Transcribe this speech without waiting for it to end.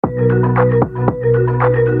You're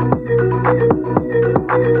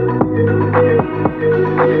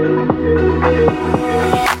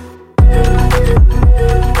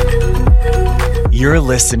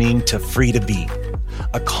listening to Free to Be,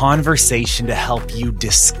 a conversation to help you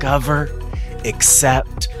discover,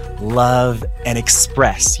 accept, love, and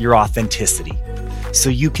express your authenticity so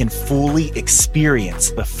you can fully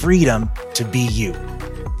experience the freedom to be you.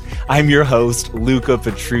 I'm your host, Luca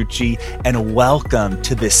Petrucci, and welcome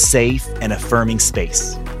to this safe and affirming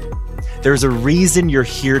space. There's a reason you're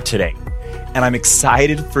here today, and I'm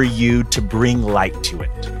excited for you to bring light to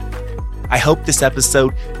it. I hope this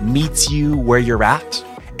episode meets you where you're at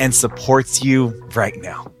and supports you right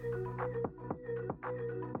now.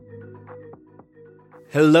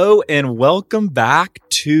 Hello and welcome back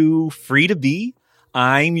to Free to Be.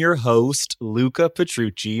 I'm your host, Luca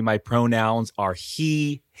Petrucci. My pronouns are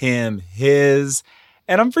he, him, his,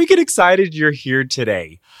 and I'm freaking excited you're here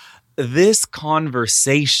today. This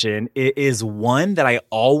conversation is one that I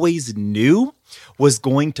always knew was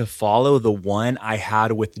going to follow the one I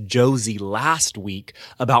had with Josie last week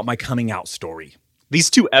about my coming out story. These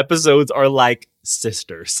two episodes are like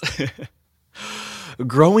sisters.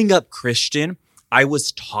 Growing up Christian, I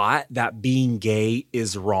was taught that being gay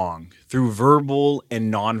is wrong through verbal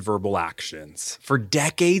and nonverbal actions. For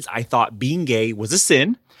decades, I thought being gay was a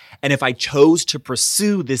sin, and if I chose to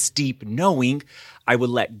pursue this deep knowing, I would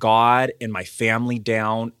let God and my family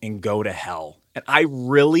down and go to hell. And I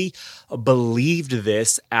really believed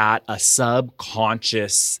this at a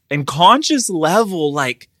subconscious and conscious level.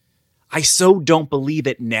 Like, I so don't believe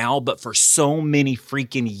it now, but for so many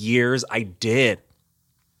freaking years, I did.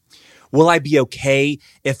 Will I be okay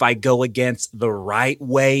if I go against the right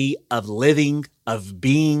way of living, of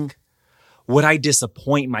being? Would I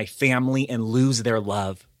disappoint my family and lose their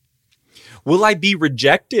love? Will I be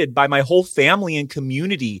rejected by my whole family and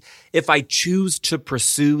community if I choose to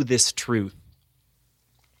pursue this truth?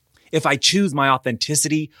 If I choose my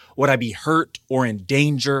authenticity, would I be hurt or in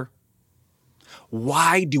danger?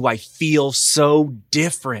 Why do I feel so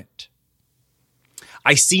different?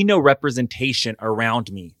 I see no representation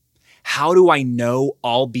around me. How do I know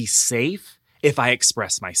I'll be safe if I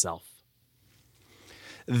express myself?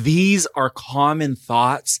 These are common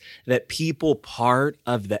thoughts that people part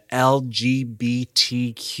of the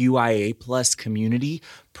LGBTQIA+ community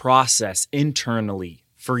process internally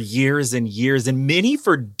for years and years, and many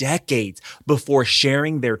for decades before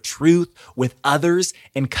sharing their truth with others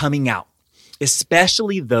and coming out,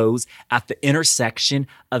 especially those at the intersection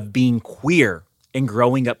of being queer and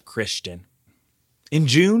growing up Christian. In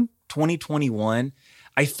June 2021,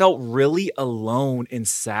 I felt really alone and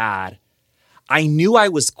sad. I knew I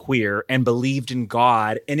was queer and believed in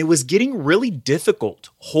God, and it was getting really difficult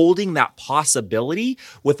holding that possibility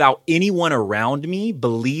without anyone around me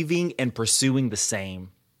believing and pursuing the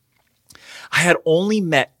same. I had only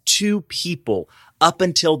met 2 people up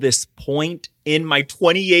until this point in my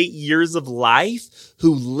 28 years of life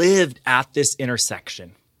who lived at this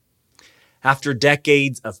intersection. After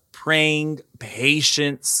decades of praying,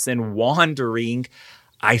 patience, and wandering,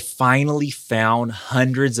 I finally found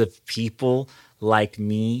hundreds of people like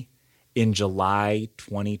me in July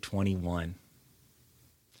 2021.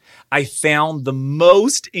 I found the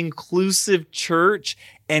most inclusive church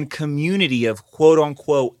and community of quote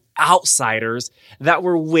unquote outsiders that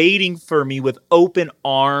were waiting for me with open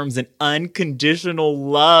arms and unconditional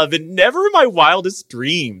love. And never in my wildest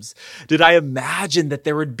dreams did I imagine that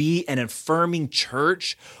there would be an affirming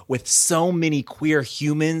church with so many queer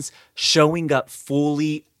humans showing up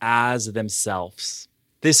fully as themselves.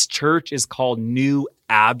 This church is called New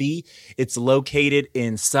Abbey. It's located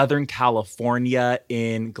in Southern California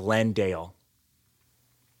in Glendale.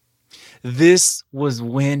 This was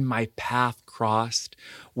when my path crossed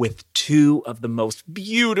with 2 of the most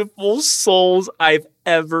beautiful souls I've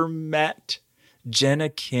ever met, Jenna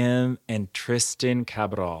Kim and Tristan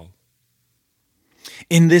Cabral.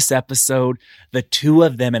 In this episode, the 2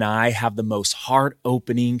 of them and I have the most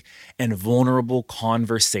heart-opening and vulnerable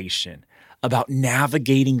conversation about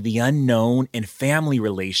navigating the unknown in family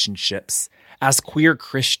relationships as queer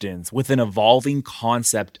Christians with an evolving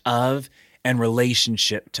concept of and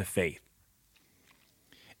relationship to faith.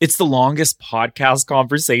 It's the longest podcast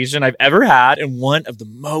conversation I've ever had and one of the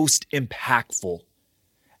most impactful.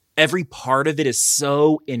 Every part of it is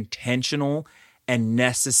so intentional and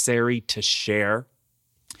necessary to share.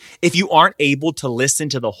 If you aren't able to listen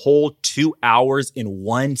to the whole 2 hours in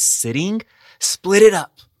one sitting, split it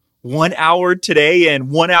up. 1 hour today and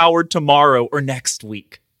 1 hour tomorrow or next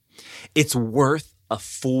week. It's worth a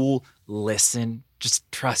full listen.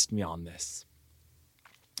 Just trust me on this.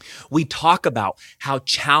 We talk about how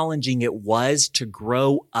challenging it was to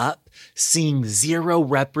grow up seeing zero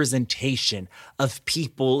representation of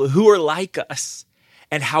people who are like us,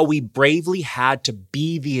 and how we bravely had to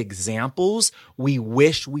be the examples we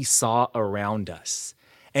wish we saw around us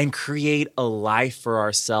and create a life for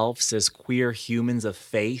ourselves as queer humans of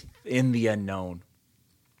faith in the unknown.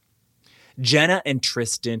 Jenna and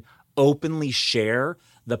Tristan openly share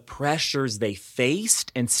the pressures they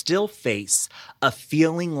faced and still face of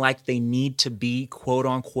feeling like they need to be, quote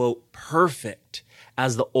unquote, perfect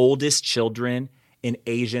as the oldest children in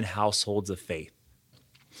Asian households of faith.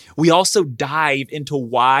 We also dive into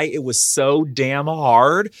why it was so damn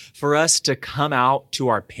hard for us to come out to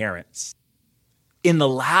our parents. In the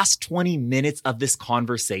last 20 minutes of this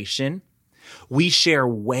conversation, we share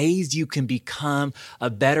ways you can become a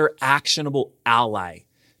better actionable ally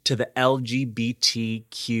to the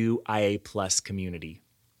LGBTQIA+ community.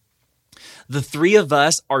 The three of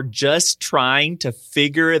us are just trying to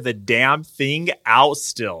figure the damn thing out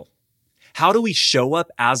still. How do we show up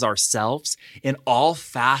as ourselves in all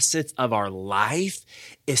facets of our life,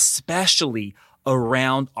 especially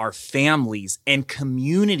around our families and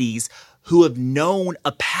communities who have known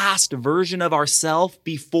a past version of ourselves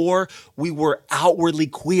before we were outwardly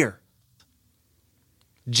queer?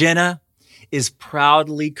 Jenna is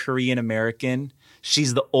proudly Korean American.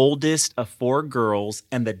 She's the oldest of 4 girls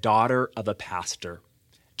and the daughter of a pastor.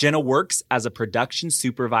 Jenna works as a production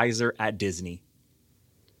supervisor at Disney.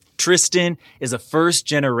 Tristan is a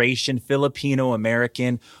first-generation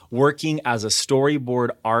Filipino-American working as a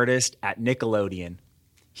storyboard artist at Nickelodeon.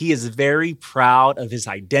 He is very proud of his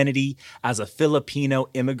identity as a Filipino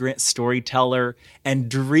immigrant storyteller and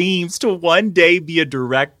dreams to one day be a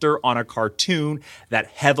director on a cartoon that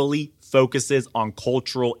heavily focuses on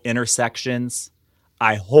cultural intersections.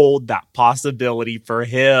 I hold that possibility for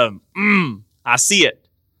him. I see it.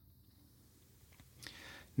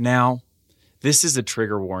 Now, this is a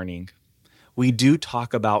trigger warning. We do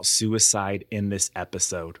talk about suicide in this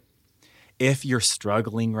episode. If you're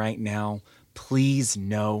struggling right now, please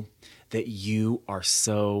know that you are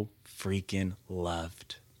so freaking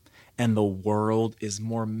loved. And the world is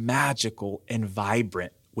more magical and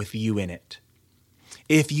vibrant with you in it.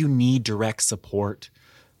 If you need direct support,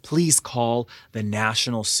 please call the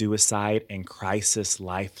National Suicide and Crisis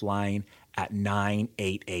Lifeline at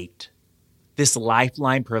 988. This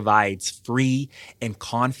lifeline provides free and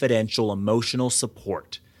confidential emotional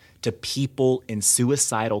support to people in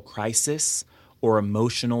suicidal crisis or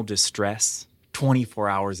emotional distress 24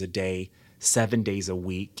 hours a day, 7 days a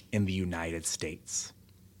week in the United States.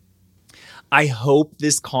 I hope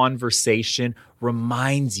this conversation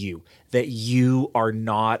reminds you that you are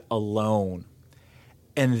not alone.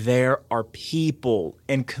 And there are people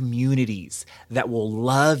and communities that will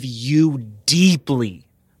love you deeply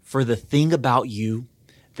for the thing about you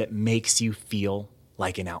that makes you feel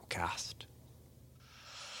like an outcast.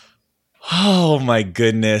 Oh my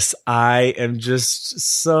goodness. I am just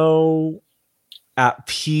so at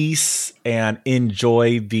peace and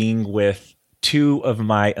enjoy being with 2 of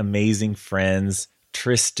my amazing friends,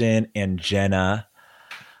 Tristan and Jenna.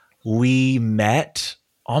 We met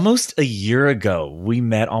almost a year ago.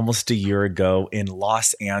 In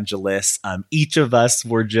Los Angeles. Each of us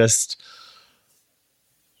were just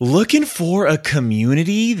looking for a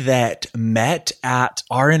community that met at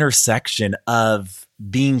our intersection of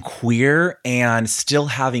being queer and still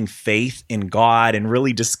having faith in God and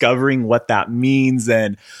really discovering what that means.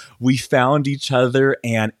 And we found each other,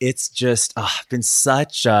 and it's just been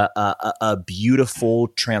such a beautiful,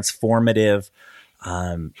 transformative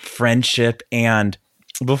friendship. And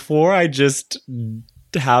before I just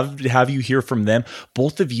have you hear from them,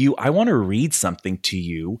 both of you, I want to read something to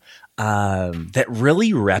you that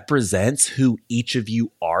really represents who each of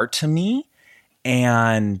you are to me.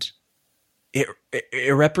 And it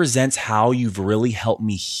represents how you've really helped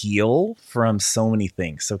me heal from so many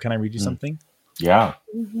things. So can I read you something? Yeah.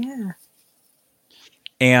 Yeah.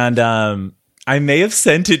 And I may have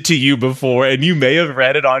sent it to you before, and you may have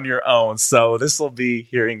read it on your own. So this will be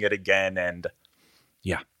hearing it again. And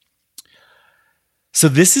yeah. So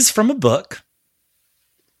this is from a book.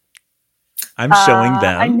 I'm showing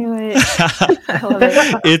them. I knew it. I love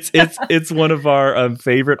it. It's one of our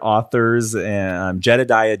favorite authors,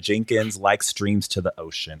 Jedediah Jenkins, Like Streams to the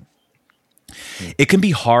Ocean. It can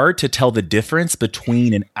be hard to tell the difference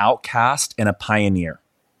between an outcast and a pioneer.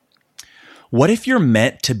 What if you're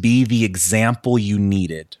meant to be the example you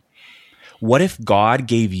needed? What if God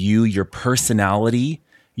gave you your personality,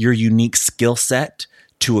 your unique skill set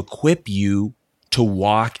to equip you to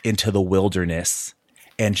walk into the wilderness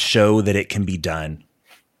and show that it can be done?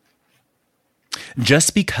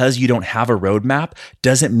 Just because you don't have a roadmap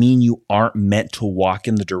doesn't mean you aren't meant to walk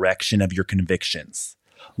in the direction of your convictions.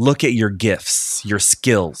 Look at your gifts, your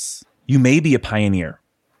skills. You may be a pioneer.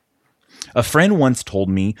 A friend once told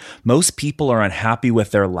me most people are unhappy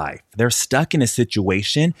with their life. They're stuck in a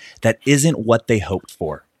situation that isn't what they hoped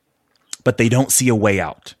for, but they don't see a way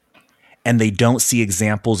out, and they don't see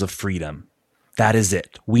examples of freedom. That is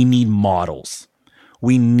it. We need models.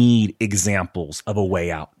 We need examples of a way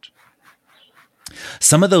out.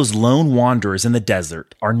 Some of those lone wanderers in the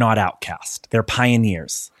desert are not outcasts. They're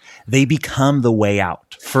pioneers. They become the way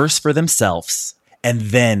out, first for themselves and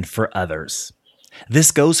then for others.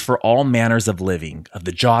 This goes for all manners of living, of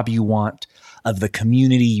the job you want, of the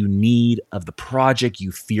community you need, of the project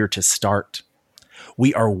you fear to start.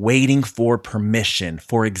 We are waiting for permission,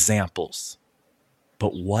 for examples.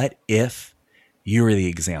 But what if you're the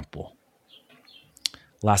example?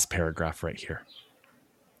 Last paragraph right here.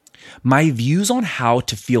 My views on how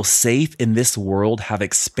to feel safe in this world have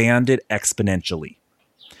expanded exponentially.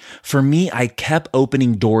 For me, I kept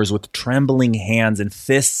opening doors with trembling hands and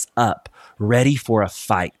fists up, ready for a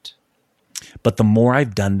fight. But the more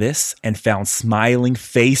I've done this and found smiling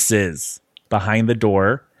faces behind the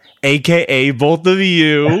door, aka both of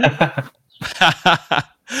you,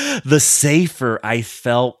 the safer I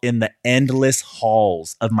felt in the endless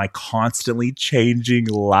halls of my constantly changing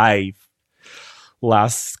life.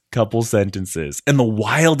 Last couple sentences. And the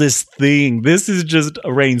wildest thing, this is just,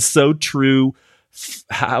 Rain, so true,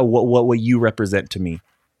 what you represent to me.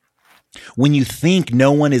 When you think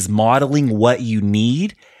no one is modeling what you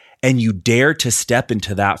need and you dare to step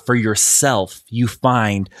into that for yourself, you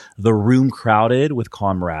find the room crowded with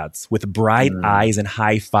comrades, with bright eyes and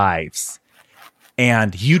high fives.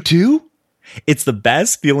 And you too? It's the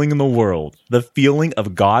best feeling in the world. The feeling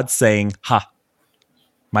of God saying, "Ha,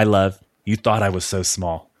 my love, you thought I was so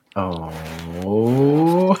small."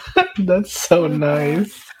 Oh, that's so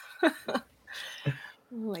nice. Oh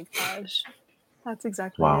my gosh. That's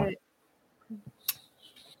exactly Wow. it.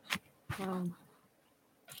 Wow.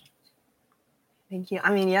 Thank you.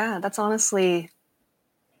 I mean, yeah, that's honestly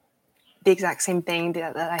the exact same thing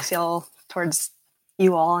that I feel towards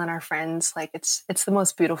you all and our friends. Like it's the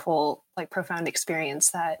most beautiful, like profound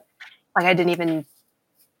experience that like I didn't even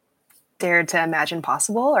dare to imagine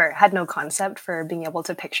possible or had no concept for being able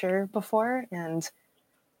to picture before. And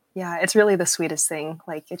yeah, it's really the sweetest thing.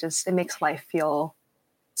 Like it makes life feel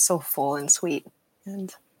so full and sweet.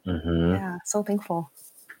 And yeah, so thankful.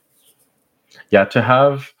 Yeah, to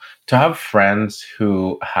have friends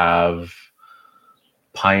who have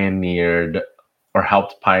pioneered or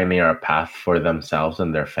helped pioneer a path for themselves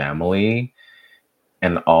and their family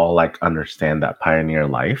and all like understand that pioneer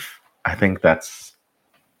life. I think that's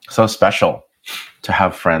so special to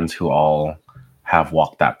have friends who all have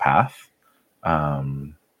walked that path.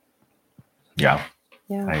 Yeah, I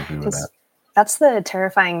agree with that. That's the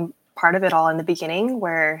terrifying part of it all in the beginning,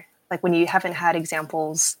 where like when you haven't had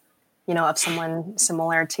examples, you know, of someone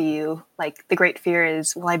similar to you, like the great fear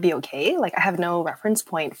is, will I be okay? Like I have no reference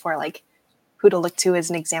point for like who to look to as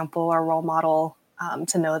an example or role model,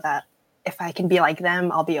 to know that if I can be like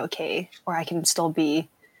them, I'll be okay, or I can still be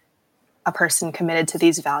a person committed to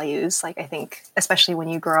these values. Like I think, especially when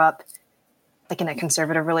you grow up like in a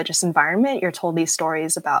conservative religious environment, you're told these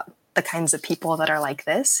stories about the kinds of people that are like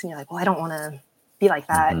this. And you're like, well, I don't want to be like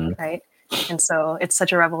that, right? And so it's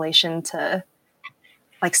such a revelation to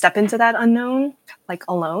like step into that unknown, like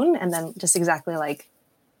alone. And then just exactly like,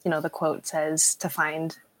 you know, the quote says, to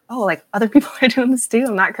find, oh, like other people are doing this too.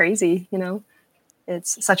 I'm not crazy, you know?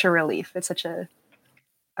 It's such a relief. It's such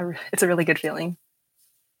it's a really good feeling.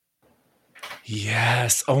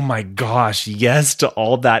 Yes. Oh my gosh. Yes to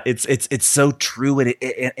all that. It's so true. And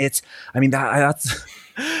it's, I mean,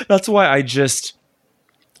 that's why I just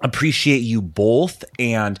appreciate you both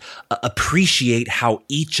and appreciate how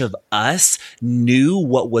each of us knew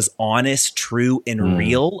what was honest, true, and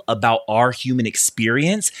real about our human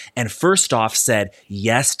experience. And first off said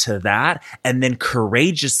yes to that. And then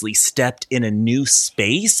courageously stepped in a new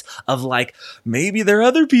space of like, maybe there are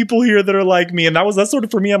other people here that are like me. And that's sort of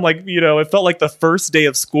for me. I'm like, you know, it felt like the first day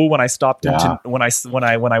of school when I stopped into, when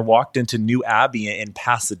I walked into New Abbey in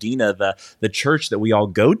Pasadena, the church that we all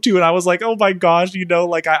go to. And I was like, oh my gosh, you know,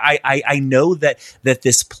 like I know that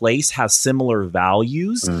this place has similar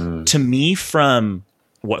values to me from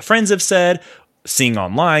what friends have said, seeing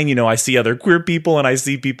online. You know, I see other queer people and I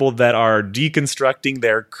see people that are deconstructing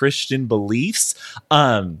their Christian beliefs.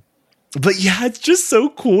 But yeah, it's just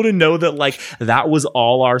so cool to know that like that was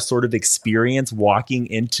all our sort of experience walking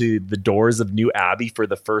into the doors of New Abbey for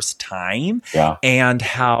the first time. Yeah. And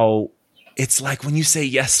how it's like when you say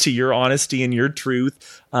yes to your honesty and your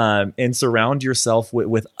truth, and surround yourself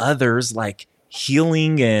with others, like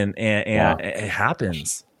healing and it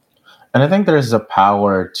happens. And I think there's a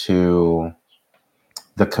power to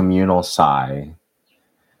the communal sigh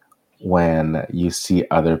when you see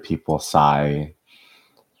other people sigh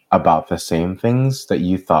about the same things that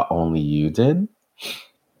you thought only you did.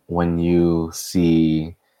 When you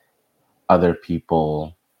see other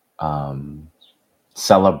people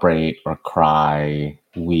celebrate or cry,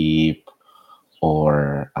 weep,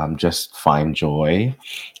 or just find joy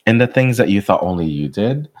in the things that you thought only you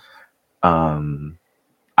did.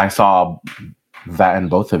 I saw that in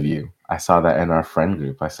both of you. I saw that in our friend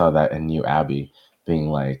group. I saw that in you, Abby, being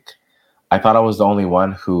like, I thought I was the only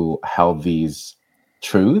one who held these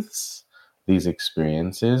truths, these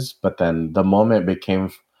experiences, but then the moment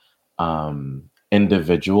became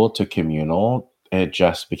individual to communal, it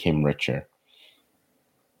just became richer.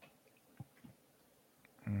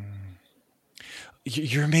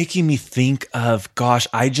 You're making me think of, gosh,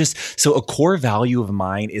 so a core value of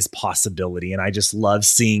mine is possibility. And I just love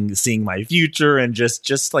seeing my future and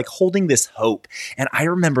just like holding this hope. And I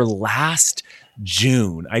remember last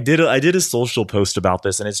June, I did a social post about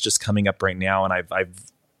this, and it's just coming up right now. And I've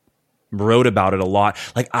wrote about it a lot.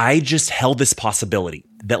 Like, I just held this possibility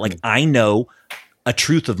that, like, I know a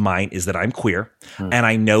truth of mine is that I'm queer, and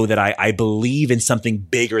I know that I believe in something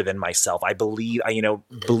bigger than myself. I believe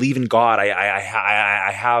in God.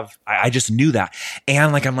 I just knew that.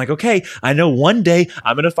 And like, I'm like, okay, I know one day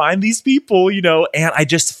I'm going to find these people, and I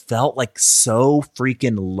just felt like so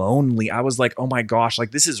freaking lonely. I was like, oh my gosh,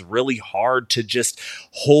 like, this is really hard to just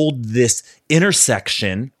hold this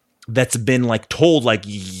intersection that's been like told, like,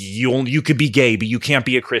 you could be gay, but you can't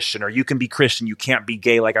be a Christian, or you can be Christian, you can't be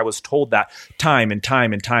gay. Like, I was told that time and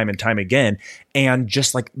time and time and time again. And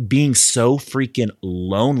just like being so freaking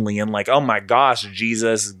lonely and like, oh my gosh,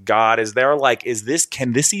 Jesus, God, is there, like,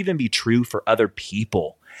 can this even be true for other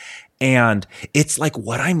people? And it's like,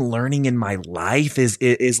 what I'm learning in my life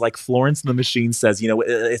is like Florence and the Machine says,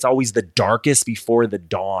 it's always the darkest before the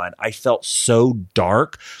dawn. I felt so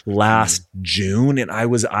dark last June, and I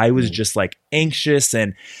was just like anxious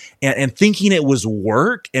and thinking it was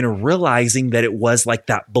work, and realizing that it was like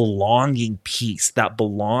that belonging piece that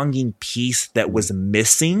was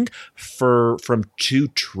missing from two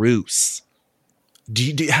truths.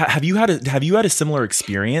 Have you had a similar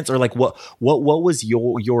experience, or like what was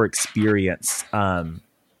your experience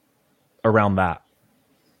around that?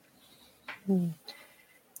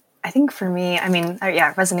 I think for me, I mean, I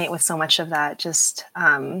resonate with so much of that. Just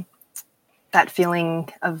that feeling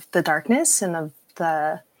of the darkness and of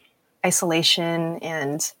the isolation,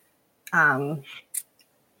 and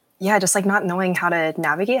just like not knowing how to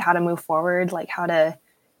navigate, how to move forward, like how to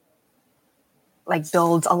like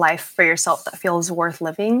build a life for yourself that feels worth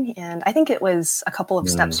living. And I think it was a couple of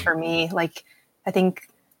steps for me. Like, I think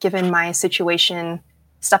given my situation,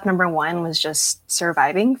 step number one was just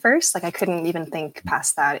surviving first. Like, I couldn't even think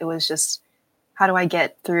past that. It was just, how do I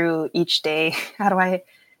get through each day? How do I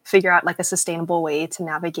figure out like a sustainable way to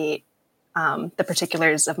navigate the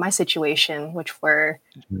particulars of my situation, which were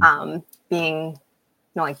being,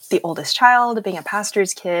 like the oldest child, being a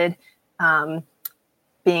pastor's kid,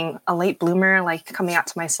 being a late bloomer, like coming out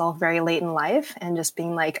to myself very late in life, and just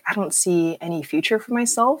being like, I don't see any future for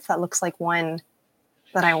myself that looks like one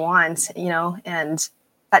that I want, and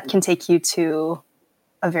that can take you to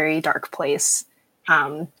a very dark place.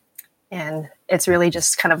 And it's really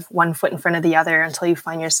just kind of one foot in front of the other until you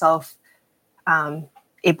find yourself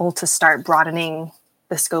able to start broadening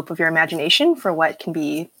the scope of your imagination for what can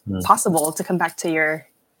be possible, to come back to your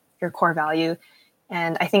core value.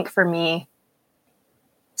 And I think for me,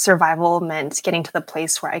 survival meant getting to the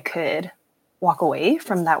place where I could walk away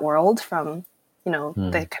from that world, from,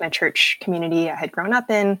 the kind of church community I had grown up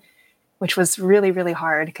in, which was really, really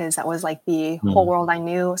hard, because that was like the whole world I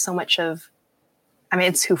knew. So much of,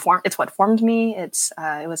 it's what formed me. It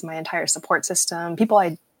was my entire support system, people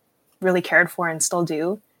I really cared for and still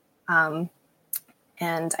do. And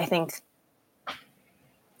I think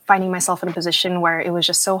finding myself in a position where it was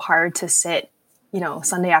just so hard to sit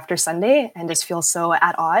Sunday after Sunday and just feel so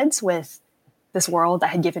at odds with this world that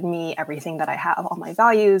had given me everything that I have, all my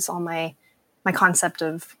values, all my concept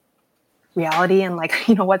of reality, and like,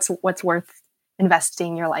 what's worth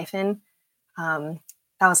investing your life in. That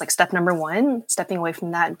was like step number one, stepping away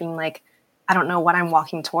from that and being like, I don't know what I'm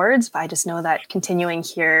walking towards, but I just know that continuing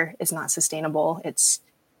here is not sustainable. It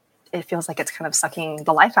feels like it's kind of sucking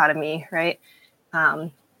the life out of me. Right.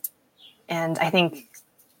 And I think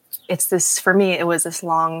for me, it was this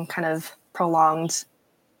long kind of prolonged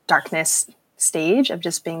darkness stage of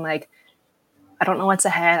just being like, I don't know what's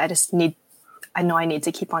ahead. I know I need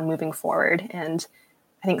to keep on moving forward. And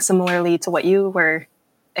I think similarly to what you were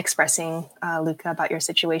expressing, Luca, about your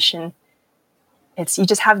situation, you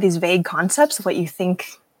just have these vague concepts of what you think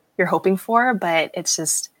you're hoping for, but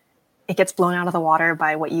it gets blown out of the water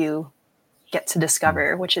by what you get to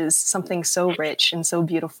discover, which is something so rich and so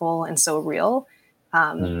beautiful and so real,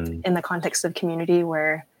 in the context of community,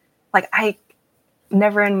 where like I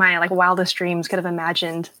never in my like wildest dreams could have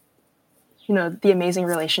imagined, the amazing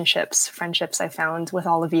relationships, friendships I found with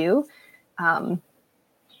all of you,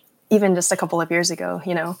 even just a couple of years ago,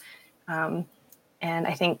 and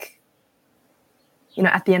I think,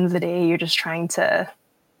 at the end of the day, you're just trying to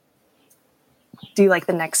do like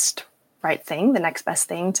the next right thing, the next best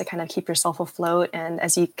thing to kind of keep yourself afloat. And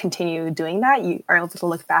as you continue doing that, you are able to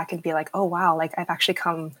look back and be like, oh, wow, like I've actually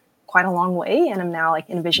come quite a long way. And I'm now like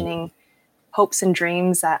envisioning hopes and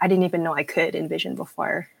dreams that I didn't even know I could envision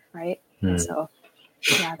before. Right. And so,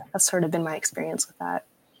 yeah, that's sort of been my experience with that.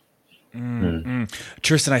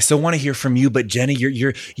 Tristan, I still want to hear from you, but Jenny,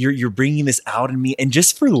 you're bringing this out in me. And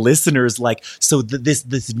just for listeners, like, so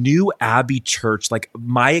this new Abbey Church, like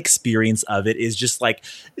my experience of it is just like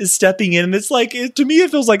stepping in, and it's like, to me,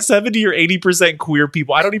 it feels like 70 or 80% queer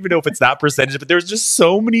people. I don't even know if it's that percentage, but there's just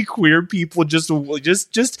so many queer people just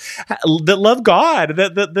that love God,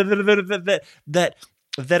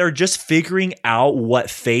 that are just figuring out what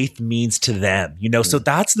faith means to them, So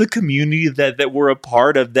that's the community that we're a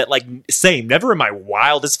part of, that like, same, never in my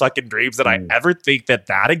wildest fucking dreams that I ever think that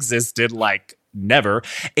existed, like never.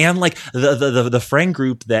 And like the friend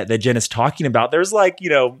group that Jen is talking about, there's like, I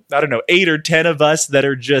don't know, 8 or 10 of us that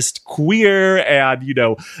are just queer and,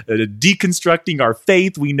 deconstructing our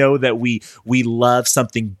faith. We know that we love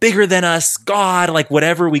something bigger than us, God, like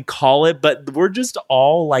whatever we call it, but we're just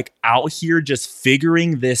all like out here just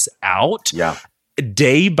figuring this out. Yeah.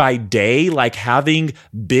 Day by day, like having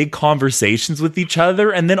big conversations with each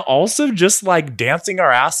other, and then also just like dancing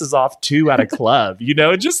our asses off too at a club,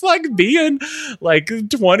 just like being like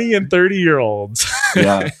 20 and 30-year-olds.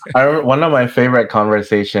 Yeah. One of my favorite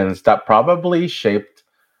conversations that probably shaped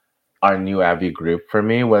our new Abbey group for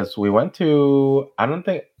me was we went to, I don't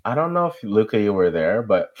know if Luca, you were there,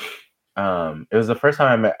 but it was the first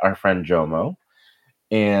time I met our friend Jomo,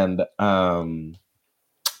 and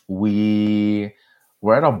we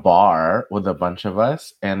were at a bar with a bunch of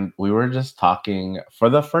us, and we were just talking. For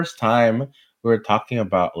the first time, we were talking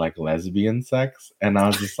about like lesbian sex, and I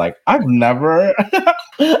was just like, I've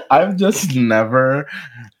just never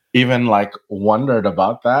even like wondered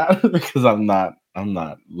about that because I'm not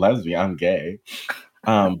lesbian, I'm gay.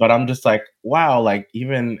 But I'm just like, wow, like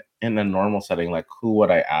even in a normal setting, like who would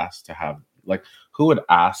I ask to have, like who would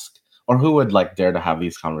ask or who would like dare to have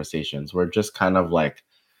these conversations? We're just kind of like,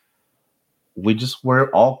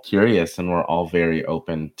 we're all curious, and we're all very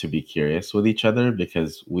open to be curious with each other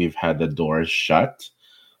because we've had the doors shut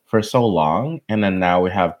for so long. And then now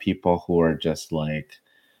we have people who are just like,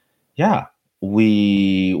 yeah,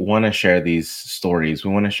 we want to share these stories.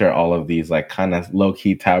 We want to share all of these like kind of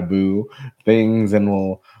low-key taboo things, and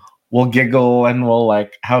we'll giggle and we'll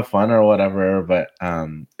like have fun or whatever. But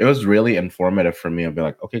it was really informative for me. I'd be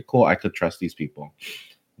like, okay, cool, I could trust these people.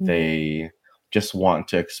 Mm-hmm. They just want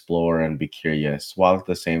to explore and be curious, while at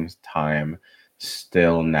the same time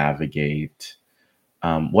still navigate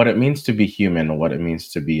what it means to be human, or what it means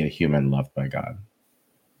to be a human loved by God.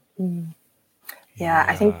 Yeah,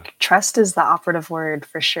 I think trust is the operative word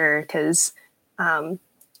for sure, because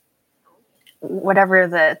whatever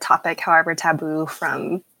the topic, however taboo,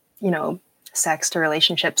 from, sex to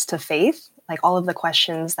relationships to faith, like all of the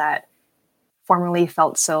questions that formerly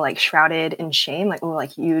felt so like shrouded in shame, like, oh,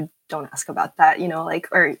 like you don't ask about that, like,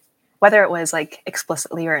 or whether it was like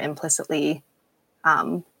explicitly or implicitly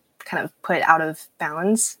kind of put out of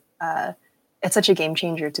bounds, it's such a game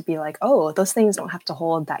changer to be like, oh, those things don't have to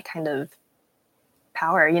hold that kind of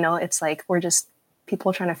power. It's like, we're just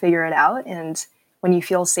people trying to figure it out. And when you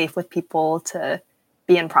feel safe with people to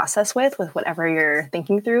be in process with whatever you're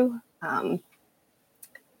thinking through,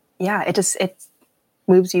 it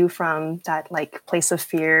moves you from that like place of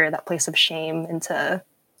fear, that place of shame, into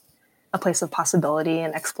a place of possibility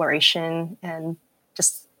and exploration and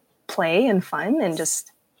just play and fun, and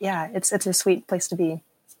just, it's a sweet place to be.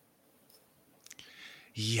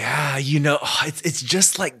 Yeah, it's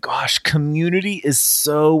just like, gosh, community is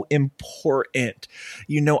so important.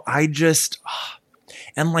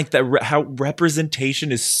 And like that, how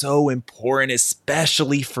representation is so important,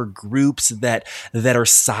 especially for groups that are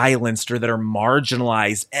silenced or that are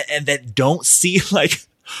marginalized, and that don't see like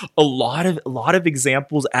a lot of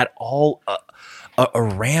examples at all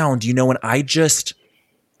around. And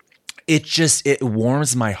it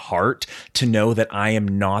warms my heart to know that I am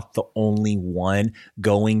not the only one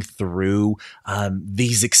going through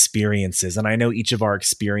these experiences. And I know each of our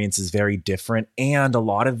experiences is very different, and a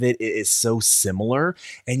lot of it is so similar.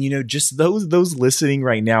 And, just those listening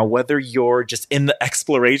right now, whether you're just in the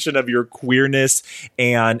exploration of your queerness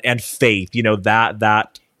and faith,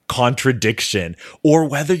 that contradiction, or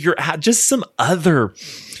whether you're at just some other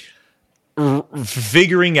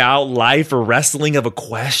figuring out life or wrestling of a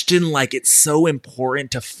question, like, it's so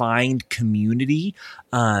important to find community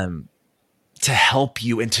to help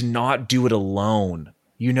you and to not do it alone,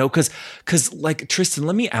 because like, Tristan,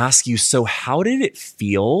 let me ask you, so how did it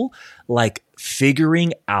feel like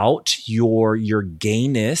figuring out your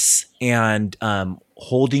gayness and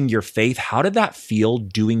holding your faith? How did that feel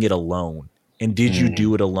doing it alone? And did you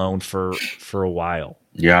do it alone for a while?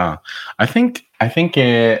 Yeah, I think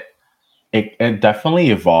it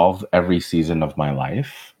definitely evolved every season of my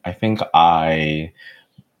life. I think I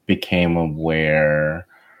became aware.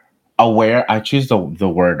 I choose the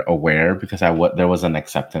word aware because there was an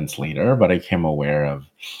acceptance later, but I became aware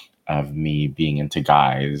of me being into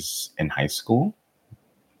guys in high school,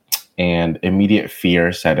 and immediate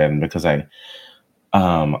fear set in because I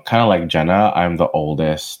kind of like Jenna. I'm the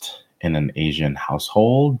oldest in an Asian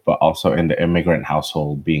household, but also in the immigrant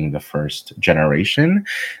household, being the first generation.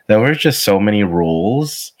 There were just so many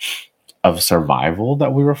rules of survival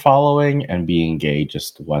that we were following, and being gay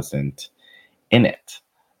just wasn't in it.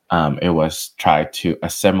 It was try to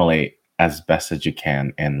assimilate as best as you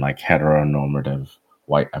can in like heteronormative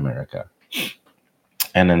white America.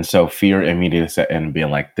 And then so fear immediately set in, being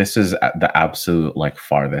like, this is the absolute like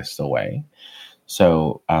farthest away.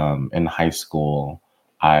 So in high school,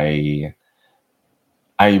 I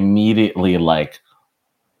immediately like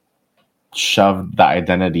shoved the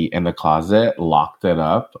identity in the closet, locked it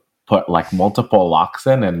up, put like multiple locks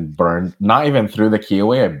in, and burned, not even threw the key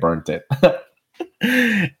away, I burnt it.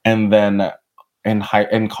 And then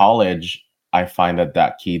in college, I find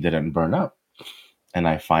that key didn't burn up, and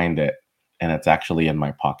I find it, and it's actually in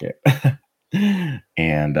my pocket.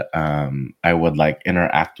 And I would like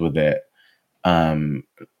interact with it.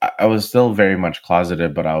 I was still very much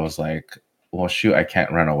closeted, but I was like, well, shoot, I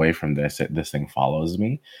can't run away from this. This thing follows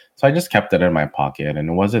me. So I just kept it in my pocket. And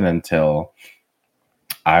it wasn't until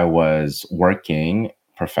I was working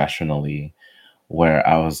professionally where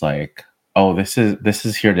I was like, oh, this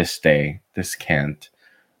is here to stay. This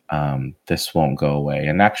won't go away.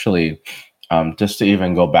 And actually, just to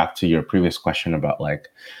even go back to your previous question about like,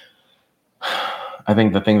 I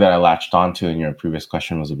think the thing that I latched onto in your previous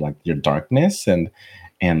question was like your darkness and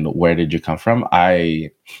where did you come from?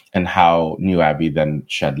 And how New Abbey then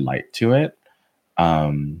shed light to it.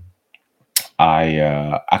 I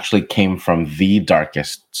actually came from the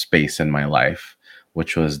darkest space in my life,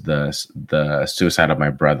 which was the suicide of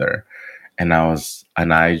my brother.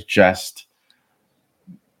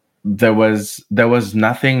 There was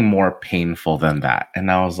nothing more painful than that.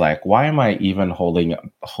 And I was like, why am I even holding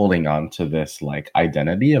on to this like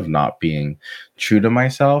identity of not being true to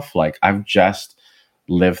myself? Like, I've just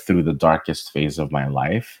lived through the darkest phase of my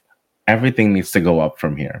life. Everything needs to go up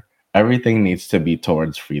from here. Everything needs to be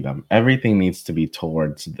towards freedom. Everything needs to be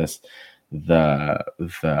towards the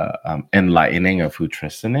enlightening of who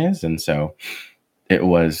Tristan is. And so it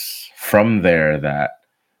was from there that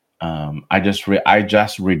I just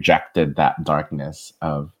rejected that darkness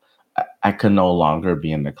of I could no longer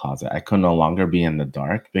be in the closet. I could no longer be in the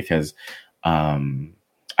dark because I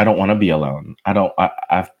don't want to be alone.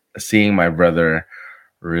 I've seeing my brother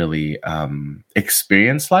really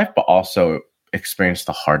experience life, but also experience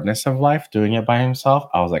the hardness of life doing it by himself.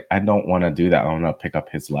 I was like, I don't want to do that. I want to pick up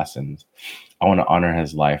his lessons. I want to honor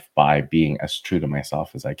his life by being as true to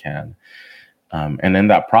myself as I can. And in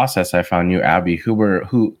that process, I found New Abbey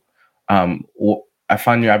I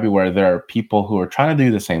found New Abbey where there are people who are trying to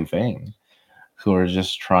do the same thing, who are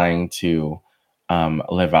just trying to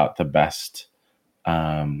live out the best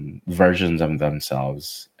versions of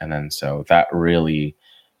themselves. And then so that really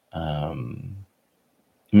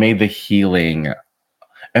made the healing,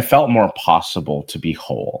 it felt more possible to be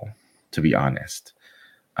whole, to be honest.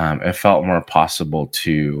 It felt more possible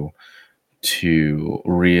to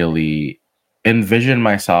really envision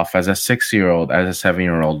myself as a 6-year-old, as a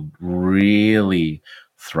 7-year-old, really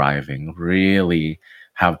thriving, really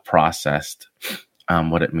have processed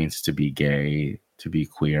what it means to be gay, to be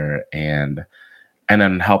queer, and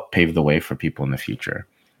then help pave the way for people in the future.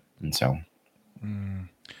 And so.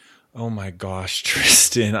 Oh my gosh,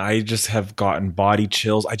 Tristan, I just have gotten body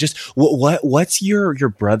chills. What's your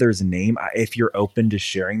brother's name? If you're open to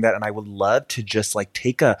sharing that, and I would love to just like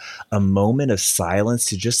take a moment of silence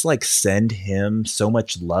to just like send him so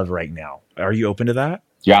much love right now. Are you open to that?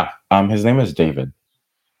 Yeah. His name is David.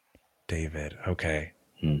 David. Okay.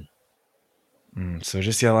 So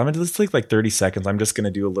just, yeah, let's take like 30 seconds. I'm just going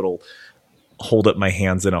to do a little hold up my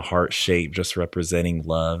hands in a heart shape, just representing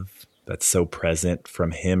love that's so present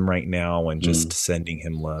from him right now, and just sending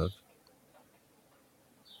him love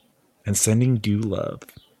and sending you love.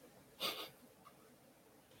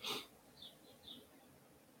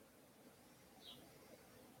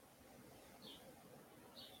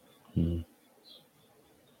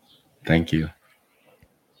 Thank you.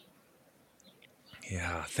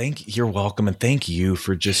 Yeah, you're welcome, and thank you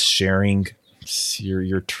for just sharing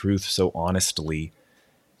your truth so honestly.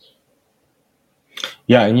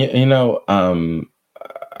 Yeah, and you know,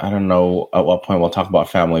 I don't know at what point we'll talk about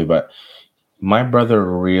family, but my brother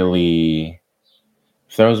really,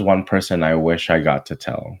 if there was one person I wish I got to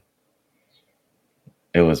tell,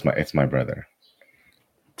 it's my brother.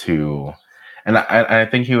 And I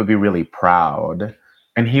think he would be really proud,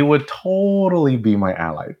 and he would totally be my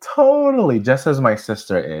ally, totally, just as my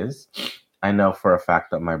sister is. I know for a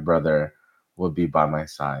fact that my brother would be by my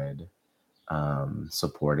side,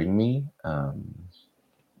 supporting me.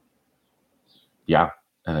 Yeah,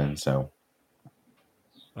 and so.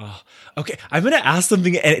 Oh, okay, I'm going to ask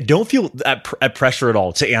something, and don't feel at pressure at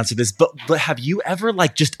all to answer this, but have you ever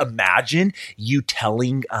like just imagine you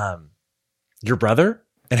telling your brother,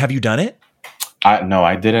 and have you done it? No,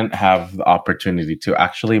 I didn't have the opportunity to.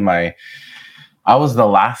 Actually, I was the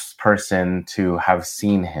last person to have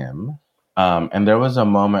seen him. And there was a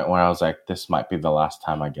moment where I was like, this might be the last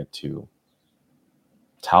time I get to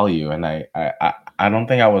tell you. And I don't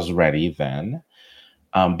think I was ready then.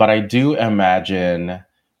 But I do imagine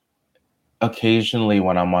occasionally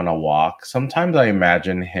when I'm on a walk, sometimes I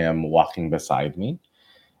imagine him walking beside me.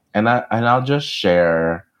 And I'll just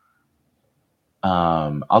share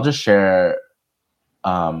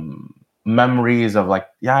memories of like,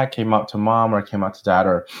 yeah, I came out to mom or I came out to dad,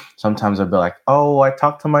 or sometimes I'll be like, oh, I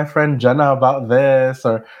talked to my friend Jenna about this,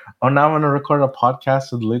 or oh, now I'm gonna record a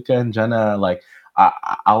podcast with Luca and Jenna. Like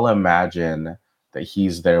I'll imagine that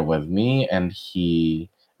he's there with me, and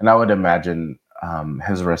I would imagine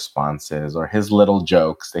his responses or his little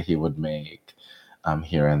jokes that he would make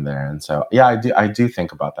here and there. And so yeah, I do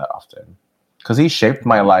think about that often, because he shaped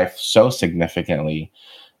my life so significantly.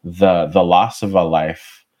 The loss of a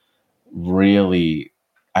life really,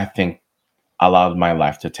 I think, allowed my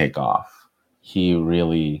life to take off. He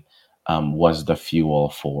really was the fuel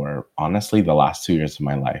for, honestly, the last 2 years of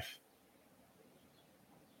my life.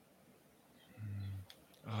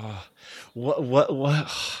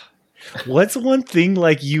 What's one thing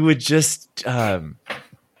like you would just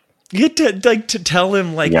get to tell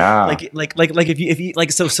him, like, yeah, like if you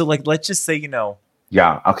like, so like, let's just say,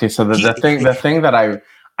 yeah, okay, so the thing that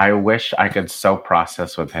I wish I could so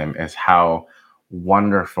process with him is how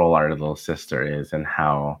wonderful our little sister is, and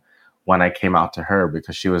how when I came out to her,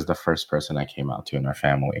 because she was the first person I came out to in our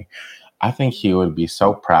family, I think he would be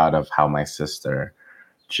so proud of how my sister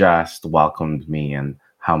just welcomed me, and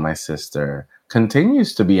how my sister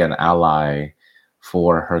continues to be an ally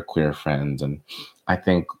for her queer friends. And I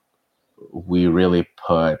think we really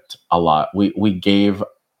put we gave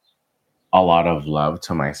a lot of love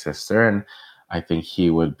to my sister, and I think he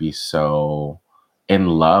would be so in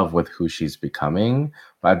love with who she's becoming,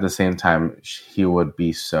 but at the same time he would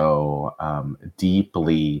be so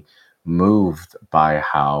deeply moved by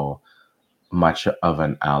how much of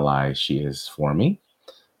an ally she is for me.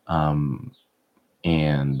 And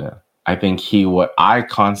I think I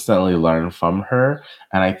constantly learn from her,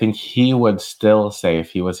 and I think he would still say,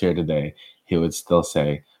 if he was here today, he would still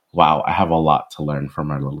say, wow, I have a lot to learn from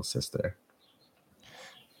our little sister.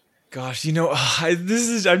 Gosh,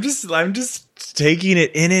 I'm just taking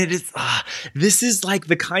it in it. This is like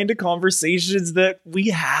the kind of conversations that we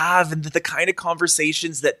have, and the kind of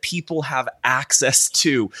conversations that people have access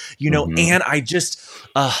to, and I just,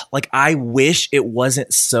 like, I wish it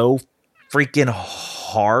wasn't so freaking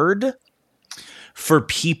hard for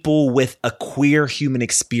people with a queer human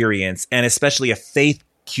experience, and especially a faith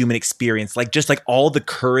human experience, like just like all the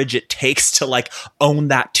courage it takes to like own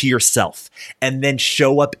that to yourself and then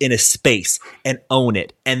show up in a space and own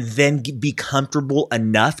it and then be comfortable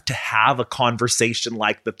enough to have a conversation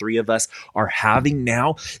like the three of us are having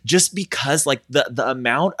now, just because like the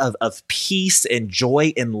amount of peace and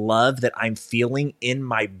joy and love that I'm feeling in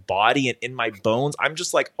my body and in my bones, I'm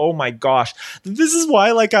just like, oh my gosh, this is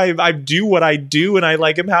why like I do what I do, and I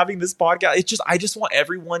like am having this podcast. It's just, I just want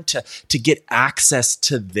everyone to get access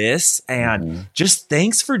to this, and just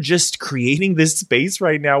thanks for just creating this space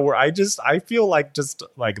right now where I feel like just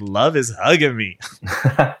like love is hugging me.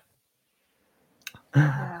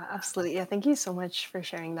 Yeah, absolutely. Yeah, thank you so much for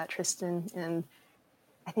sharing that, Tristan. And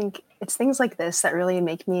I think it's things like this that really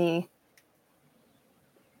make me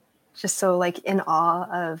just so like in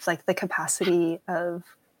awe of like the capacity of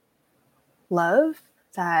love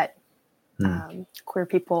that queer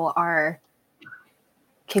people are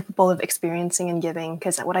capable of experiencing and giving.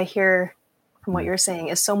 Because what I hear from what you're saying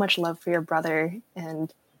is so much love for your brother,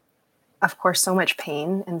 and of course so much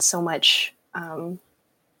pain and so much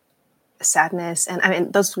sadness. And I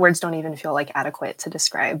mean, those words don't even feel like adequate to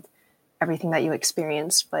describe everything that you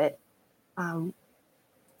experienced. But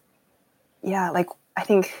yeah, like I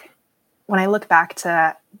think when I look back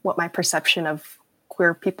to what my perception of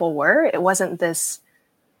queer people were, it wasn't this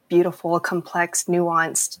beautiful, complex,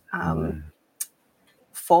 nuanced,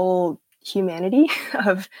 full humanity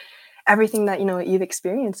of everything that, you know, you've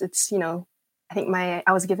experienced. It's, you know, I think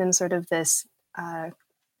I was given sort of this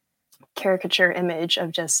caricature image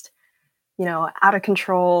of just, you know, out of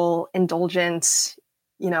control, indulgent,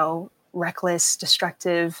 you know, reckless,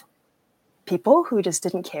 destructive people who just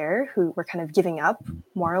didn't care, who were kind of giving up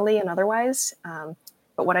morally and otherwise.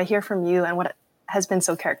 But what I hear from you, and what has been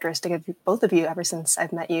so characteristic of both of you ever since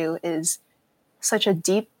I've met you, is such a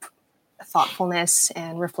deep thoughtfulness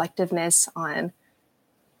and reflectiveness on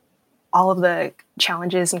all of the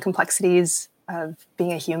challenges and complexities of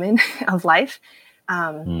being a human, of life,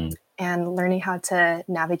 and learning how to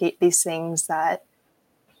navigate these things that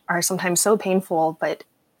are sometimes so painful, but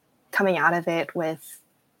coming out of it with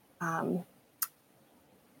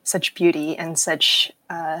such beauty and such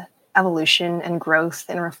evolution and growth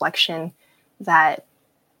and reflection that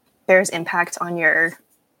bears impact on your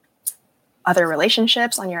other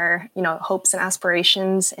relationships, on your, you know, hopes and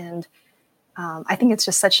aspirations. And I think it's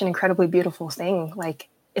just such an incredibly beautiful thing. Like,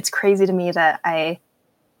 it's crazy to me that I,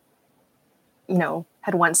 you know,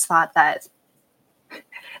 had once thought that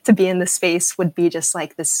to be in this space would be just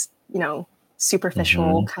like this, you know,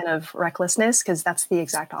 superficial kind of recklessness, because that's the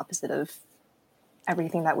exact opposite of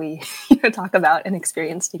everything that we talk about and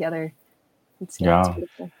experience together. It's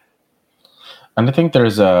beautiful. And I think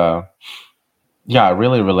there's I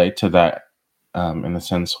really relate to that in the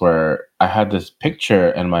sense where I had this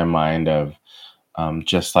picture in my mind of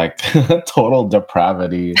just like total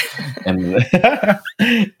depravity in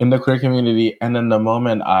the queer community. And then the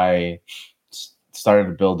moment I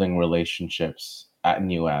started building relationships at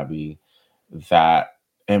New Abbey, that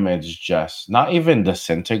image just not even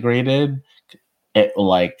disintegrated, it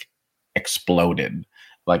like exploded.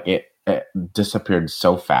 Like it disappeared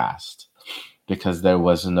so fast, because it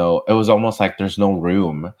was almost like there's no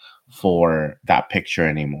room for that picture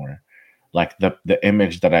anymore. Like the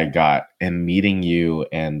image that I got in meeting you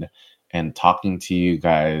and talking to you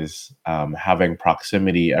guys, having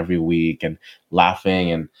proximity every week and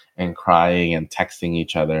laughing and crying and texting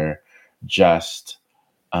each other, just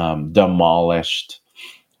demolished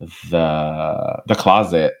the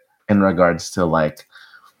closet in regards to like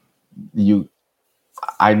you.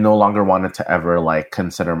 I no longer wanted to ever like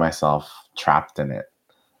consider myself trapped in it.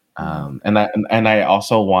 And I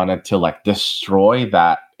also wanted to like destroy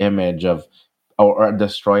that image of, or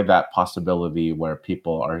destroy that possibility where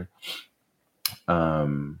people are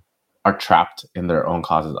trapped in their own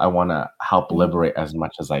causes. I want to help liberate as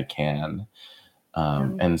much as I can.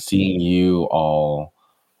 And seeing you all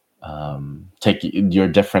take your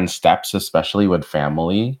different steps, especially with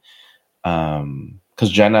family. Because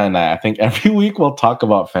Jenna and I think every week we'll talk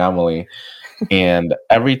about family. And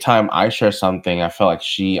every time I share something, I feel like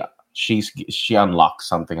she unlocks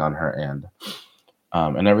something on her end.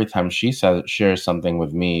 And every time she shares something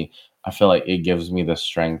with me, I feel like it gives me the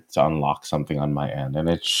strength to unlock something on my end. And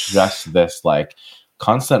it's just this like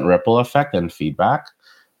constant ripple effect and feedback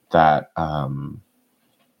that, I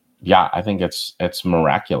think it's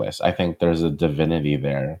miraculous. I think there's a divinity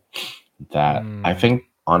there that I think,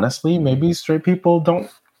 honestly, maybe straight people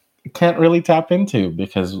can't really tap into,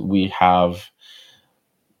 because we have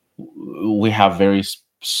very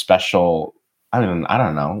special, I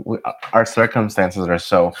don't know, our circumstances are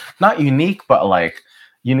so not unique, but like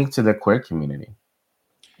unique to the queer community.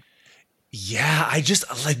 Yeah, I just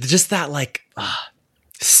like just that like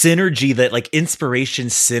synergy, that like inspiration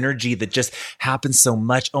synergy that just happens so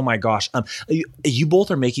much. Oh my gosh. You both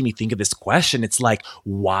are making me think of this question. It's like,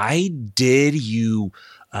 why did you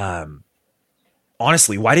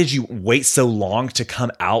honestly, why did you wait so long to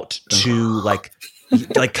come out to like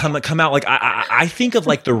come out? Like I think of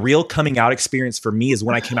like the real coming out experience for me is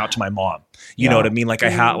when I came out to my mom. You know what I mean? Like I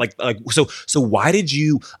had like so why did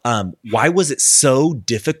you why was it so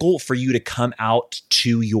difficult for you to come out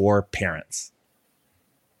to your parents?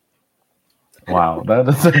 Wow, that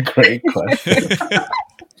is a great question.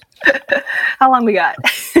 How long we got?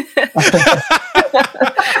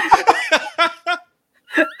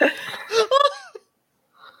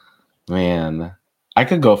 Man, I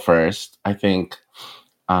could go first. I think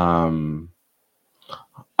um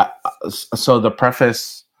so the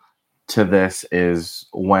preface to this is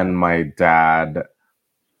when my dad,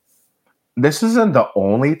 this isn't the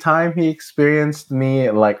only time he experienced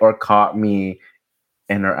me like or caught me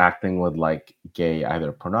interacting with like gay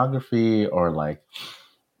either pornography or like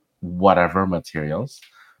whatever materials.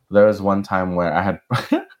 There was one time where I had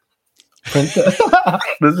printed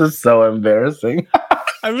this is so embarrassing.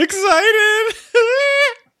 I'm excited.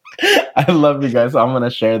 I love you guys. So I'm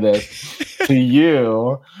gonna share this to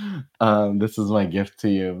you. This is my gift to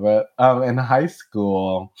you. But in high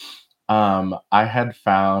school, I had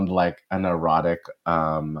found like an erotic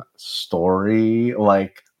story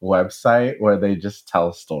like website where they just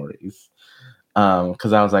tell stories.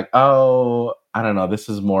 Because I was like, oh, I don't know, this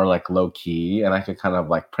is more like low key, and I could kind of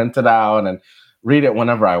like print it out and read it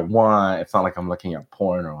whenever I want. It's not like I'm looking at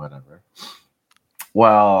porn or whatever.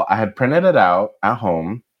 Well, I had printed it out at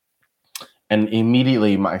home, and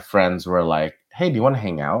immediately my friends were like, hey, do you want to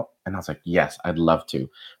hang out? And I was like, yes, I'd love to.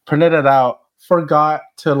 Printed it out, forgot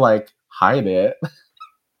to like hide it,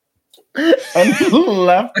 and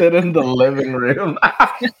left it in the living room.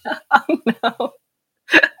 Oh no.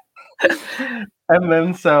 And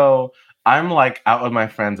then so I'm like out with my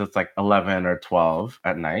friends. It's like 11 or 12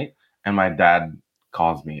 at night. And my dad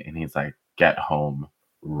calls me and he's like, get home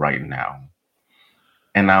right now.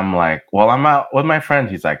 And I'm like, well, I'm out with my friend.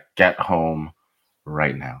 He's like, get home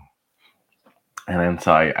right now. And then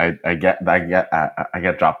so I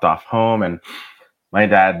get dropped off home, and my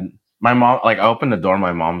mom, like I opened the door.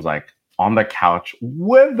 My mom's like on the couch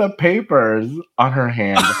with the papers on her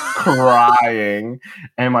hand, crying,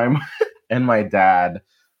 and my dad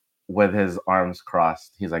with his arms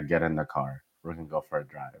crossed. He's like, get in the car. We're gonna go for a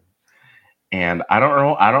drive. And I don't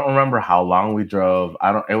know. I don't remember how long we drove.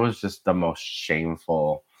 It was just the most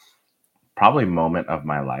shameful, probably moment of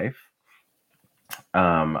my life.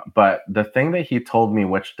 But the thing that he told me,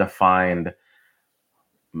 which defined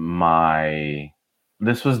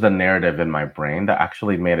this was the narrative in my brain that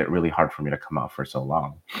actually made it really hard for me to come out for so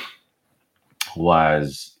long,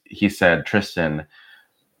 was he said, Tristan,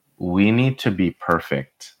 we need to be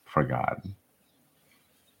perfect for God.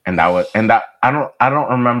 And that I don't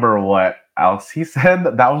remember what else he said.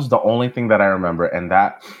 That was the only thing that I remember, and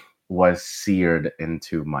that was seared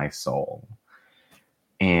into my soul.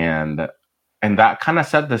 And that kind of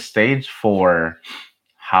set the stage for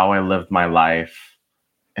how I lived my life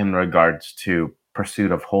in regards to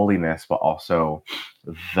pursuit of holiness, but also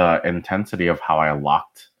the intensity of how I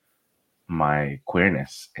locked my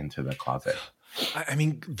queerness into the closet. I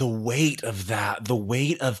mean, the weight of that, the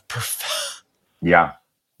weight of Yeah.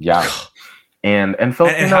 And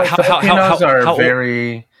Filipinos are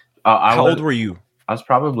very. How old were you? I was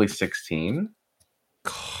probably 16,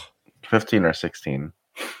 15 or 16.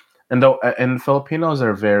 And Filipinos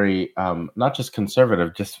are very not just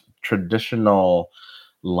conservative, just traditional,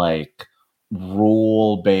 like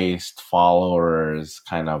rule-based followers,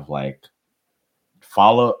 kind of like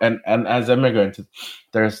follow. And as immigrants,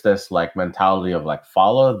 there's this like mentality of like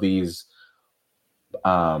follow these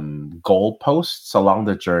goalposts along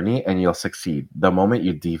the journey and you'll succeed. The moment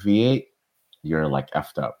you deviate, you're like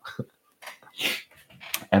effed up.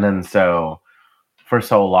 And then so for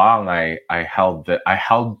so long I held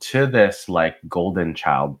to this like golden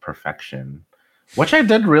child perfection, which I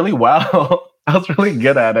did really well. I was really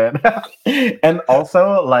good at it. And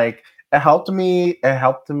also like it helped me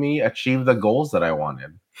achieve the goals that I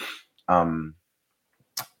wanted.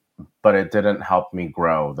 But it didn't help me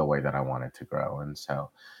grow the way that I wanted to grow. And so,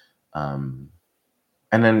 and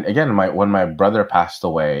then again, when my brother passed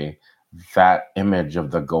away, that image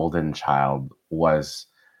of the golden child was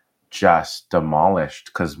just demolished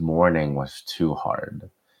because mourning was too hard.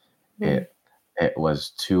 Mm. It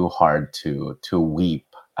was too hard to weep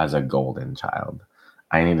as a golden child.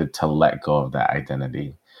 I needed to let go of that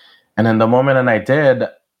identity. And then the moment and I did,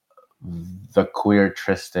 the queer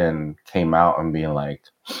Tristan came out and being like,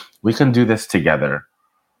 we can do this together.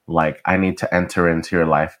 Like, I need to enter into your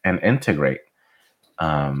life and integrate.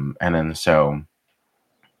 And then so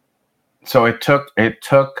it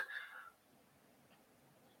took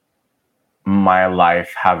my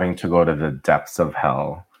life having to go to the depths of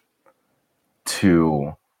hell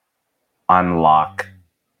to unlock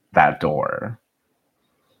that door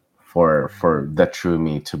for the true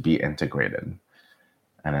me to be integrated.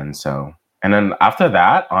 And then after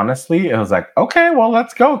that, honestly, it was like, okay, well,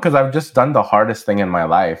 let's go, because I've just done the hardest thing in my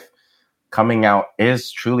life. Coming out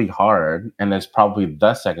is truly hard, and it's probably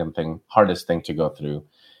the hardest thing to go through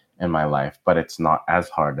in my life, but it's not as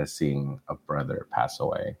hard as seeing a brother pass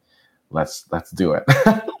away. Let's do it.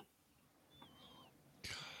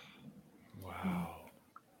 Wow.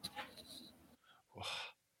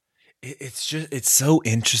 It's so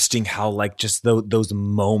interesting how like just those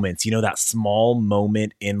moments, that small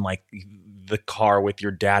moment in like the car with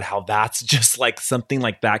your dad, how that's just like something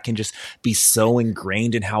like that can just be so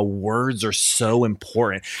ingrained in how words are so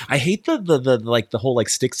important. I hate the like the whole like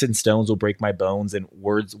sticks and stones will break my bones and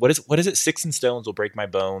words. What is it? Sticks and stones will break my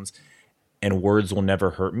bones and words will never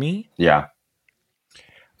hurt me. Yeah.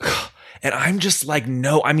 And I'm just like,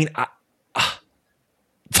 no, I mean,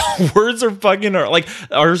 words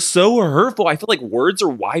are so hurtful. I feel like words are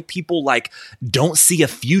why people like don't see a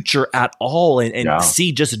future at all and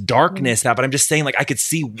see just darkness. But I'm just saying, like, I could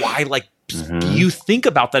see why, like, you think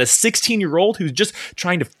about that, a 16-year-old who's just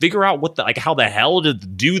trying to figure out how the hell to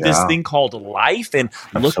do this thing called life and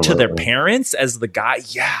look to their parents as the guy.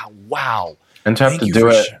 Yeah. Wow. And to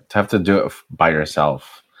have to do it by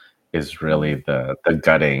yourself is really the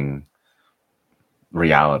gutting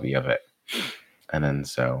reality of it. And then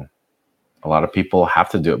so a lot of people have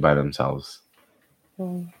to do it by themselves.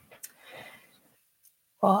 Well,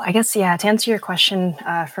 I guess, to answer your question,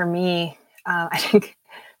 for me, I think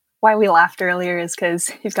why we laughed earlier is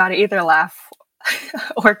because you've got to either laugh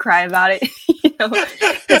or cry about it,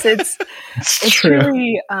 because it's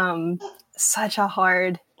really such a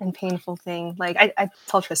hard and painful thing. Like I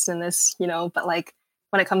tell Tristan this, but like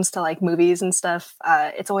when it comes to like movies and stuff,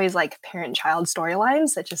 it's always like parent-child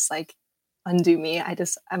storylines that just like undo me.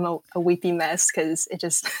 I'm a weepy mess because it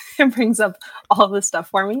just it brings up all of this stuff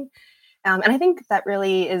for me. And I think that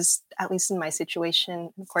really is, at least in my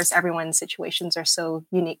situation, of course, everyone's situations are so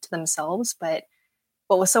unique to themselves. But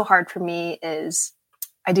what was so hard for me is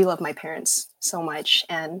I do love my parents so much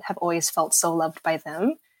and have always felt so loved by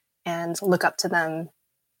them and look up to them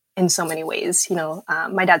in so many ways.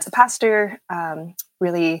 My dad's a pastor.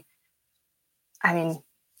 Really, I mean,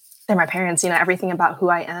 they're my parents, everything about who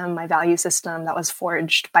I am, my value system, that was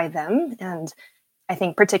forged by them. And I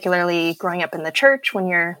think particularly growing up in the church, when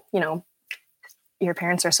your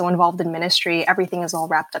parents are so involved in ministry, everything is all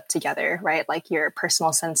wrapped up together, right? Like your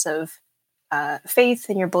personal sense of faith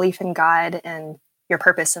and your belief in God and your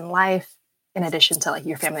purpose in life, in addition to like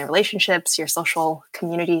your family relationships, your social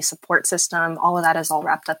community support system, all of that is all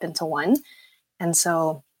wrapped up into one. And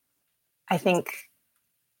so I think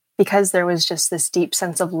because there was just this deep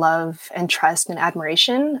sense of love and trust and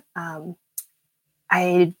admiration,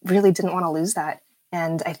 I really didn't want to lose that.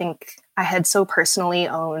 And I think I had so personally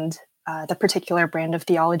owned the particular brand of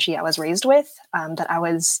theology I was raised with, that I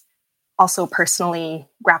was also personally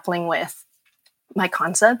grappling with my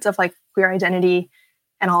concept of like queer identity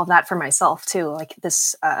and all of that for myself too. Like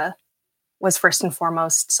this was first and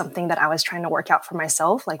foremost something that I was trying to work out for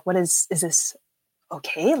myself. Like, is this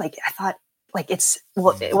okay? Like I thought, like it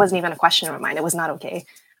wasn't even a question in my mind. It was not okay.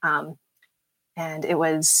 And it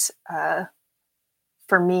was,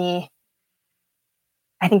 for me,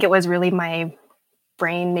 I think it was really my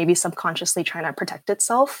brain maybe subconsciously trying to protect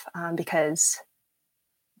itself, because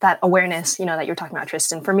that awareness, that you're talking about,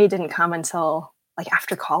 Tristan, for me didn't come until like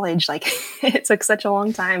after college. Like it took such a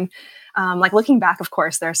long time. Like looking back, of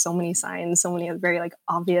course, there are so many signs, so many very like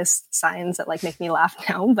obvious signs that like make me laugh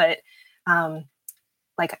now, but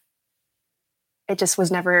like it just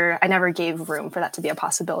was I never gave room for that to be a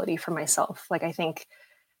possibility for myself. Like I think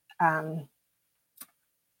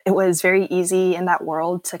it was very easy in that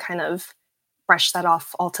world to kind of brush that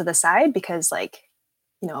off all to the side, because like,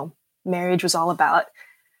 marriage was all about,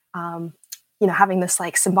 having this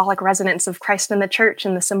like symbolic resonance of Christ in the church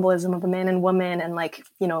and the symbolism of a man and woman and like,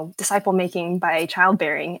 disciple making by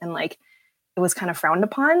childbearing. And like, it was kind of frowned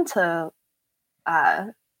upon to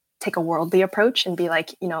take a worldly approach and be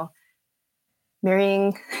like,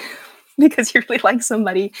 marrying because you really like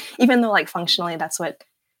somebody, even though like functionally that's what,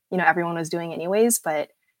 everyone was doing anyways. But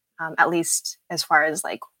at least as far as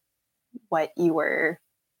like what you were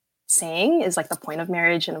saying is like the point of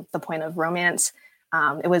marriage and the point of romance,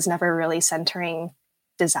 It was never really centering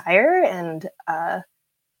desire, and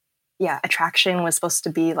attraction was supposed to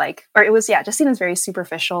be like, or it was, just seen as very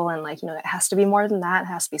superficial, and like, it has to be more than that. It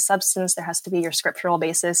has to be substance. There has to be your scriptural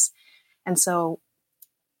basis. And so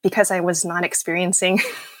because I was not experiencing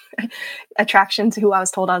attraction to who I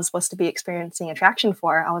was told I was supposed to be experiencing attraction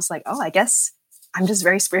for, I was like, oh, I guess I'm just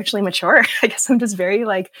very spiritually mature. I guess I'm just very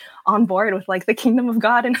like on board with like the kingdom of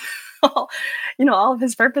God and all of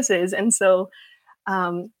his purposes. And so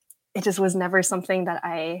it just was never something that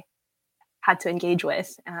I had to engage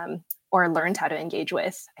with or learned how to engage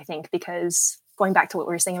with, I think, because going back to what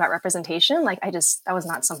we were saying about representation, like that was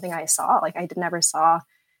not something I saw. Like I never saw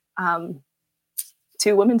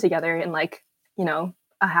two women together in like,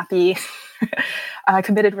 a happy,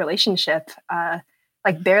 committed relationship,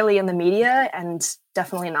 like barely in the media, and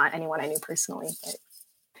definitely not anyone I knew personally.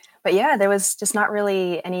 But yeah, there was just not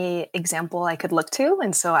really any example I could look to.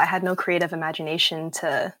 And so I had no creative imagination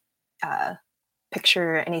to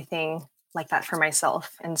picture anything like that for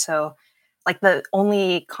myself. And so like the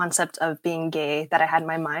only concept of being gay that I had in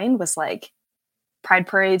my mind was like pride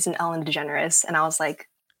parades and Ellen DeGeneres. And I was like,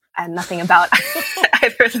 and nothing about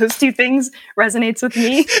either of those two things resonates with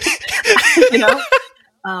me,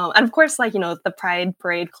 and of course, like, the pride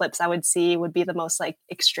parade clips I would see would be the most like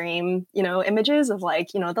extreme, images of like,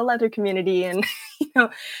 the leather community and,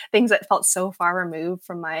 things that felt so far removed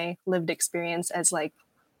from my lived experience as like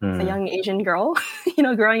a young Asian girl,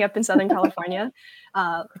 growing up in Southern California,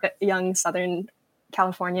 like a young Southern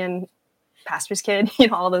Californian pastor's kid,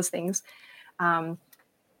 all those things.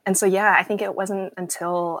 And so, I think it wasn't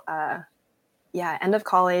until, end of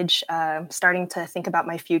college, starting to think about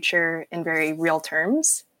my future in very real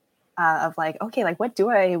terms of like, okay, like what do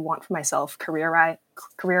I want for myself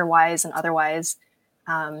career-wise and otherwise?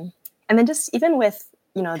 And then just even with,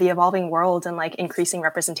 the evolving world and like increasing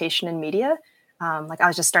representation in media, like I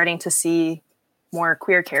was just starting to see more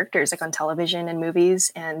queer characters like on television and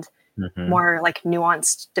movies, and more like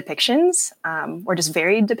nuanced depictions or just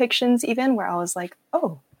varied depictions even, where I was like,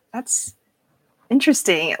 oh, that's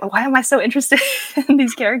interesting. Why am I so interested in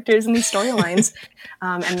these characters and these storylines?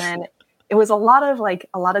 And then it was a lot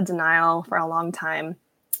of denial for a long time.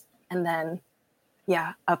 And then,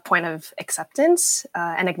 a point of acceptance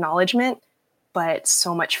and acknowledgement, but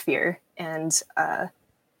so much fear and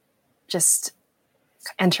just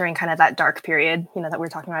entering kind of that dark period, that we were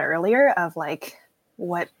talking about earlier of like,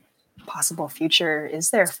 what possible future is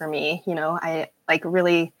there for me? I like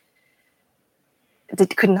really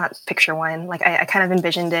could not picture one. Like I kind of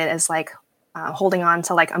envisioned it as like holding on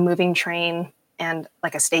to like a moving train and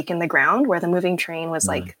like a stake in the ground, where the moving train was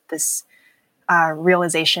like this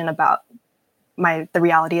realization about the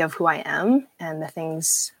reality of who I am and the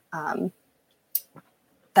things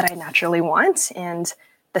that I naturally want, and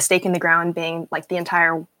the stake in the ground being like the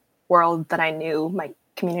entire world that I knew, my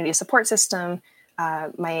community support system,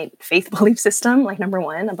 my faith belief system, like number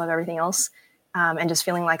one above everything else. And just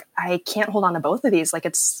feeling like I can't hold on to both of these, like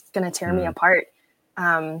it's going to tear me apart.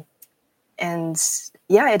 And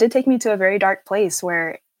it did take me to a very dark place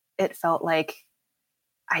where it felt like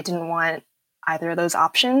I didn't want either of those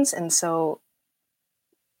options. And so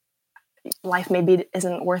life maybe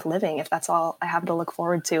isn't worth living if that's all I have to look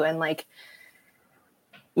forward to. And like,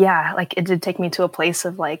 like it did take me to a place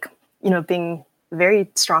of like, being very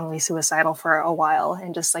strongly suicidal for a while,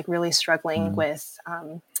 and just like really struggling with,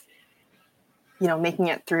 making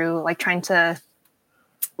it through, like trying to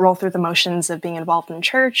roll through the motions of being involved in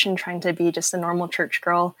church and trying to be just a normal church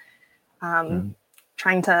girl,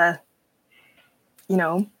 trying to,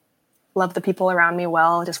 love the people around me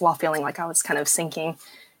well, just while feeling like I was kind of sinking.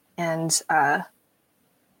 And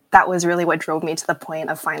that was really what drove me to the point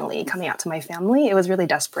of finally coming out to my family. It was really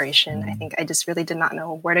desperation. I think I just really did not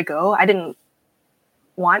know where to go. I didn't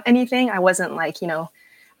want anything. I wasn't like,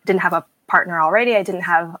 didn't have a partner already. I didn't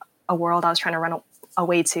have a world I was trying to run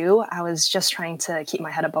away to. I was just trying to keep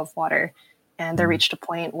my head above water. And there reached a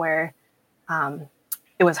point where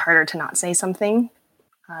it was harder to not say something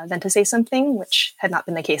than to say something, which had not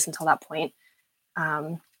been the case until that point.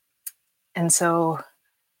 And so,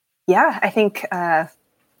 I think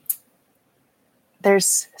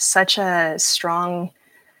there's such a strong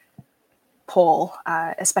pull,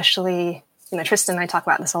 especially, Tristan and I talk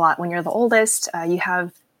about this a lot. When you're the oldest, you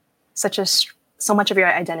have so much of your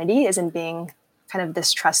identity is in being kind of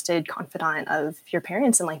this trusted confidant of your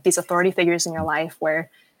parents and like these authority figures in your life, where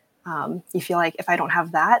you feel like if I don't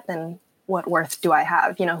have that, then what worth do I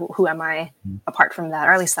have? Who am I apart from that?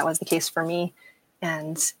 Or at least that was the case for me.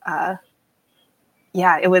 And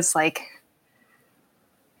it was like,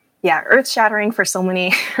 earth shattering for so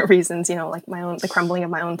many reasons, like the crumbling of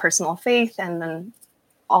my own personal faith, and then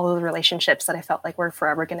all of the relationships that I felt like were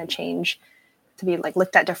forever going to change to be like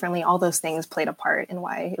looked at differently. All those things played a part in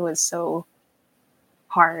why it was so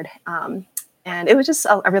hard. And it was just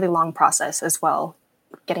a really long process as well,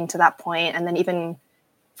 getting to that point. And then even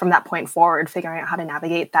from that point forward, figuring out how to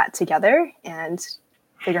navigate that together and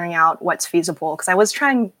figuring out what's feasible. Because I was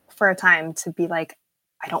trying for a time to be like,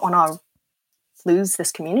 I don't want to lose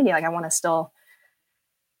this community. Like I want to still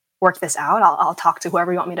work this out. I'll talk to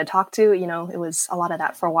whoever you want me to talk to. You know, it was a lot of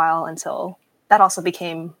that for a while until that also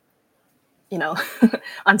became, you know,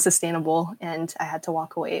 unsustainable. And I had to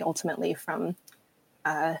walk away ultimately from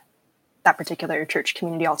that particular church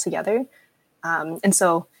community altogether. And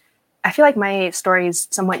so I feel like my story is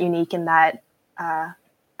somewhat unique in that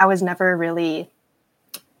I was never really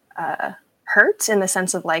hurt in the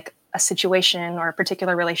sense of like a situation or a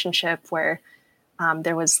particular relationship where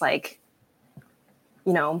there was like,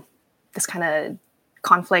 you know, this kind of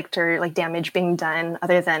conflict or like damage being done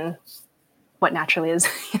other than what naturally is,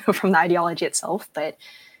 you know, from the ideology itself. But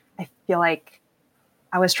I feel like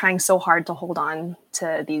I was trying so hard to hold on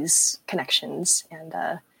to these connections and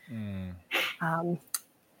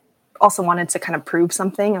also wanted to kind of prove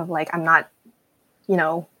something of like, I'm not, you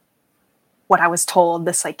know, what I was told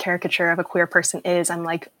this like caricature of a queer person is. I'm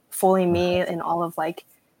like fully me in all of like,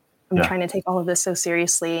 I'm trying to take all of this so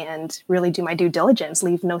seriously and really do my due diligence,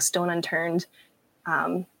 leave no stone unturned,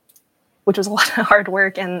 which was a lot of hard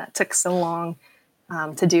work. And that took so long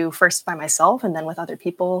to do, first by myself and then with other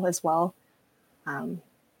people as well. But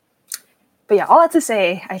yeah, all that to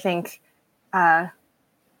say, I think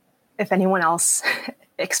if anyone else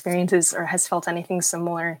experiences or has felt anything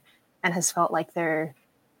similar and has felt like they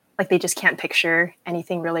just can't picture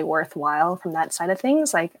anything really worthwhile from that side of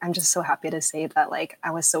things, like I'm just so happy to say that like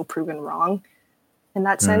I was so proven wrong in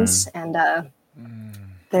that sense. And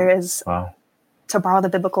there is, to borrow the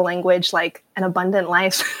biblical language, like an abundant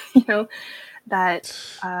life, you know, that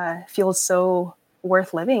feels so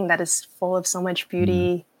worth living, that is full of so much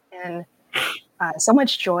beauty and so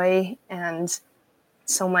much joy and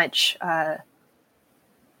so much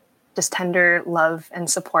just tender love and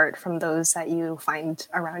support from those that you find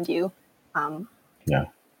around you. And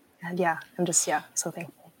I'm just, so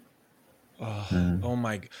thankful. Oh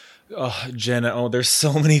my, Jenna, there's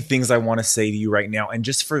so many things I want to say to you right now. And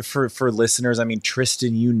just for listeners, I mean,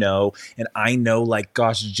 Tristan, you know, and I know, like,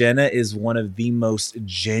 gosh, Jenna is one of the most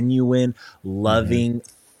genuine, loving,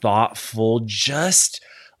 thoughtful, just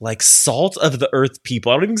like salt of the earth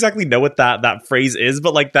people. I don't even exactly know what that phrase is,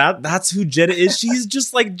 but like that's who Jenna is. She's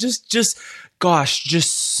just like, such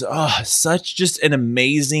just an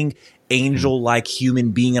amazing angel-like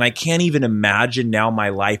human being. And I can't even imagine now my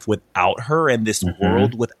life without her and this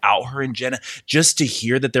world without her. And Jenna, just to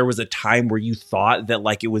hear that there was a time where you thought that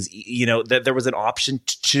like it was, you know, that there was an option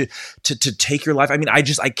to take your life. I mean, I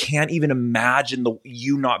can't even imagine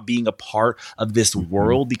you not being a part of this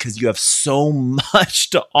world because you have so much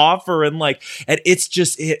to offer. And like, and it's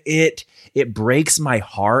just, it breaks my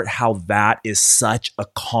heart how that is such a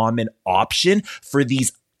common option for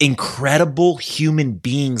these incredible human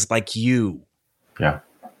beings like you. Yeah.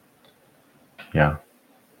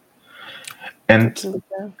 And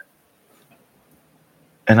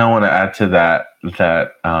I want to add to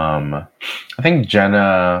that I think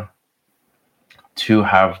Jenna, to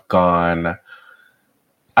have gone,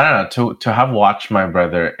 I don't know, to have watched my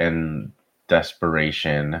brother in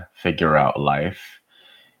desperation figure out life,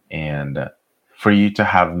 and for you to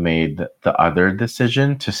have made the other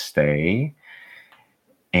decision to stay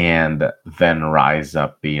and then rise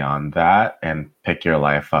up beyond that and pick your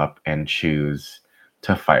life up and choose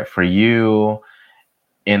to fight for you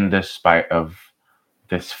in despite of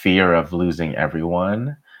this fear of losing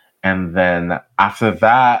everyone. And then after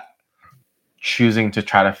that, choosing to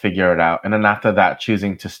try to figure it out. And then after that,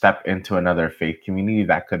 choosing to step into another faith community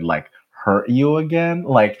that could like hurt you again.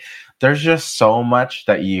 Like there's just so much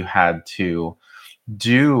that you had to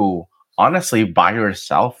do honestly by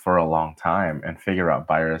yourself for a long time and figure out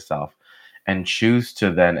by yourself and choose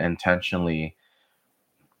to then intentionally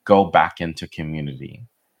go back into community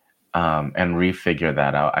and refigure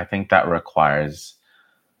that out. I think that requires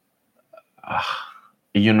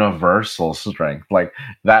universal strength. Like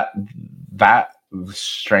that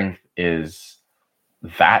strength is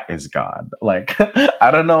God. Like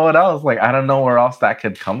I don't know what else. Like I don't know where else that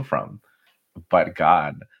could come from but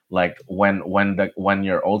God. Like when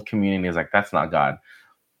your old community is like, that's not God,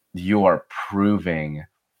 you are proving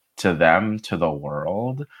to them, to the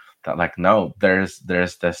world, that like, no, there's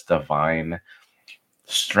this divine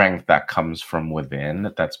strength that comes from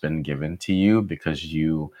within that's been given to you because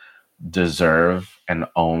you deserve and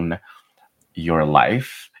own your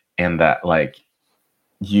life, and that like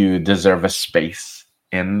you deserve a space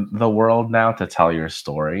in the world now to tell your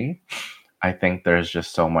story. I think there's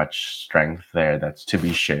just so much strength there that's to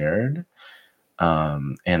be shared.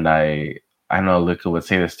 And I know Luca would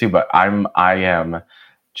say this too, but I am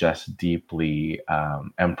just deeply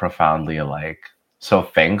and profoundly like so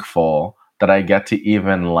thankful that I get to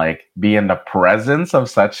even like be in the presence of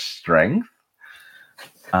such strength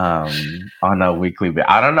on a weekly basis.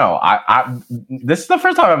 I don't know. I this is the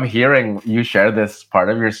first time I'm hearing you share this part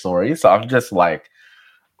of your story, so I'm just like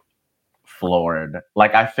floored.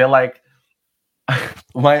 Like I feel like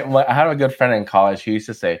I had a good friend in college who used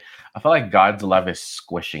to say, I feel like God's love is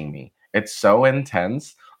squishing me. It's so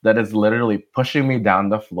intense that it's literally pushing me down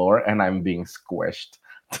the floor and I'm being squished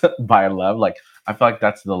by love. Like, I feel like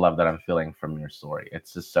that's the love that I'm feeling from your story.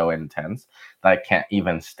 It's just so intense that I can't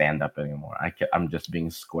even stand up anymore. I'm just being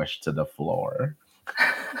squished to the floor.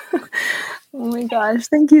 Oh my gosh.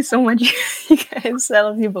 Thank you so much, you guys. I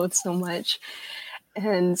love you both so much.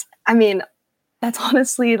 And I mean, that's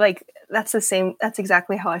honestly like, that's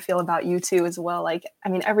exactly how I feel about you too as well. Like, I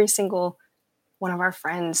mean, every single one of our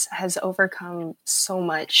friends has overcome so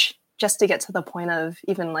much just to get to the point of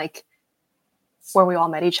even like where we all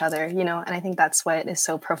met each other, you know? And I think that's what is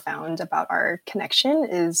so profound about our connection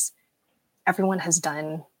is everyone has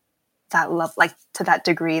done that love, like to that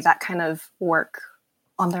degree, that kind of work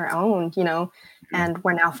on their own, you know? And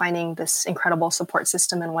we're now finding this incredible support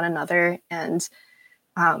system in one another. And,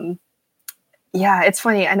 yeah, it's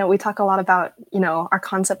funny. I know we talk a lot about, you know, our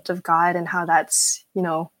concept of God and how that's, you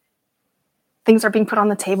know, things are being put on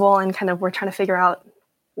the table and kind of we're trying to figure out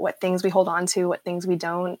what things we hold on to, what things we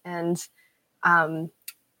don't. And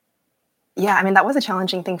yeah, I mean, that was a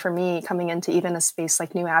challenging thing for me coming into even a space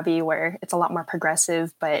like New Abbey where it's a lot more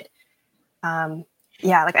progressive. But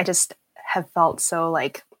yeah, like I just have felt so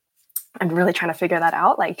like I'm really trying to figure that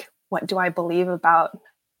out. Like, what do I believe about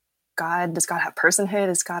God? Does God have personhood?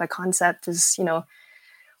 Is God a concept? Is, you know,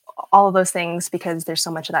 all of those things, because there's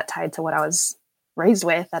so much of that tied to what I was raised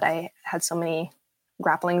with that I had so many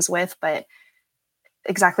grapplings with. But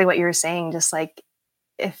exactly what you were saying, just like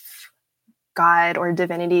if God or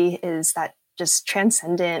divinity is that just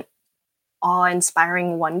transcendent,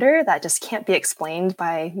 awe-inspiring wonder that just can't be explained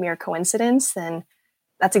by mere coincidence, then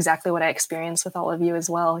that's exactly what I experienced with all of you as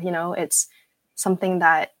well. You know, it's something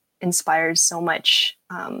that inspires so much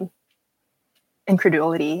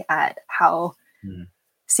incredulity at how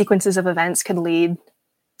sequences of events could lead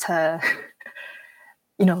to,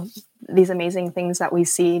 you know, these amazing things that we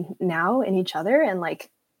see now in each other. And like,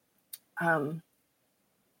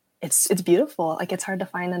 it's beautiful. Like it's hard to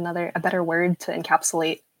find a better word to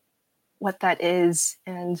encapsulate what that is.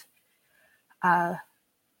 And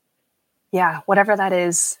yeah, whatever that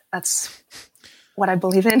is, that's what I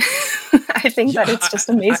believe in. I think that it's just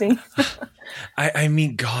amazing. I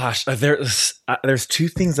mean, gosh, there's two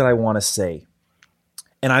things that I want to say,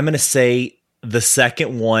 and I'm going to say the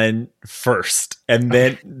second one first, and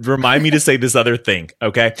then remind me to say this other thing.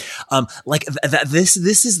 Okay. Like this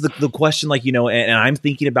is the question, like, you know, and I'm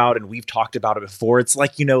thinking about, and we've talked about it before. It's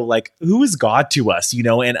like, you know, like who is God to us, you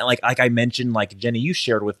know? And like I mentioned, like Jenny, you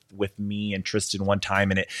shared with me and Tristan one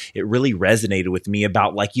time, and it really resonated with me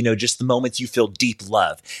about like, you know, just the moments you feel deep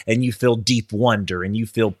love and you feel deep wonder and you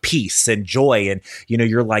feel peace and joy. And, you know,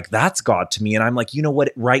 you're like, that's God to me. And I'm like, you know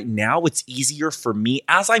what, right now it's easier for me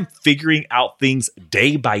as I'm figuring out things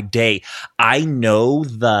day by day. I know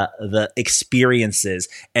the experiences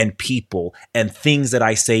and people and things that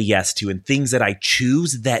I say yes to and things that I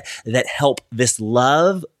choose that help this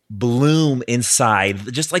love bloom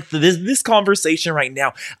inside. Just like this conversation right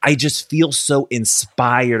now, I just feel so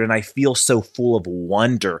inspired and I feel so full of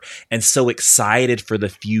wonder and so excited for the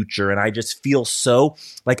future. And I just feel so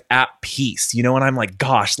like at peace, you know, and I'm like,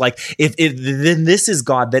 gosh, like if then this is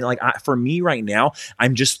God, then like for me right now,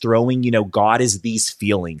 I'm just throwing, you know, God is these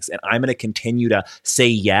feelings, and I'm going to continue to say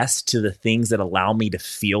yes to the things that allow me to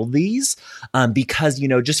feel these, because, you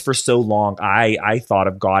know, just for so long, I thought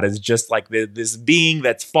of God as just like this being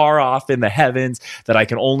that's far off in the heavens that I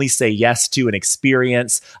can only say yes to and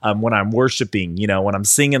experience when I'm worshiping, you know, when I'm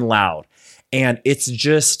singing loud. And it's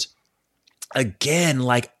just, again,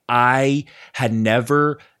 like I had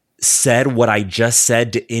never said what I just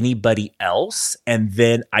said to anybody else, and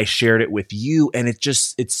then I shared it with you, and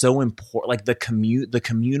it's so important, like the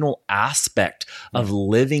communal aspect of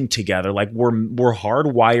living together. Like we're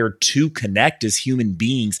hardwired to connect as human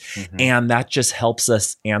beings, and that just helps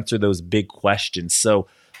us answer those big questions. So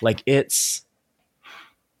like it's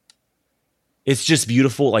just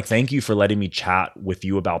beautiful. Like, thank you for letting me chat with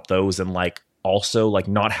you about those. And like, also like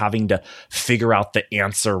not having to figure out the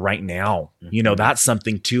answer right now. You know, that's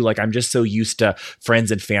something too. Like I'm just so used to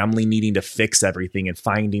friends and family needing to fix everything and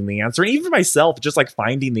finding the answer. And even myself, just like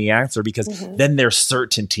finding the answer, because then there's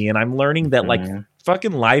certainty. And I'm learning that like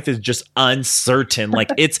fucking life is just uncertain.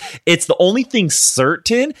 Like it's the only thing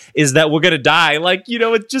certain is that we're going to die. Like, you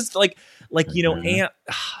know, it's just like, you know, and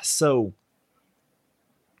so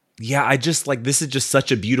yeah, I just like, this is just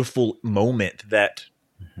such a beautiful moment that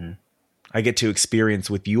I get to experience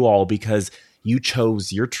with you all because you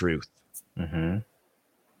chose your truth. You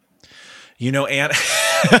know, and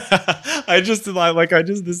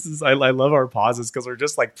I love our pauses because we're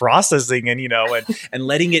just like processing and, you know, and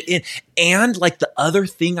letting it in. And like the other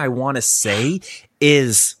thing I want to say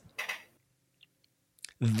is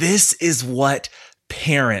this is what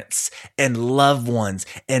parents and loved ones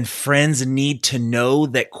and friends need to know,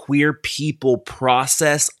 that queer people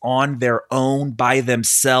process on their own by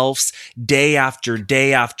themselves day after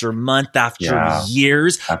day after month after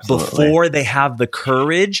years before they have the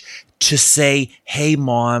courage to say, hey,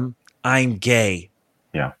 mom, I'm gay.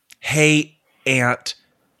 Yeah. Hey, aunt,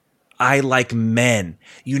 I like men.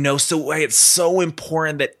 You know, so it's so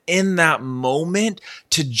important that in that moment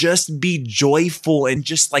to just be joyful and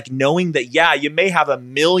just like knowing that, yeah, you may have a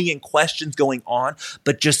million questions going on,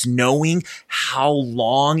 but just knowing how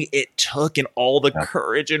long it took and all the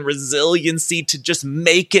courage and resiliency to just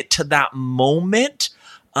make it to that moment.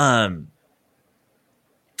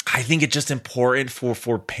 I think it's just important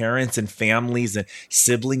for parents and families and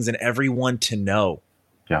siblings and everyone to know.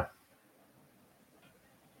 Yeah.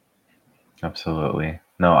 Absolutely.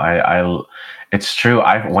 No, I it's true.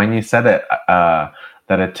 When you said it, that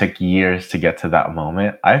it took years to get to that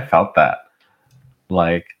moment, I felt that.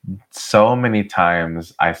 Like so many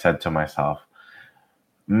times I said to myself,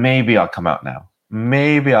 maybe I'll come out now.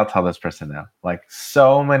 Maybe I'll tell this person now. Like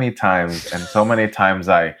so many times, and so many times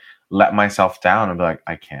I let myself down and be like,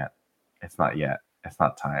 I can't. It's not yet. It's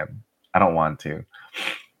not time. I don't want to.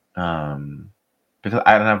 Because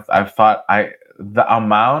I've thought the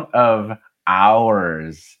amount of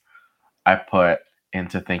hours I put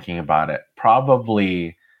into thinking about it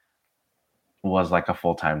probably was like a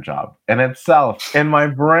full-time job in itself in my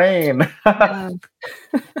brain.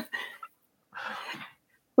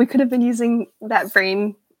 We could have been using that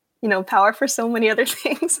brain, you know, power for so many other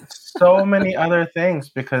things. So many other things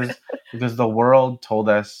because the world told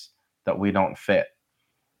us that we don't fit.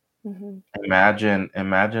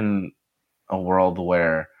 Imagine a world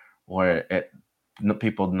where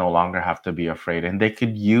people no longer have to be afraid and they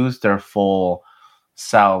could use their full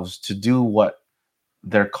selves to do what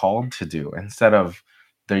they're called to do, instead of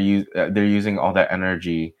they're using all that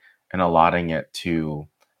energy and allotting it to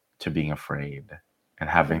being afraid and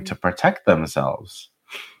having to protect themselves.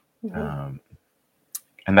 And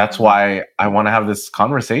that's why I want to have this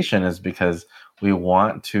conversation, is because we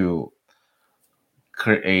want to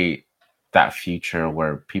create that future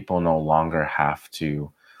where people no longer have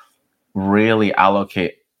to really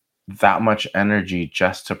allocate that much energy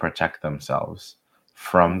just to protect themselves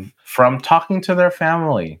from talking to their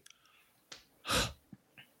family.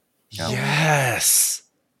 Yes.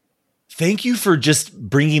 Thank you for just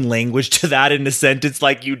bringing language to that in a sentence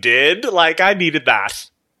like you did. Like I needed that.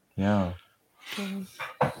 Yeah.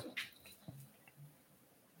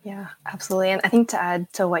 Yeah, absolutely. And I think to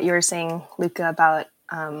add to what you were saying, Luca, about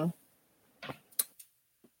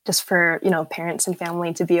just for, you know, parents and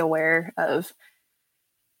family to be aware of,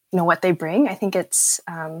 you know, what they bring. I think it's,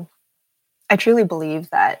 I truly believe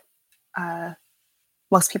that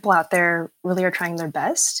most people out there really are trying their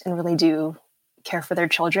best and really do care for their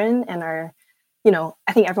children and are, you know,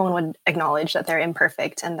 I think everyone would acknowledge that they're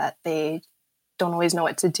imperfect and that they don't always know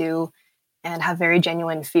what to do and have very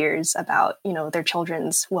genuine fears about, you know, their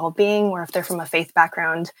children's well-being, or if they're from a faith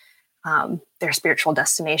background, their spiritual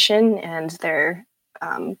destination and their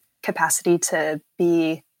capacity to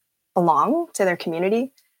belong to their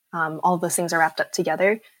community. All of those things are wrapped up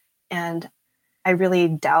together. And I really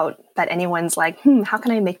doubt that anyone's like, how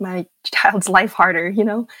can I make my child's life harder, you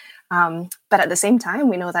know? But at the same time,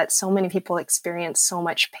 we know that so many people experience so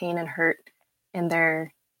much pain and hurt in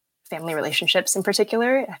their family relationships in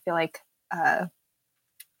particular. I feel like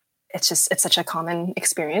it's such a common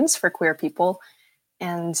experience for queer people.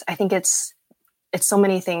 And I think it's so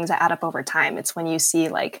many things that add up over time. It's when you see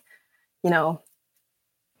like, you know,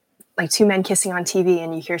 like two men kissing on TV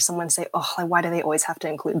and you hear someone say, oh, like, why do they always have to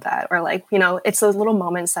include that? Or like, you know, it's those little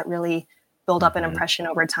moments that really build up an impression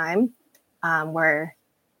over time, where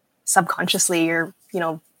subconsciously you're, you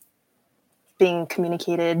know, being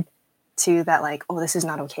communicated to that like, oh, this is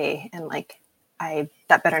not okay. And like,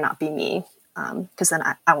 that better not be me. Cause then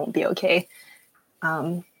I won't be okay.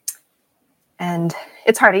 And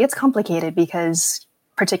it's hard. It gets complicated because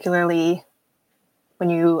particularly when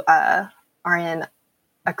you are in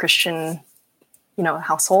a Christian,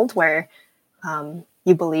 household where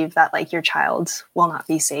you believe that like your child will not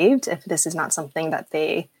be saved if this is not something that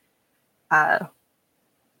they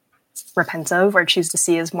repent of or choose to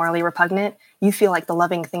see as morally repugnant, you feel like the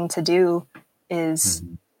loving thing to do is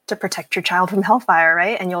to protect your child from hellfire,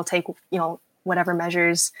 right? And you'll take, whatever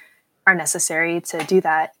measures are necessary to do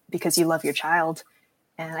that because you love your child.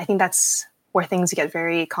 And I think that's where things get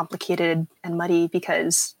very complicated and muddy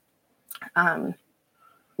because,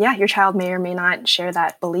 your child may or may not share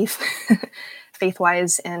that belief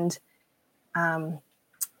faith-wise. And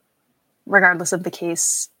regardless of the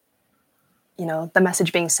case, the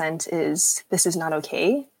message being sent is this is not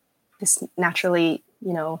okay. This naturally,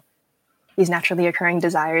 these naturally occurring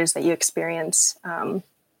desires that you experience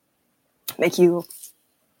make you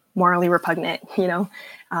morally repugnant,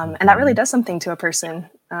 and that really does something to a person,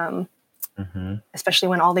 especially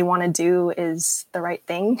when all they want to do is the right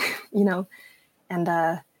thing, and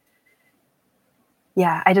I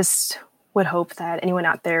just would hope that anyone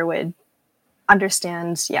out there would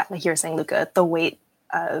understand, like you were saying, Luca, the weight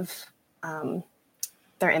of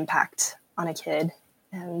their impact on a kid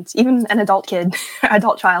and even an adult kid,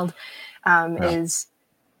 adult child, is,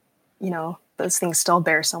 those things still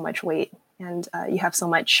bear so much weight and you have so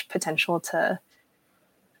much potential to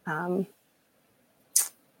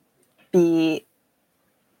be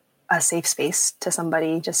a safe space to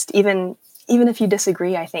somebody. Just even if you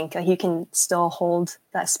disagree, I think like you can still hold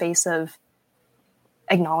that space of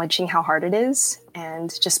acknowledging how hard it is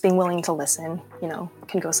and just being willing to listen,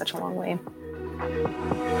 can go such a long way.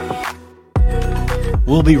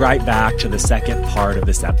 We'll be right back to the second part of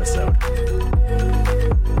this episode.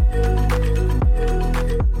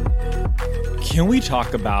 Can we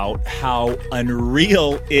talk about how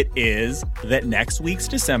unreal it is that next week's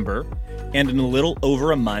December, and in a little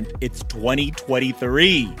over a month, it's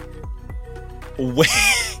 2023?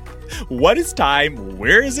 What is time?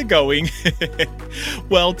 Where is it going?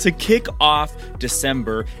 Well, to kick off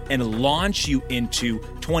December and launch you into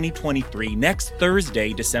 2023, next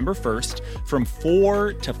Thursday, December 1st, from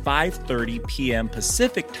 4 to 5:30 p.m.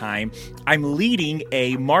 Pacific time, I'm leading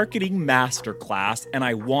a marketing masterclass, and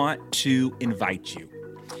I want to invite you.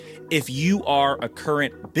 If you are a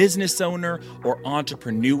current business owner or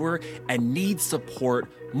entrepreneur and need support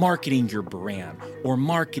marketing your brand or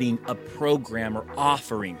marketing a program or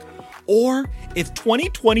offering, or if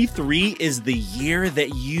 2023 is the year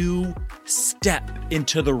that you step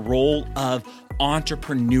into the role of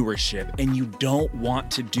entrepreneurship and you don't want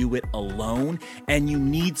to do it alone and you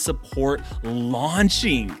need support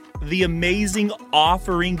launching the amazing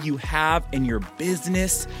offering you have in your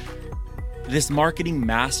business, this marketing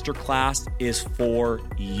masterclass is for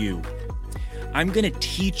you. I'm going to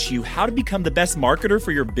teach you how to become the best marketer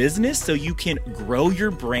for your business so you can grow your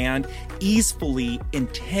brand easily,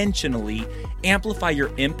 intentionally, amplify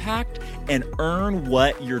your impact, and earn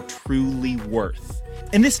what you're truly worth.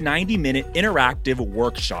 In this 90-minute interactive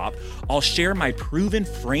workshop, I'll share my proven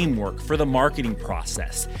framework for the marketing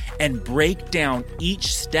process and break down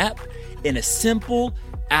each step in a simple,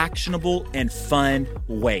 actionable, and fun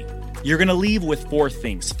way. You're going to leave with 4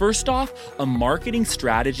 things. First off, a marketing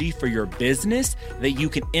strategy for your business that you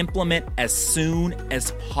can implement as soon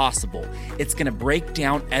as possible. It's going to break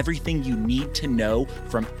down everything you need to know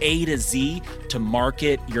from A to Z to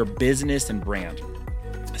market your business and brand.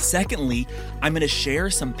 Secondly, I'm going to share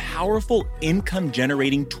some powerful income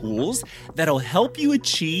generating tools that'll help you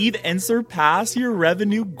achieve and surpass your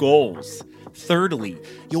revenue goals. Thirdly,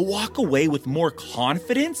 you'll walk away with more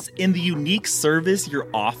confidence in the unique service you're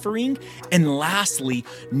offering. And lastly,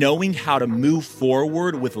 knowing how to move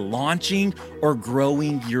forward with launching or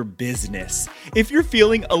growing your business. If you're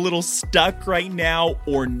feeling a little stuck right now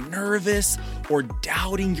or nervous or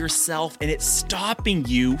doubting yourself and it's stopping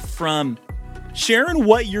you from sharing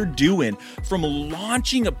what you're doing, from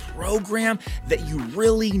launching a program that you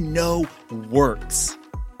really know works,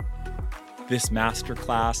 this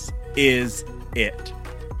masterclass is it.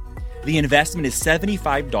 The investment is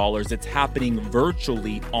 $75. It's happening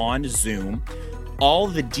virtually on Zoom. All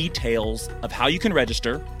the details of how you can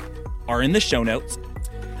register are in the show notes.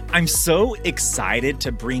 I'm so excited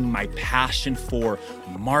to bring my passion for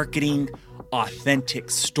marketing, authentic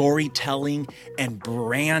storytelling, and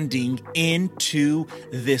branding into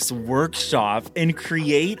this workshop and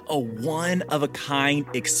create a one-of-a-kind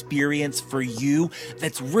experience for you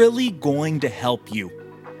that's really going to help you.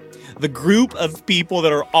 The group of people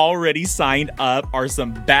that are already signed up are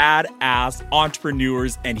some badass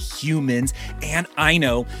entrepreneurs and humans. And I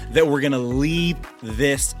know that we're going to leave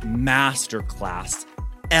this masterclass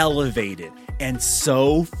elevated and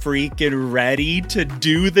so freaking ready to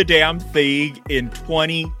do the damn thing in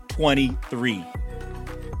 2023.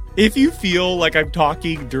 If you feel like I'm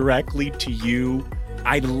talking directly to you,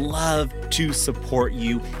 I'd love to support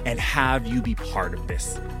you and have you be part of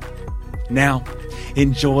this. Now,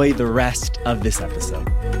 enjoy the rest of this episode.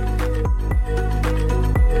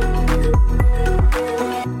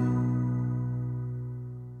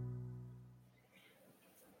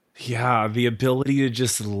 Yeah, the ability to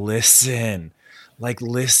just listen. Like,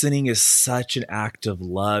 listening is such an act of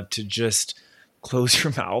love, to just close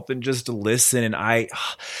your mouth and just listen. And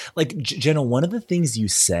Jenna, one of the things you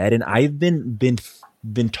said, and I've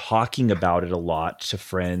been talking about it a lot to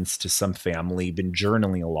friends, to some family, been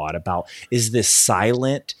journaling a lot about, is this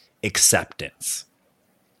silent acceptance,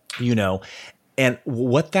 and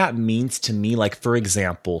what that means to me. Like, for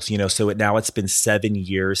example, so now it's been 7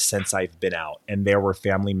 years since I've been out, and there were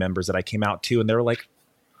family members that I came out to, and they were like,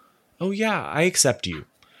 oh yeah, I accept you,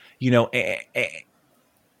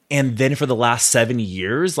 and then for the last 7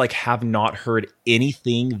 years, like, have not heard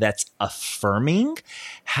anything that's affirming,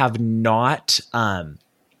 have not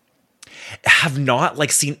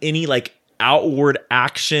like seen any like outward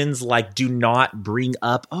actions, like do not bring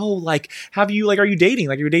up, oh, like, are you dating?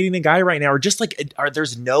 Like, you're dating a guy right now, or just like,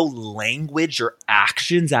 there's no language or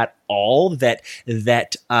actions at all that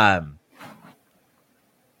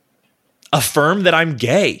affirm that I'm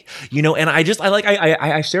gay, and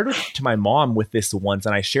I shared it to my mom with this once,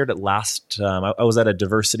 and I shared it last, I was at a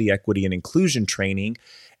diversity, equity, and inclusion training,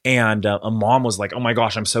 and a mom was like, oh my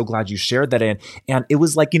gosh, I'm so glad you shared that. And it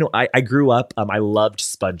was like, I grew up, I loved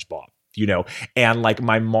SpongeBob. And like,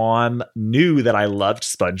 my mom knew that I loved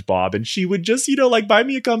SpongeBob, and she would just, like, buy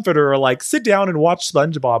me a comforter, or like sit down and watch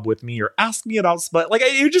SpongeBob with me, or ask me about like,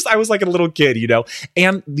 I was like a little kid,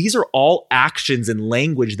 and these are all actions and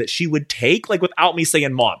language that she would take, like, without me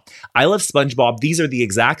saying, Mom, I love SpongeBob. These are the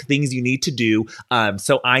exact things you need to do.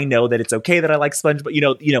 So I know that it's okay that I like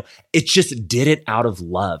SpongeBob, it just did it out of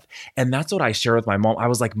love. And that's what I share with my mom. I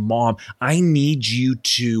was like, Mom, I need you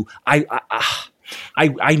to,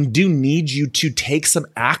 I do need you to take some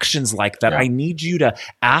actions like that. Yeah. I need you to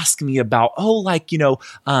ask me about,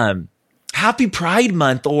 Happy Pride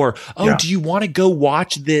Month, or, do you want to go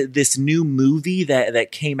watch this new movie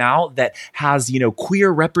that came out that has,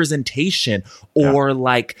 queer representation, or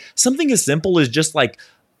like something as simple as just like,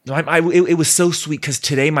 it was so sweet because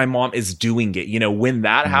today my mom is doing it. When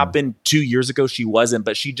that happened 2 years ago, she wasn't,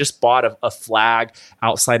 but she just bought a flag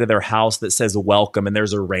outside of their house that says welcome, and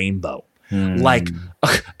there's a rainbow. Like,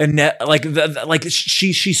 and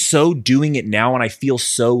she's so doing it now, and I feel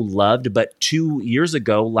so loved. But 2 years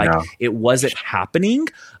ago, it wasn't happening.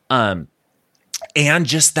 And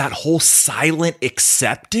just that whole silent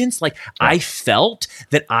acceptance, I felt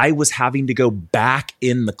that I was having to go back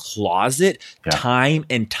in the closet time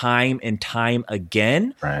and time and time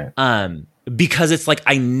again. Right. Because it's like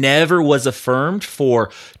I never was affirmed for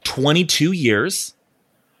 22 years.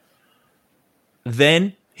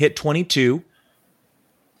 Then hit 22.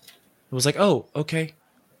 It was like, oh, okay,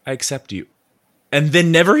 I accept you. And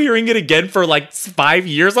then never hearing it again for like 5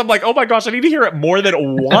 years. I'm like, oh my gosh, I need to hear it more than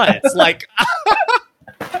once. Like,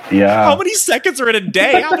 yeah. How many seconds are in a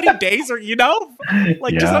day? How many days are,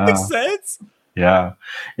 like, does that make sense? Yeah.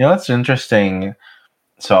 That's interesting.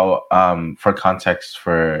 So, for context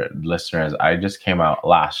for listeners, I just came out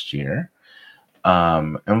last year.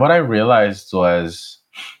 And what I realized was,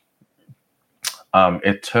 I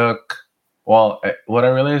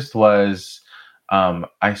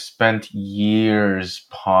spent years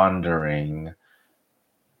pondering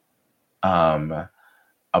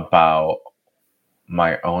about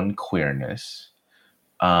my own queerness,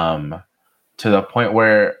 to the point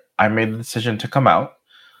where I made the decision to come out.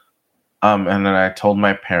 And then I told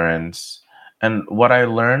my parents, and what I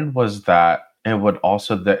learned was that it would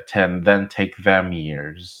also then take them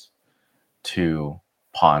years to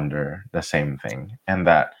ponder the same thing, and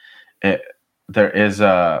that there is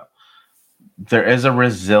a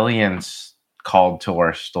resilience called to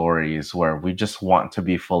our stories where we just want to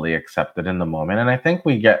be fully accepted in the moment. And I think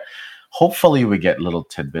hopefully we get little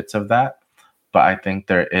tidbits of that, but I think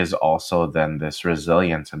there is also then this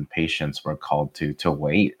resilience and patience we're called to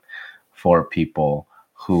wait for people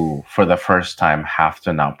who for the first time have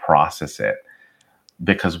to now process it,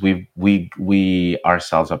 because we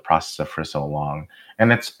ourselves have processed it for so long.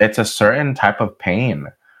 And it's a certain type of pain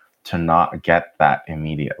to not get that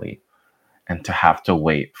immediately, and to have to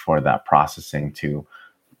wait for that processing to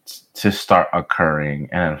to start occurring,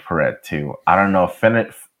 and then for it to, I don't know,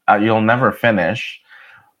 you'll never finish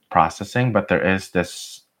processing, but there is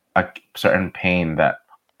this a certain pain that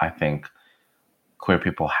I think queer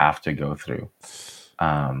people have to go through.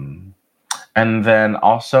 And then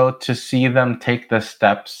also to see them take the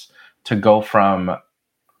steps to go from,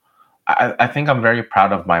 I think I'm very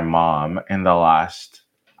proud of my mom in the last,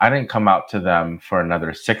 I didn't come out to them for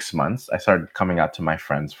another 6 months. I started coming out to my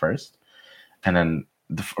friends first, and then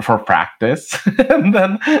for practice, and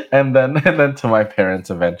then to my parents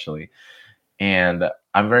eventually. And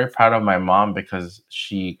I'm very proud of my mom because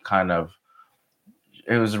she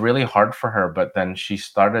it was really hard for her, but then she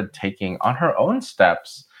started taking on her own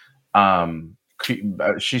steps.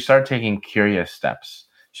 She started taking curious steps.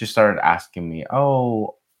 She started asking me,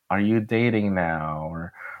 "Oh, are you dating now?"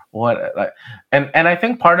 Or what? Like, and I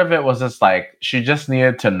think part of it was just like she just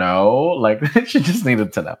needed to know. Like she just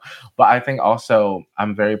needed to know. But I think also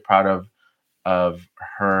I'm very proud of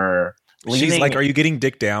her. She's like, "Are you getting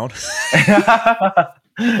dick down?"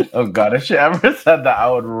 Oh God, if she ever said that,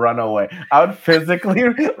 I would run away. I would physically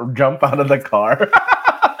jump out of the car.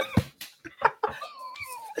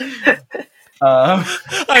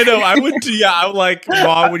 I know. I would. Yeah, I'm like,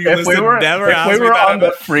 Mom, when you listen, never ask me that. If we were on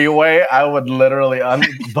the freeway, I would literally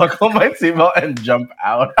unbuckle my seatbelt and jump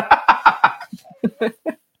out,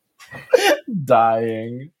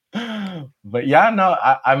 dying. But yeah, no,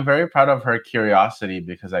 I'm very proud of her curiosity,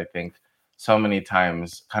 because I think so many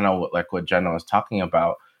times, kind of like what Jenna was talking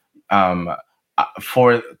about, to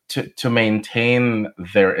maintain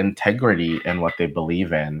their integrity in what they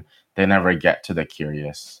believe in, they never get to the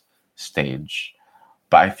curious stage.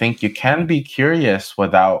 But I think you can be curious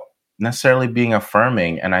without necessarily being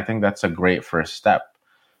affirming, and I think that's a great first step,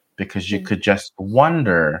 because you could just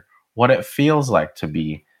wonder what it feels like to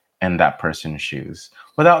be in that person's shoes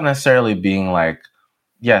without necessarily being like,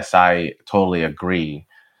 yes, I totally agree.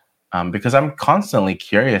 Because I'm constantly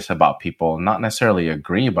curious about people, not necessarily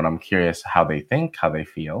agree, but I'm curious how they think, how they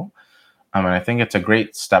feel. And I think it's a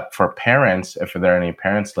great step for parents, if there are any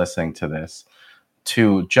parents listening to this,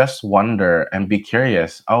 to just wonder and be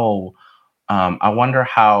curious. Oh, I wonder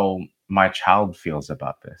how my child feels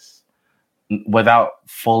about this, without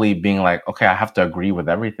fully being like, okay, I have to agree with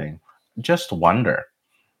everything. Just wonder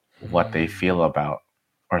what they feel about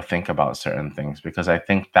or think about certain things, because I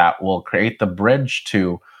think that will create the bridge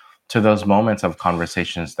to those moments of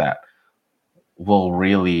conversations that will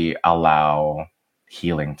really allow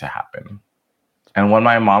healing to happen. And when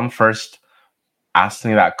my mom first asked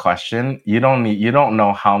me that question, you don't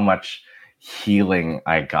know how much healing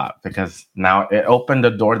I got, because now it opened a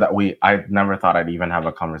door that I never thought I'd even have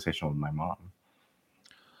a conversation with my mom.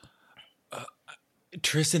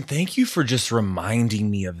 Tristan, thank you for just reminding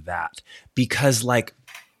me of that, because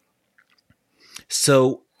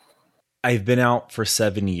so I've been out for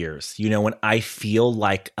 7 years, and I feel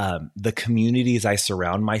like the communities I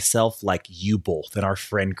surround myself, like you both and our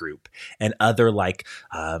friend group and other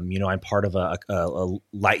I'm part of a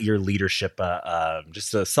Lightyear leadership,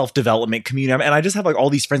 just a self-development community. And I just have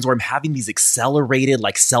all these friends where I'm having these accelerated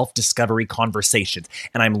self-discovery conversations,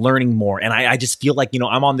 and I'm learning more. And I just feel like,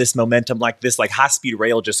 I'm on this momentum, this high-speed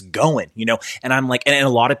rail just going, and I'm and a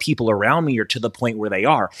lot of people around me are to the point where they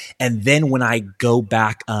are. And then when I go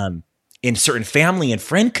back, in certain family and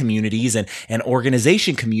friend communities and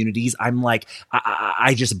organization communities, I'm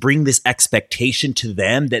I just bring this expectation to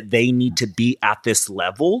them that they need to be at this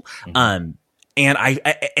level. Mm-hmm.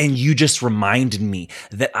 And you just reminded me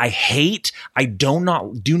that I do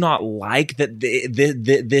not like that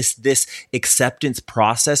this acceptance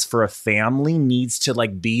process for a family needs to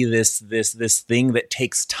be this thing that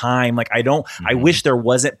takes time. I wish there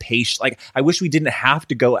wasn't patience. I wish we didn't have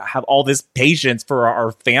to go have all this patience for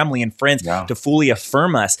our family and friends to fully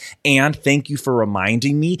affirm us. And thank you for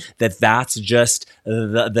reminding me that that's just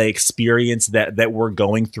the experience that we're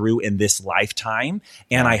going through in this lifetime.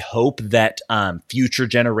 And I hope that, future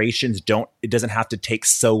generations it doesn't have to take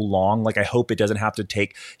so long. I hope it doesn't have to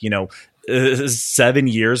take, 7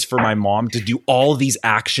 years for my mom to do all these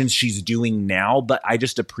actions she's doing now. But I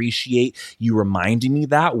just appreciate you reminding me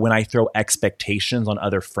that when I throw expectations on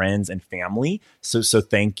other friends and family. So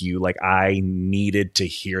thank you. I needed to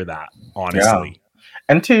hear that, honestly. Yeah.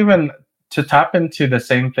 And to tap into the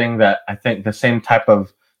same thing that I think the same type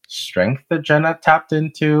of strength that Jenna tapped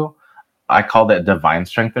into, I called it divine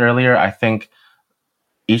strength earlier. I think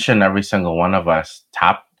each and every single one of us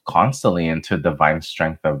tap constantly into divine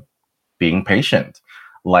strength of being patient.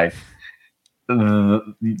 That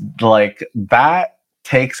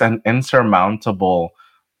takes an insurmountable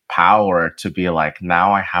power to be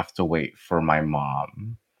now I have to wait for my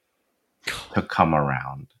mom to come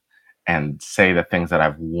around. and say the things that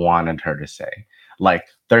I've wanted her to say. Like,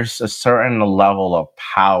 there's a certain level of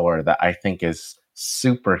power that I think is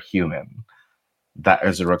superhuman that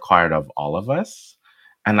is required of all of us.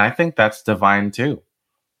 And I think that's divine too.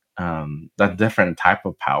 That different type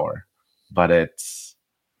of power, but I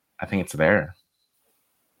think it's there.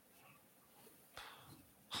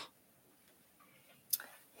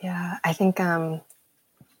 Yeah, I think, I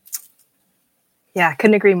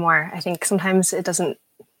couldn't agree more. I think sometimes it doesn't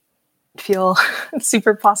feel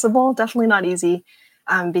super possible, definitely not easy,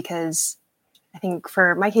 because I think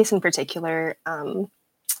for my case in particular, a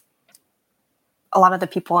lot of the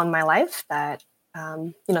people in my life that,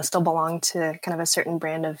 still belong to kind of a certain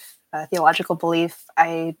brand of theological belief,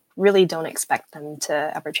 I really don't expect them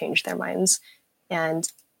to ever change their minds.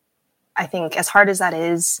 And I think as hard as that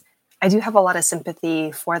is, I do have a lot of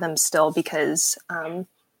sympathy for them still because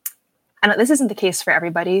I know this isn't the case for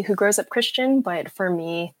everybody who grows up Christian, but for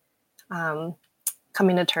me,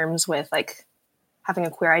 coming to terms with like having a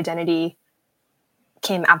queer identity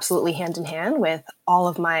came absolutely hand in hand with all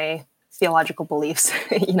of my theological beliefs.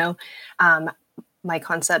 My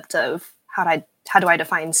concept of how do I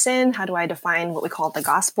define sin? How do I define what we call the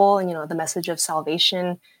gospel? And, the message of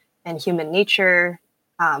salvation and human nature,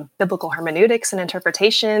 biblical hermeneutics and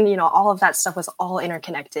interpretation, all of that stuff was all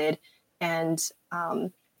interconnected. And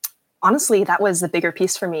honestly, that was the bigger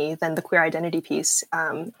piece for me than the queer identity piece.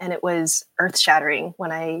 And it was earth shattering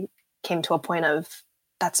when I came to a point of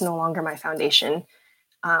that's no longer my foundation.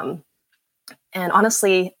 And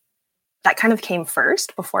honestly, that kind of came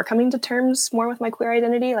first before coming to terms more with my queer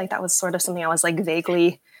identity. Like that was sort of something I was like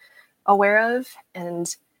vaguely aware of.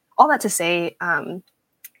 And all that to say,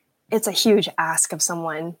 it's a huge ask of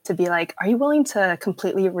someone to be like, are you willing to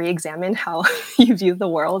completely re-examine how you view the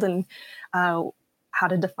world and how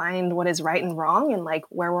to define what is right and wrong and like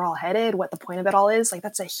where we're all headed, what the point of it all is? Like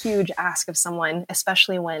that's a huge ask of someone,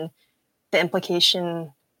 especially when the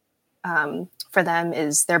implication for them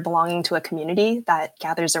is they're belonging to a community that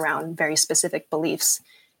gathers around very specific beliefs.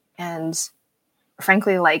 And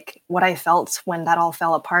frankly, like what I felt when that all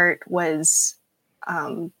fell apart was,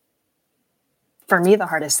 for me, the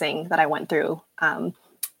hardest thing that I went through.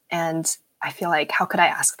 And I feel like, how could I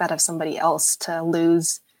ask that of somebody else to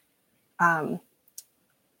lose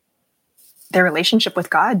their relationship with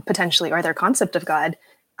God potentially, or their concept of God,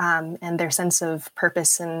 and their sense of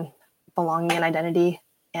purpose and belonging and identity.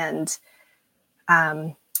 And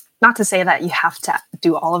not to say that you have to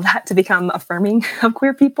do all of that to become affirming of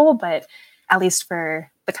queer people, but at least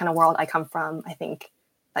for the kind of world I come from, I think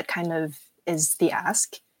that kind of is the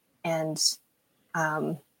ask. And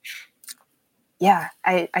I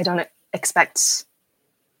don't expect,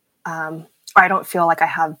 or I don't feel like I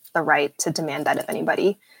have the right to demand that of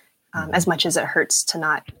anybody, as much as it hurts to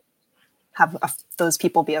not have those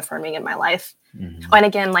people be affirming in my life. Mm-hmm. And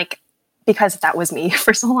again, like, because that was me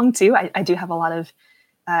for so long too, I do have a lot of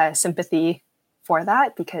sympathy for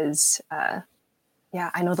that because, I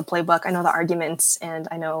know the playbook, I know the arguments, and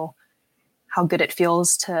I know how good it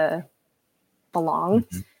feels to belong.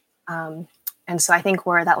 Mm-hmm. And so I think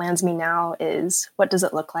where that lands me now is, what does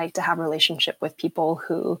it look like to have a relationship with people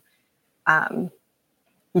who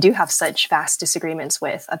you do have such vast disagreements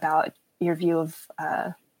with about your view of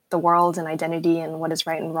the world and identity and what is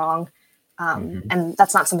right and wrong. And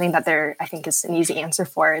that's not something that I think is an easy answer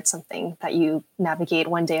for. It's something that you navigate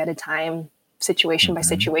one day at a time, situation by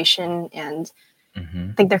situation. And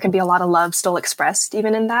I think there can be a lot of love still expressed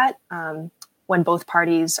even in that, when both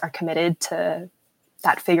parties are committed to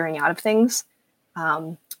that figuring out of things.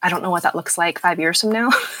 I don't know what that looks like 5 years from now,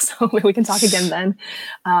 so maybe we can talk again then.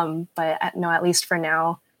 But at least for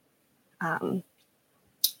now,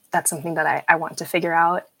 that's something that I want to figure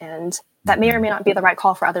out. And that may or may not be the right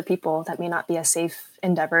call for other people. That may not be a safe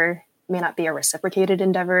endeavor, may not be a reciprocated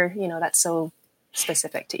endeavor. That's so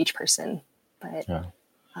specific to each person. But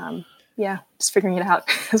just figuring it out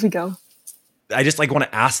as we go. I just want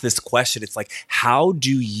to ask this question. It's like, how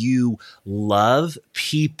do you love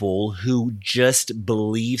people who just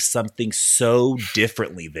believe something so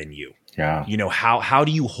differently than you? Yeah. How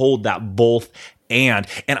do you hold that both? And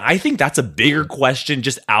I think that's a bigger question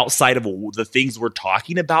just outside of the things we're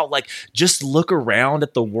talking about. Like, just look around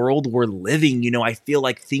at the world we're living. I feel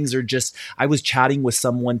like things are I was chatting with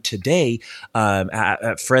someone today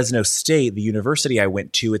at Fresno State, the university I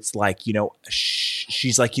went to. It's like,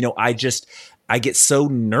 she's like, I get so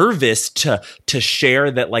nervous to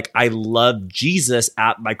share that like I love Jesus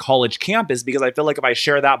at my college campus because I feel like if I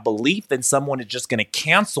share that belief, then someone is just going to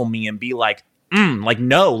cancel me and be like,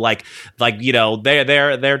 no,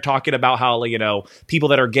 they're talking about how, people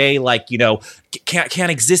that are gay,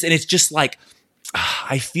 can't exist. And it's just like,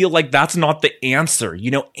 I feel like that's not the answer,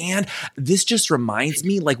 and this just reminds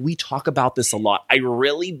me, like we talk about this a lot. I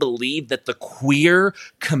really believe that the queer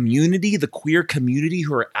community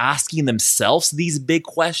who are asking themselves these big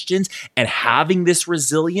questions and having this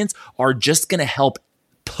resilience are just going to help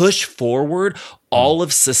push forward all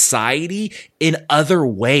of society in other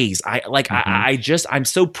ways. I'm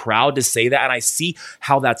so proud to say that. And I see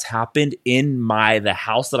how that's happened in the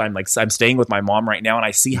house that I'm staying with my mom right now. And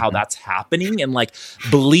I see how that's happening, and like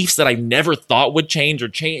beliefs that I never thought would change,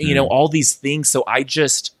 all these things. So I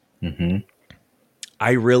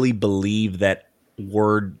really believe that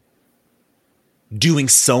we're doing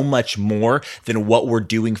so much more than what we're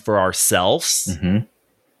doing for ourselves.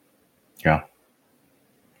 Yeah.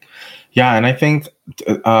 Yeah, and I think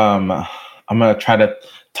I'm going to try to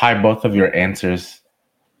tie both of your answers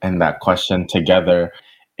and that question together.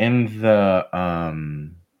 In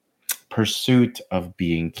the pursuit of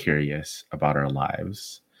being curious about our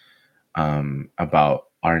lives, about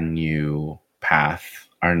our new path,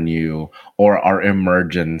 our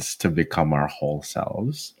emergence to become our whole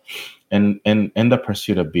selves, and in the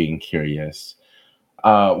pursuit of being curious,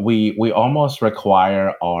 we almost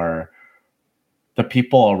require the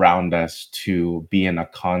people around us to be in a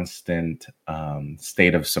constant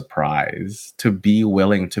state of surprise, to be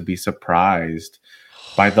willing to be surprised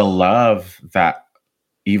by the love that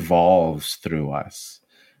evolves through us.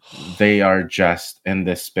 They are just in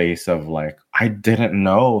this space of like, I didn't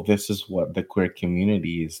know this is what the queer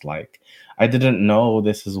community is like. I didn't know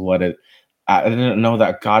this is I didn't know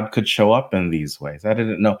that God could show up in these ways. I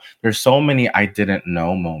didn't know. There's so many I didn't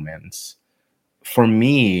know moments. For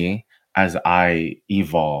me, as I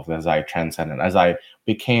evolved, as I transcended, as I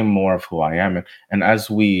became more of who I am. And as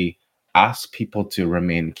we ask people to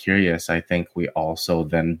remain curious, I think we also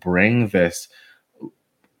then bring this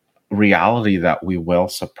reality that we will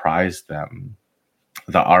surprise them,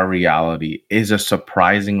 that our reality is a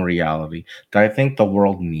surprising reality that I think the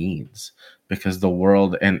world needs, because the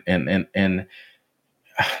world and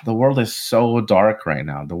the world is so dark right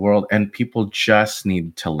now. The world and people just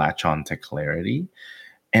need to latch on to clarity.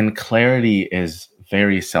 And clarity is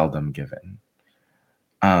very seldom given.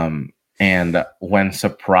 And when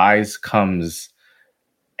surprise comes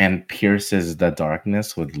and pierces the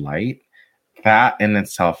darkness with light, that in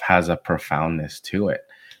itself has a profoundness to it.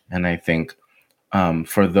 And I think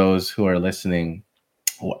for those who are listening,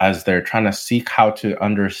 as they're trying to seek how to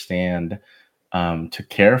understand, to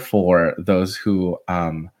care for those who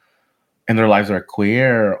in their lives are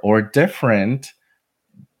queer or different,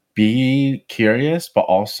 be curious, but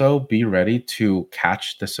also be ready to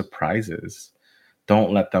catch the surprises.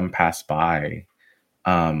 Don't let them pass by.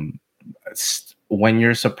 When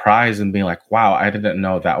you're surprised and being like, wow, I didn't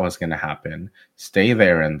know that was going to happen, stay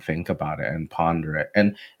there and think about it and ponder it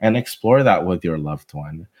and explore that with your loved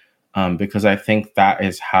one. Because I think that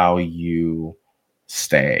is how you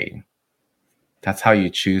stay. That's how you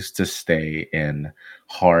choose to stay in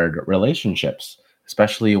hard relationships,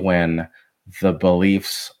 especially when the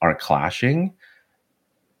beliefs are clashing.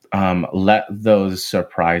 Let those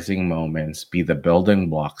surprising moments be the building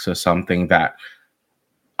blocks of something that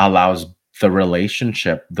allows the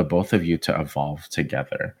relationship, the both of you, to evolve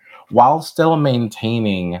together while still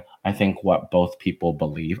maintaining, I think, what both people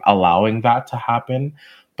believe, allowing that to happen.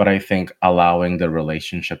 But I think allowing the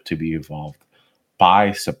relationship to be evolved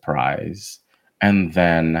by surprise and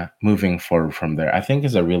then moving forward from there, I think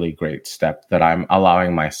is a really great step that I'm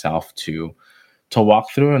allowing myself to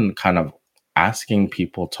walk through and kind of asking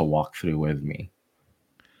people to walk through with me.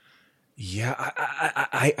 Yeah,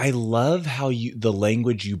 I love how the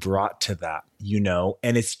language you brought to that,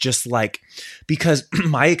 and it's just like, because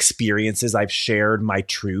my experiences, I've shared my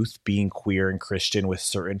truth being queer and Christian with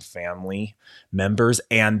certain family members,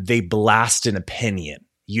 and they blast an opinion.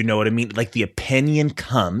 You know what I mean? Like the opinion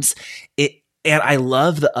comes, and I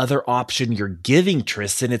love the other option you're giving,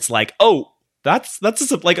 Tristan. It's like, oh, that's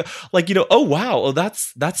oh wow, oh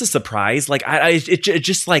that's a surprise. Like it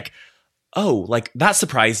just like, oh, like that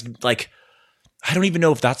surprised, like I don't even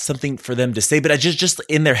know if that's something for them to say, but I just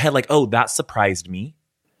in their head, like, oh, that surprised me.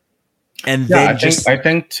 And yeah, then I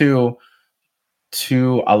think to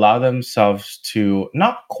allow themselves to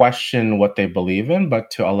not question what they believe in,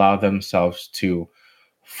 but to allow themselves to,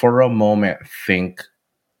 for a moment, think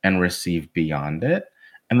and receive beyond it.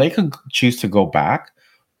 And they could choose to go back,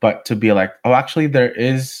 but to be like, oh, actually, there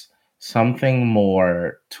is something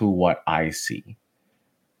more to what I see.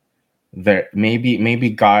 There, maybe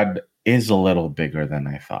God is a little bigger than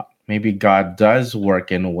I thought. Maybe God does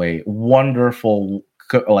work in wonderful,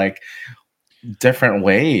 like different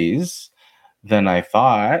ways than I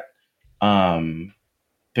thought.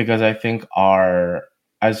 because I think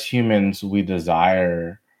as humans, we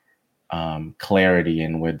desire clarity,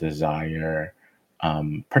 and we desire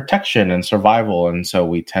protection and survival, and so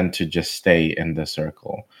we tend to just stay in the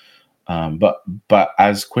circle. But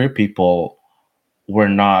as queer people, we're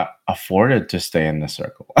not afforded to stay in the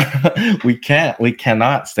circle. We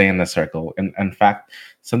cannot stay in the circle. And in fact,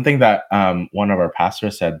 something that one of our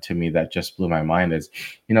pastors said to me that just blew my mind is,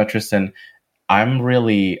 Tristan, I'm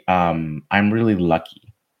really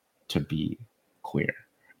lucky to be queer.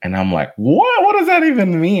 And I'm like, what does that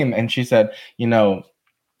even mean? And she said,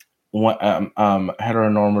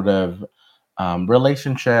 heteronormative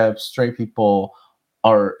relationships, straight people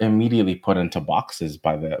are immediately put into boxes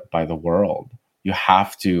by the world. You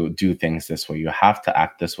have to do things this way. You have to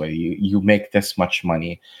act this way. You make this much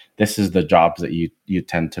money. This is the jobs that you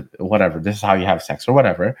tend to, whatever. This is how you have sex or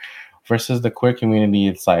whatever. Versus the queer community,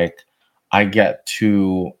 it's like we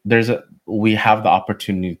have the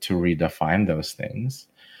opportunity to redefine those things.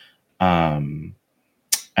 And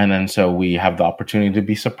then so we have the opportunity to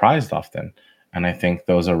be surprised often. And I think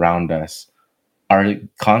those around us are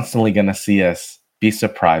constantly going to see us be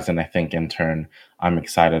surprised. And I think in turn, I'm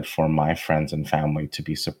excited for my friends and family to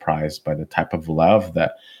be surprised by the type of love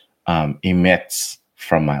that emits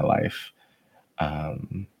from my life.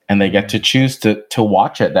 And they get to choose to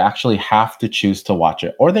watch it. They actually have to choose to watch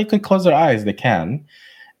it. Or they could close their eyes. They can.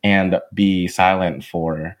 And be silent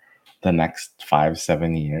for the next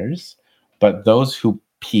 5-7 years. But those who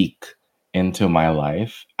peek into my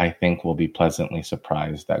life, I think will be pleasantly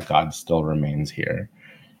surprised that God still remains here.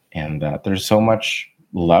 And that there's so much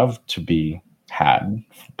love to be had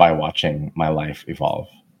by watching my life evolve.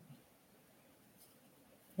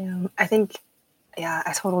 Yeah, I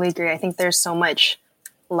totally agree. I think there's so much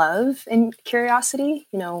love and curiosity,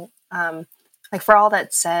 like for all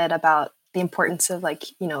that's said about the importance of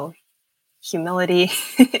humility,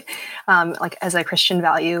 like as a Christian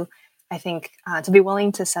value, I think to be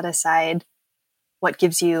willing to set aside what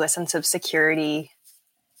gives you a sense of security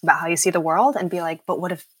about how you see the world and be like, but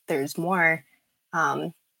what if there's more?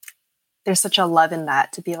 There's such a love in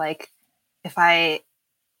that to be like, if I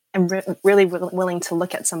am really willing to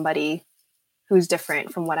look at somebody who's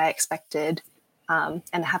different from what I expected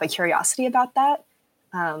and have a curiosity about that,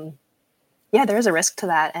 there is a risk to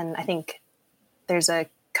that. And I think there's a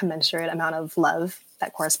commensurate amount of love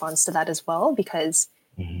that corresponds to that as well, because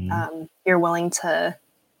you're willing to,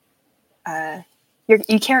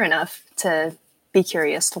 you care enough to be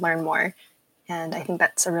curious, to learn more. And I think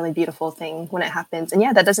that's a really beautiful thing when it happens. And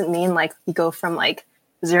that doesn't mean like you go from like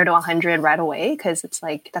 0 to 100 right away, because it's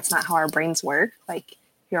like, that's not how our brains work. Like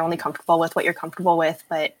you're only comfortable with what you're comfortable with.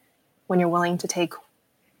 But when you're willing to take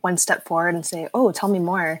one step forward and say, oh, tell me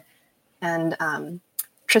more. And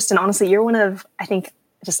Tristan, honestly, you're one of, I think,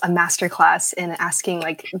 just a masterclass in asking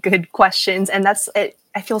like good questions. And that's it.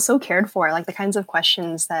 I feel so cared for, like the kinds of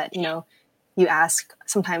questions that, you ask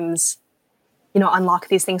sometimes, unlock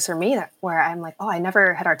these things for me where I'm like, oh, I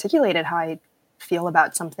never had articulated how I feel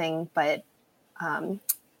about something, but, a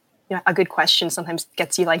good question sometimes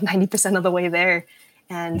gets you like 90% of the way there.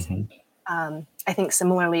 And I think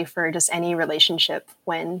similarly for just any relationship,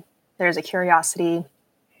 when there's a curiosity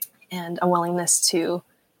and a willingness to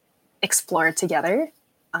explore together,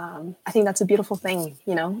 I think that's a beautiful thing,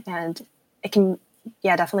 and it can,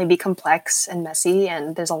 definitely be complex and messy.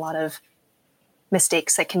 And there's a lot of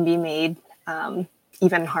mistakes that can be made,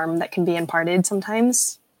 even harm that can be imparted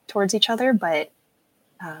sometimes towards each other. But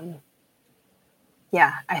I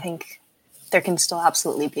think there can still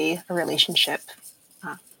absolutely be a relationship.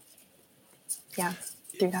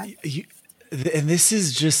 Through that. And this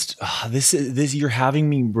is just this you're having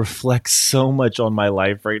me reflect so much on my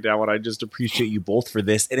life right now, and I just appreciate you both for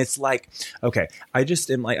this. And it's like, okay, I just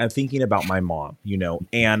am like, I'm thinking about my mom,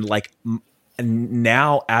 and like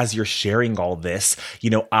now as you're sharing all this,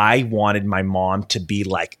 I wanted my mom to be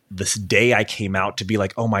like, this day I came out, to be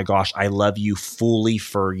like, oh my gosh, I love you fully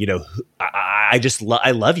for,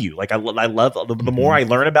 I love you. Like I love, the more I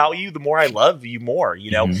learn about you, the more I love you more,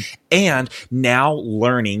 and now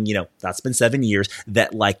learning, that's been 7 years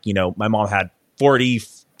that like, my mom had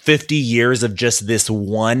 40-50 years of just this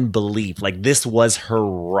one belief. Like this was her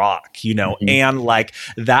rock, and like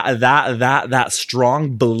that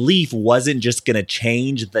strong belief wasn't just going to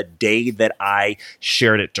change the day that I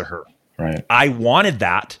shared it to her. Right. I wanted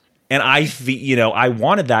that. And I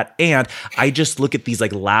wanted that. And I just look at these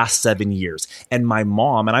like last 7 years, and my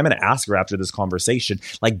mom, and I'm going to ask her after this conversation,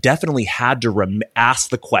 like definitely had to ask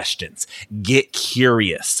the questions, get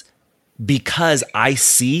curious, because I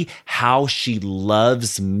see how she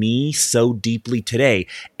loves me so deeply today.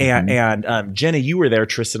 And Jenna, you were there.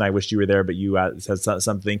 Tristan, I wish you were there, but you said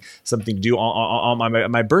something to do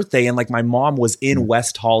on my birthday. And like my mom was in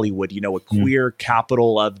West Hollywood, a queer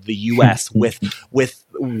capital of the U.S. with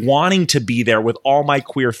wanting to be there with all my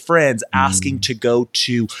queer friends, asking to go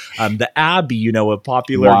to the Abbey, a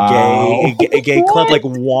popular gay club, like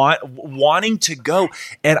wanting to go.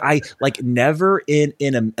 And I like never in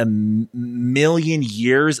a million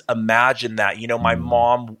years imagine that. My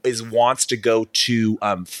mom wants to go to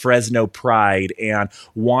Fresno Pride and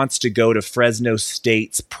wants to go to Fresno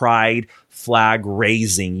State's Pride flag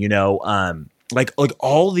raising, like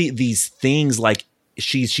all these things. Like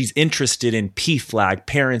she's interested in PFLAG,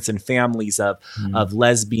 parents and families of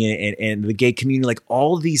lesbian and the gay community. Like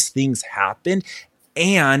all these things happen.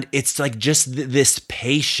 And it's like just this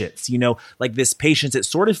patience, like this patience. It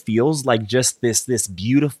sort of feels like just this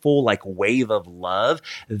beautiful like wave of love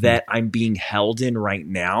that I'm being held in right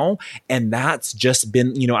now. And that's just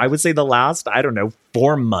been, I would say the last,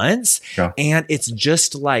 4 months. Yeah. And it's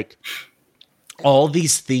just like all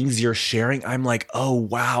these things you're sharing, I'm like, oh,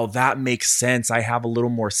 wow, that makes sense. I have a little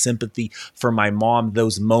more sympathy for my mom,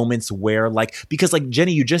 those moments where because like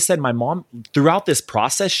Jenny, you just said my mom throughout this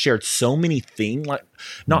process shared so many things, I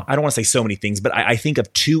don't want to say so many things, but I think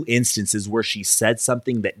of 2 instances where she said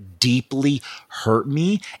something that deeply hurt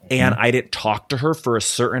me and I didn't talk to her for a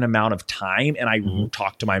certain amount of time. And I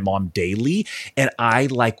talked to my mom daily and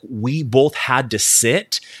we both had to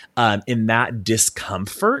sit in that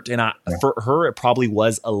discomfort. And for her, it probably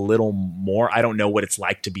was a little more. I don't know what it's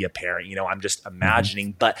like to be a parent. I'm just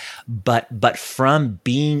imagining, but from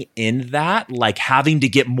being in that, like having to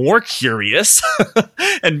get more curious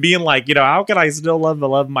and being like, how can I still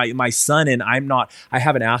love my son? And I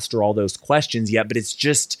haven't asked her all those questions yet, but it's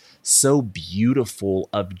just so beautiful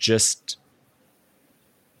of just,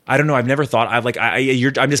 I don't know. I've never thought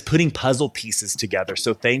I'm just putting puzzle pieces together.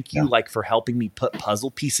 So thank you for helping me put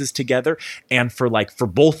puzzle pieces together and for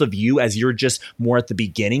both of you as you're just more at the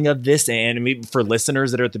beginning of this. And maybe for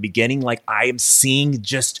listeners that are at the beginning, I am seeing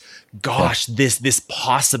just, this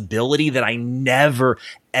possibility that I never,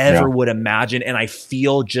 ever would imagine. And I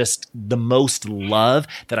feel just the most love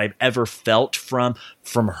that I've ever felt from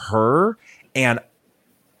her. And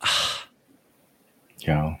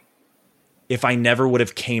if I never would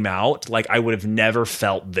have came out, I would have never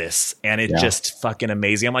felt this. And it's just fucking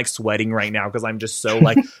amazing. I'm sweating right now because I'm just so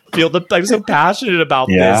I'm so passionate about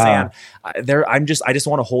this. And I just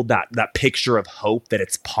want to hold that picture of hope that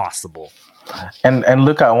it's possible. And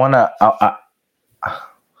Luca,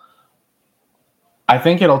 I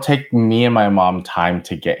think it'll take me and my mom time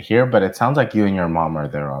to get here, but it sounds like you and your mom are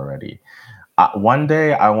there already. One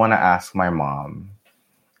day I want to ask my mom,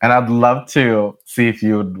 and I'd love to see if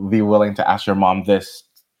you'd be willing to ask your mom this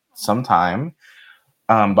sometime.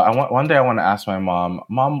 But one day I want to ask my mom,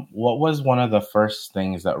 what was one of the first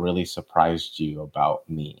things that really surprised you about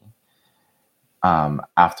me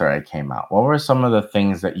after I came out? What were some of the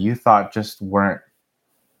things that you thought just weren't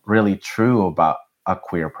really true about a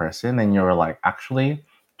queer person? And you were like, actually,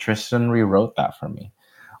 Tristan rewrote that for me.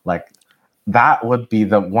 That would be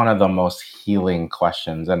one of the most healing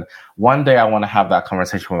questions. And one day I want to have that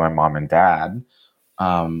conversation with my mom and dad.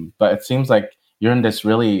 But it seems like you're in this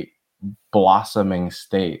really blossoming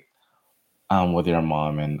state with your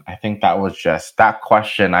mom. And I think that was just that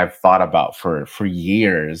question I've thought about for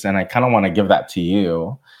years. And I kind of want to give that to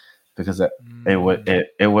you because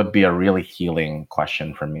it would be a really healing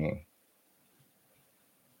question for me.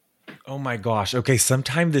 Oh my gosh. Okay.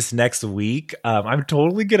 Sometime this next week, I'm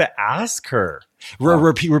totally going to ask her.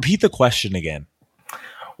 Repeat the question again.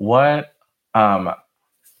 What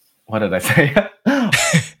did I say?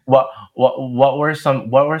 What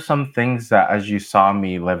were some things that as you saw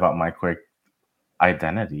me live out my queer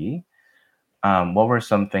identity, what were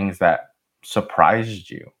some things that surprised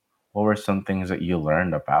you? What were some things that you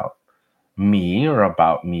learned about me or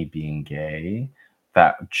about me being gay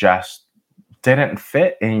that just didn't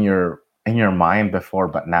fit in your mind before,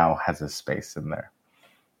 but now has a space in there?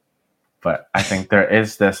 But I think there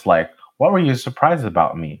is this what were you surprised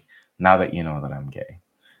about me now that you know that I'm gay?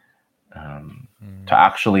 To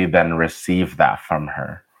actually then receive that from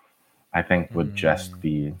her, I think would just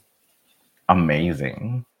be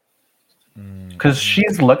amazing. Because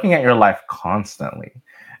she's looking at your life constantly,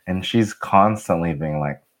 and she's constantly being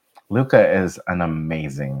like, Luca is an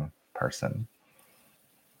amazing person.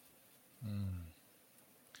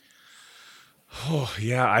 Oh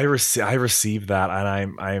yeah, I received that,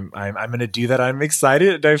 and I'm gonna do that. I'm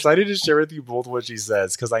excited. I'm excited to share with you both what she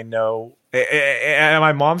says, because I know, and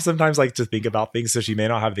my mom sometimes likes to think about things, so she may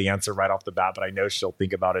not have the answer right off the bat, but I know she'll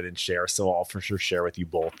think about it and share. So I'll for sure share with you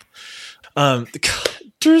both. Um,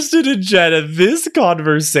 Tristan and Jenna, this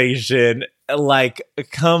conversation, like,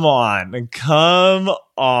 come on,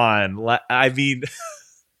 I mean,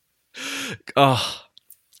 oh.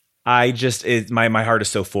 My heart is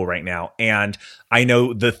so full right now, and I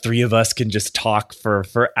know the three of us can just talk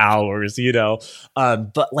for hours, you know.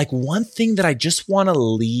 But like, one thing that I just want to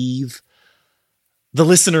leave the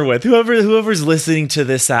listener with, whoever's listening to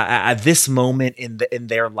this at this moment in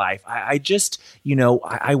their life, I just, you know,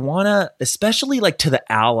 I want to, especially like to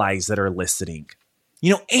the allies that are listening.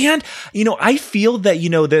 You know, and, you know, I feel that, you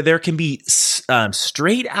know, there can be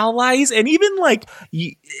straight allies, and even like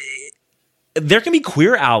there can be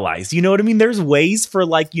queer allies. You know what I mean? There's ways for,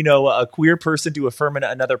 like, you know, a queer person to affirm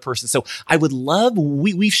another person. So I would love,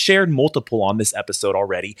 we've shared multiple on this episode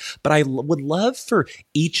already, but I would love for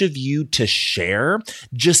each of you to share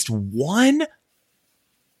just one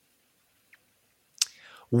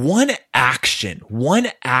action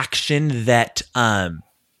that,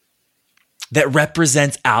 that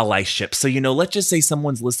represents allyship. So, you know, let's just say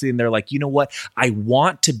someone's listening. They're like, you know what? I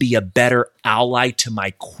want to be a better ally to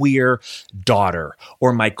my queer daughter,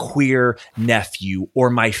 or my queer nephew, or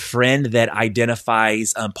my friend that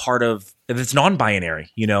identifies that's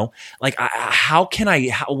non-binary, you know, like,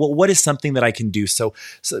 what is something that I can do? So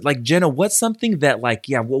like, Jenna, what's something that, like,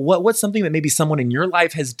 yeah, what's something that maybe someone in your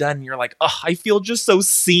life has done, and you're like, oh, I feel just so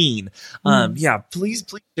seen. Yeah, please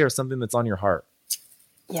share something that's on your heart.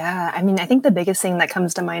 Yeah, I mean, I think the biggest thing that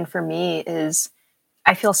comes to mind for me is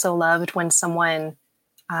I feel so loved when someone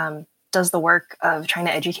does the work of trying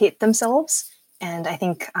to educate themselves. And I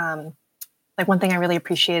think like, one thing I really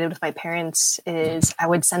appreciated with my parents is I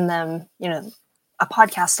would send them, you know, a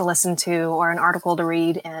podcast to listen to or an article to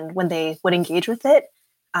read. And when they would engage with it,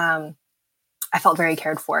 I felt very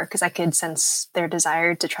cared for, because I could sense their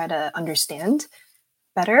desire to try to understand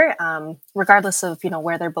better, regardless of, you know,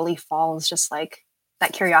 where their belief falls, just like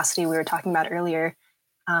that curiosity we were talking about earlier.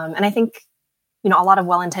 And I think, you know, a lot of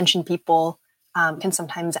well-intentioned people can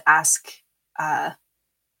sometimes ask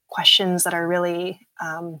questions that are really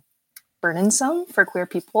burdensome for queer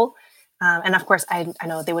people. And of course, I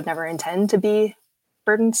know they would never intend to be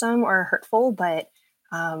burdensome or hurtful, but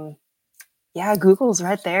yeah, Google's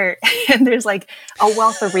right there. And there's like a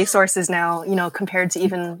wealth of resources now, you know, compared to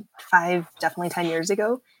even 5, definitely 10 years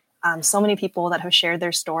ago. So many people that have shared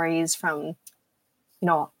their stories from, you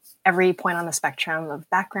know, every point on the spectrum of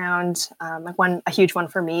background. Like, a huge one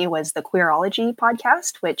for me was the Queerology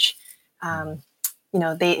podcast, which, you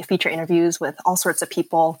know, they feature interviews with all sorts of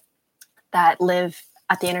people that live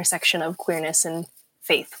at the intersection of queerness and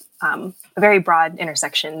faith. A very broad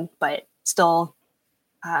intersection, but still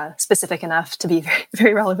specific enough to be very,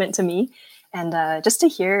 very relevant to me. And just to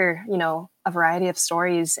hear, you know, a variety of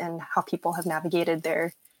stories and how people have navigated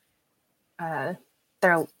their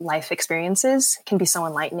life experiences can be so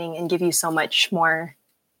enlightening and give you so much more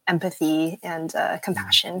empathy and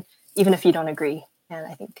compassion, even if you don't agree. And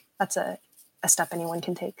I think that's a step anyone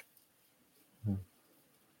can take.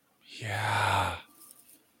 Yeah.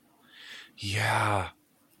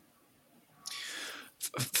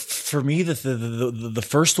 For me, the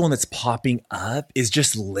first one that's popping up is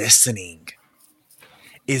just listening.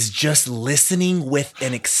 With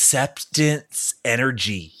an acceptance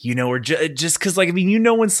energy, you know, or just because, like, I mean, you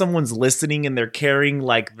know, when someone's listening and they're carrying,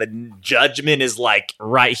 like, the judgment is, like,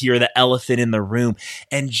 right here, the elephant in the room,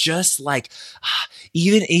 and just like,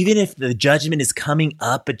 even if the judgment is coming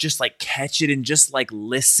up, but just like catch it and just like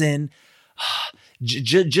listen,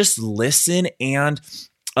 just listen and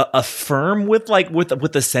affirm with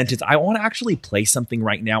a sentence. I want to actually play something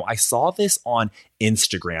right now. I saw this on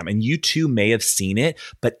Instagram, and you too may have seen it,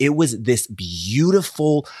 but it was this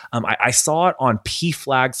beautiful, I saw it on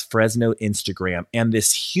PFLAG's Fresno Instagram, and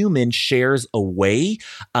this human shares a way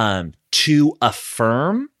to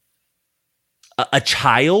affirm a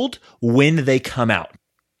child when they come out.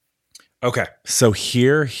 Okay, so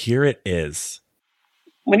here it is.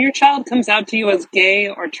 When your child comes out to you as gay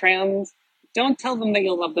or trans, don't tell them that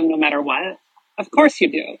you'll love them no matter what. Of course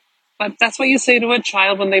you do. But that's what you say to a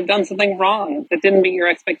child when they've done something wrong that didn't meet your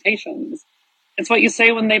expectations. It's what you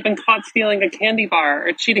say when they've been caught stealing a candy bar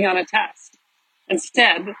or cheating on a test.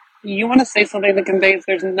 Instead, you want to say something that conveys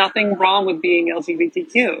there's nothing wrong with being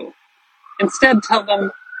LGBTQ. Instead, tell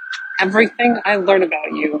them, everything I learn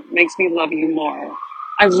about you makes me love you more.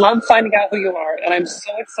 I love finding out who you are, and I'm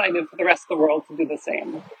so excited for the rest of the world to do the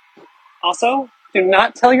same. Also, Do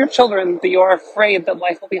not tell your children that you are afraid that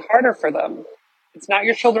life will be harder for them. It's not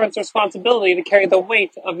your children's responsibility to carry the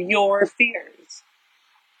weight of your fears.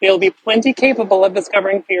 They will be plenty capable of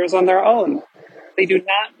discovering fears on their own. They do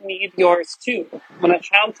not need yours too. When a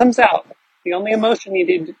child comes out, the only emotion you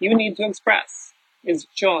need to express is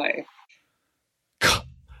joy. I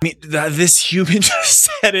mean, this human just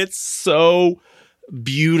said it so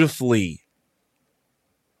beautifully.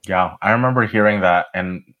 Yeah, I remember hearing that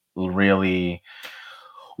and really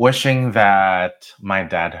wishing that my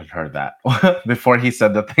dad had heard that before he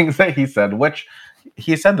said the things that he said, which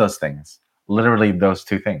he said those things, literally those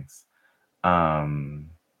two things,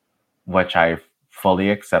 which I fully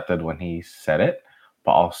accepted when he said it,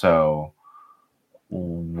 but also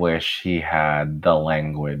wish he had the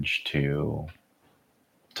language to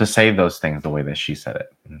say those things the way that she said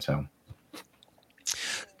it. And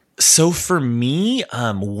so for me,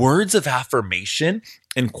 words of affirmation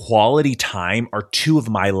and quality time are two of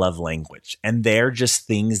my love language. And they're just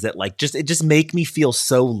things that it just make me feel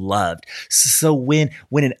so loved. So when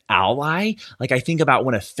an ally, like I think about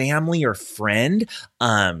when a family or friend,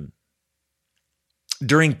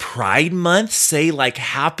 during Pride Month, say like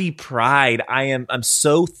Happy Pride. I'm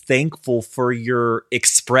so thankful for your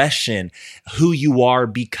expression, who you are,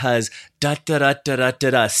 because da da da da da da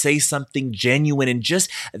da. Say something genuine, and just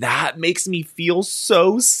that makes me feel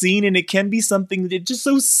so seen. And it can be something that just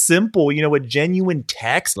so simple, a genuine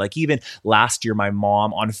text. Like even last year, my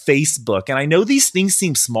mom on Facebook, and I know these things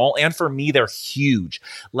seem small, and for me they're huge.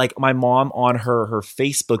 Like my mom on her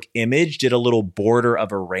Facebook image did a little border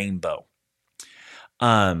of a rainbow.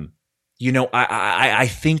 I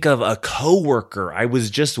think of a coworker I was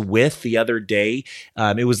just with the other day.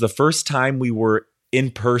 It was the first time we were in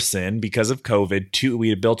person because of COVID. We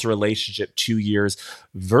had built a relationship 2 years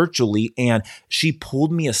virtually, and she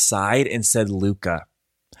pulled me aside and said, "Luca,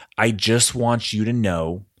 I just want you to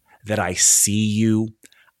know that I see you,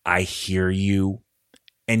 I hear you,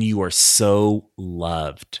 and you are so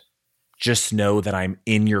loved. Just know that I'm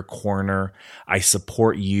in your corner. I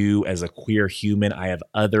support you as a queer human. I have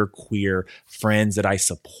other queer friends that I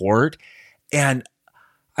support." And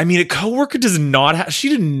I mean, a coworker she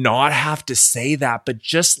did not have to say that, but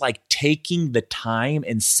just like taking the time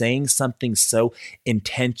and saying something so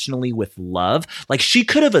intentionally with love. Like she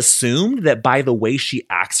could have assumed that by the way she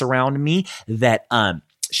acts around me, that,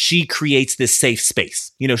 she creates this safe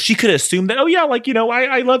space. She could assume that, oh yeah,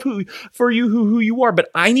 I love who you are, but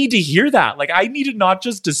I need to hear that. Like I need to not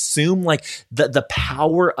just assume like the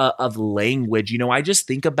power of language. I just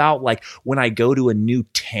think about like when I go to a new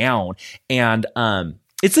town and,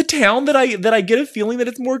 it's a town that I get a feeling that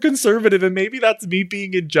it's more conservative, and maybe that's me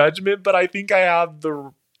being in judgment, but I think I have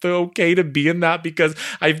the okay to be in that because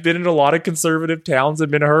I've been in a lot of conservative towns and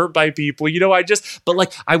been hurt by people.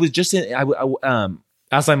 I was just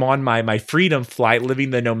as I'm on my freedom flight, living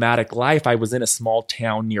the nomadic life, I was in a small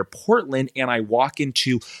town near Portland, and I walk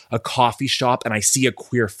into a coffee shop and I see a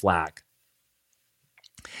queer flag.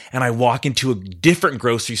 And I walk into a different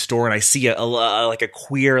grocery store and I see a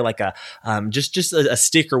queer, just a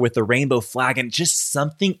sticker with a rainbow flag, and just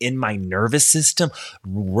something in my nervous system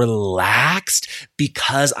relaxed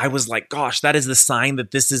because I was like, gosh, that is the sign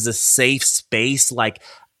that this is a safe space.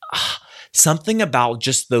 Something about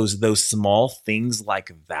just those small things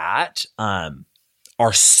like that,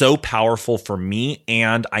 are so powerful for me,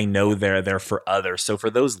 and I know they're there for others. So for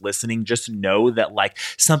those listening, just know that like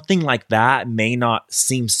something like that may not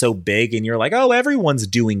seem so big and you're like, oh, everyone's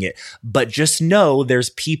doing it. But just know there's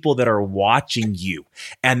people that are watching you,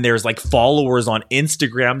 and there's like followers on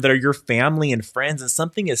Instagram that are your family and friends. And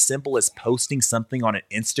something as simple as posting something on an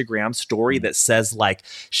Instagram story that says like,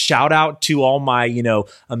 shout out to all my,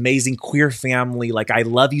 amazing queer family. Like, I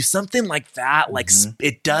love you. Something like that. Like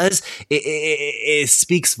it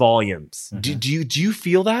speaks volumes. Mm-hmm. Do you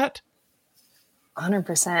feel that?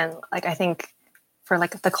 100%. Like, I think for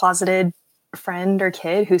like the closeted friend or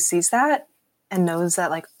kid who sees that and knows that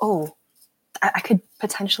like, oh, I could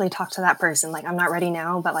potentially talk to that person. Like, I'm not ready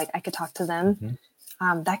now, but like I could talk to them.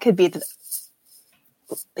 Mm-hmm. That could be the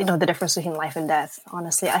difference between life and death.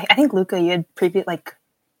 Honestly, I think Luca, you had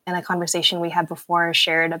in a conversation we had before,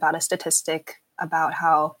 shared about a statistic about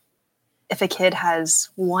how if a kid has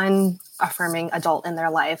one affirming adult in their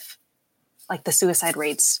life, like the suicide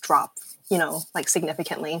rates drop,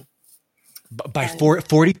 significantly. By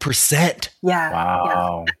 40%. Yeah.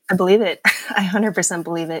 Wow. Yeah. I believe it. I 100%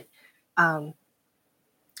 believe it.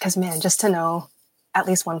 Because man, just to know at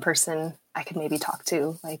least one person I could maybe talk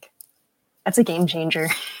to, like, that's a game changer,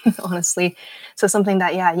 honestly. So something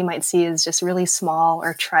that, you might see is just really small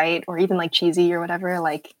or trite or even like cheesy or whatever.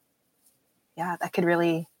 Like, yeah, that could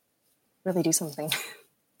really really do something.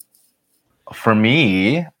 For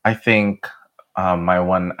me, I think my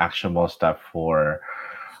one actionable step for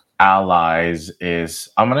allies is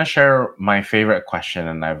I'm going to share my favorite question.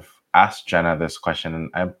 And I've asked Jenna this question, and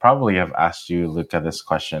I probably have asked you, Luca, this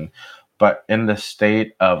question. But in the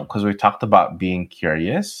state of, because we talked about being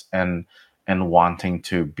curious and wanting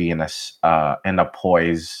to be in a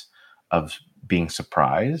poise of being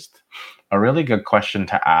surprised, a really good question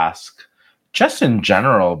to ask, just in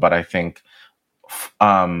general, but I think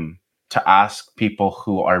um, to ask people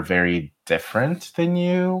who are very different than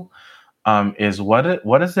you is what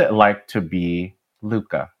is it like to be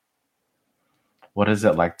Luca? What is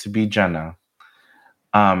it like to be Jenna?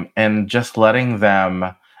 And just letting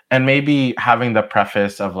them, and maybe having the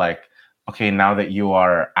preface of like, okay, now that you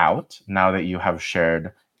are out, now that you have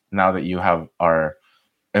shared, now that you have are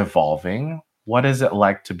evolving, what is it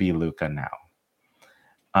like to be Luca now?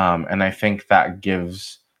 And I think that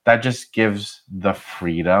just gives the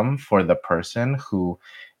freedom for the person who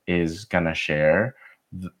is gonna share.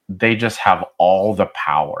 They just have all the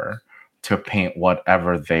power to paint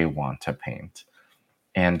whatever they want to paint,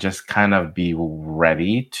 and just kind of be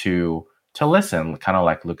ready to listen, kind of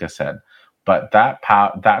like Lucas said. But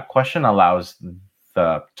that question allows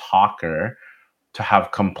the talker to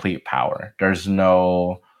have complete power. There is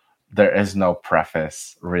no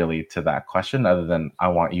preface really to that question other than I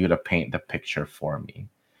want you to paint the picture for me,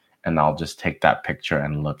 and I'll just take that picture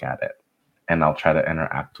and look at it, and I'll try to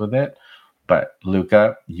interact with it. But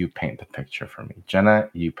Luca, you paint the picture for me. Jenna,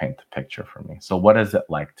 you paint the picture for me. So what is it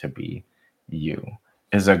like to be you?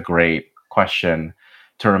 Is a great question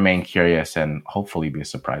to remain curious and hopefully be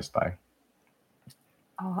surprised by.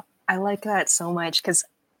 Oh, I like that so much because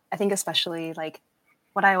I think especially like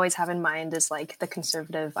what I always have in mind is like the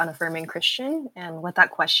conservative, unaffirming Christian. And what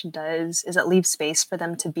that question does is it leaves space for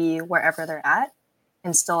them to be wherever they're at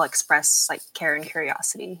and still express like care and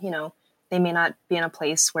curiosity. You know, they may not be in a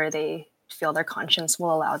place where they feel their conscience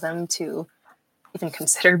will allow them to even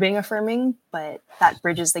consider being affirming, but that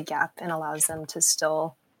bridges the gap and allows them to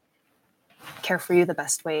still care for you the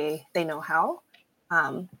best way they know how,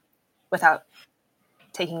 without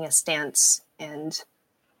taking a stance and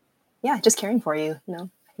just caring for you. You know,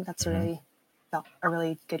 I think that's a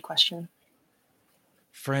really good question.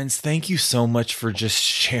 Friends, thank you so much for just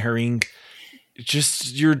sharing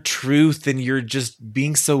just your truth, and you're just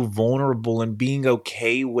being so vulnerable and being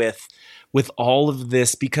okay with all of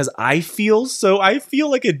this, because I feel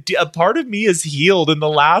like a part of me is healed in the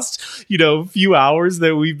last, few hours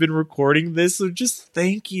that we've been recording this. So just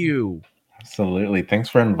thank you. Absolutely. Thanks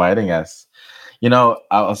for inviting us. I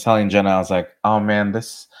was telling Jenna, I was like, oh man,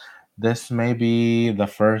 this may be the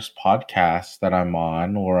first podcast that I'm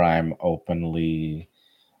on where I'm openly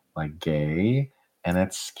like gay, and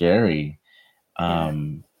it's scary.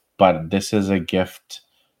 But this is a gift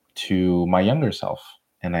to my younger self,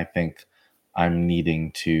 and I think I'm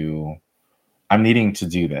needing to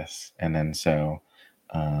do this. And then so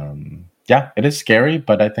it is scary,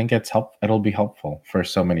 but I think it'll be helpful for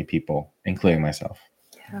so many people, including myself.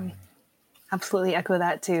 Yeah, absolutely echo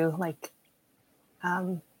that too. Like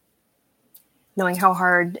knowing how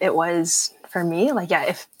hard it was for me, like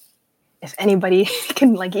if anybody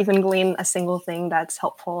can like even glean a single thing that's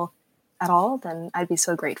helpful at all, then I'd be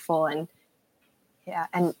so grateful. And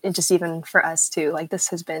and it just even for us too, like this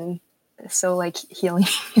has been so like healing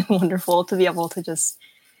and wonderful to be able to just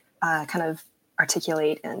kind of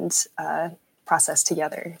articulate and process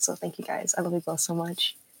together. So thank you guys. I love you both so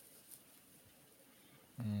much.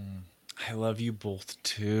 I love you both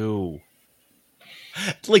too.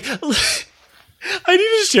 Like I need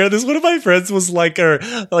to share this. One of my friends was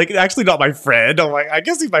actually not my friend. I'm like, I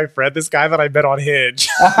guess he's my friend, this guy that I met on Hinge.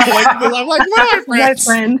 I'm like, what are my friends? My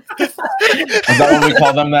friend. Is that what we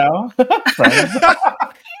call them now? Friends?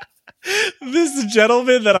 This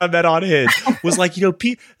gentleman that I met on Hinge was like,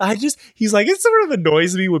 he's like, it sort of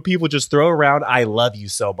annoys me when people just throw around, I love you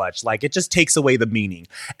so much. Like, it just takes away the meaning.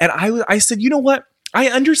 And I said, you know what? I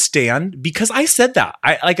understand, because I said that.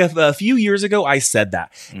 A few years ago, I said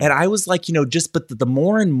that. And I was like, but the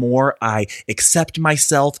more and more I accept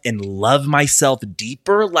myself and love myself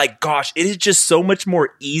deeper, like, gosh, it is just so much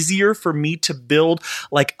more easier for me to build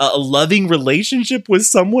like a loving relationship with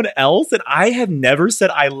someone else. And I have never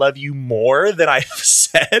said I love you more than I have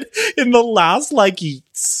said in the last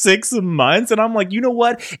 6 months. And I'm like, you know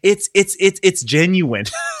what? It's genuine.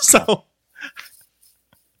 So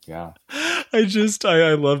yeah.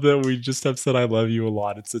 I love that we just have said I love you a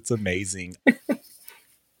lot. It's amazing.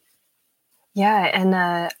 Yeah, and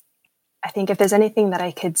I think if there's anything that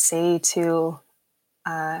I could say to,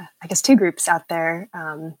 I guess, two groups out there,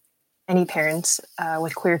 any parents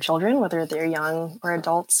with queer children, whether they're young or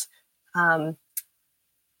adults.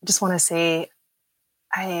 Just want to say,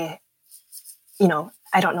 I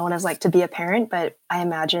don't know what it's like to be a parent, but I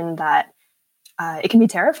imagine that it can be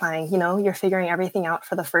terrifying. You're figuring everything out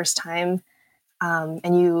for the first time,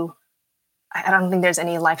 and I don't think there's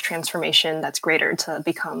any life transformation that's greater to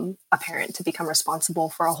become a parent, to become responsible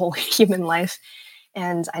for a whole human life.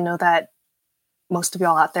 And I know that most of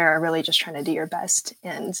y'all out there are really just trying to do your best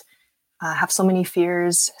and have so many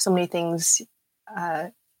fears, so many things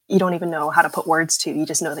you don't even know how to put words to. You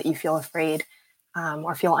just know that you feel afraid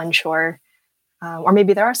or feel unsure. Or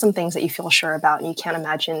maybe there are some things that you feel sure about and you can't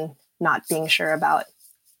imagine not being sure about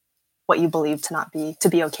what you believe to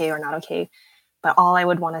be okay or not okay. But all I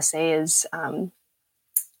would want to say is, to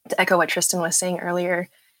echo what Tristan was saying earlier,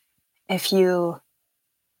 if you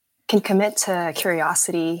can commit to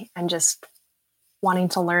curiosity and just wanting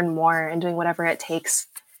to learn more and doing whatever it takes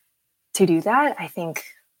to do that, I think,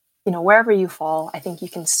 wherever you fall, I think you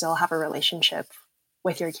can still have a relationship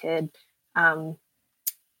with your kid, a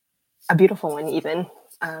beautiful one even.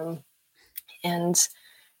 And,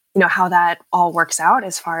 how that all works out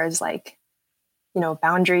as far as like,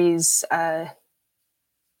 boundaries,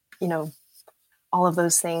 all of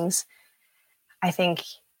those things. I think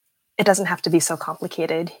it doesn't have to be so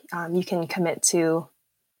complicated. You can commit to,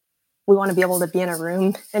 we want to be able to be in a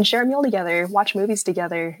room and share a meal together, watch movies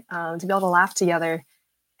together, to be able to laugh together.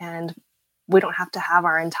 And we don't have to have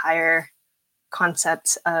our entire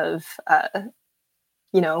concept of,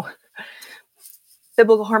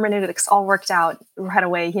 biblical hermeneutics all worked out right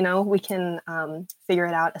away. We can figure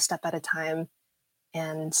it out a step at a time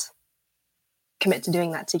and commit to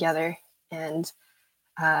doing that together and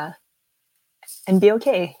be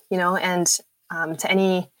okay, and to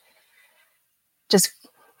any just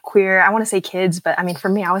queer, I want to say kids, but I mean, for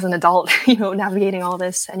me, I was an adult, navigating all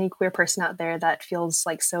this, any queer person out there that feels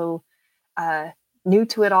like so new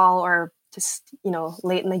to it all, or just,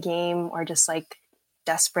 late in the game, or just like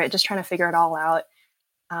desperate, just trying to figure it all out,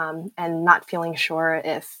 and not feeling sure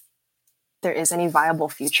if there is any viable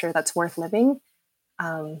future that's worth living.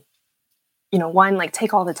 One, like,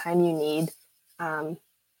 take all the time you need.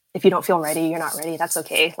 If you don't feel ready, you're not ready. That's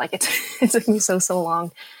okay. Like, it took me so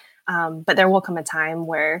long. But there will come a time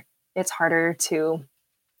where it's harder to,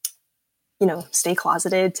 stay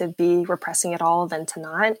closeted, to be repressing it all than to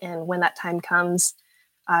not. And when that time comes,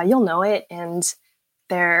 you'll know it. And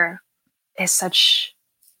there is such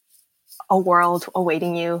a world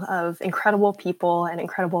awaiting you of incredible people and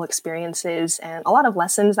incredible experiences and a lot of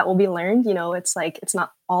lessons that will be learned. It's like, it's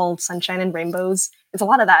not all sunshine and rainbows. It's a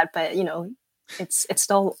lot of that, but it's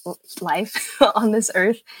still life on this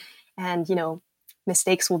earth. And,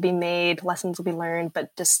 mistakes will be made, lessons will be learned,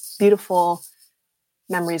 but just beautiful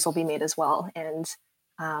memories will be made as well. And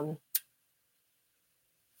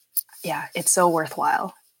it's so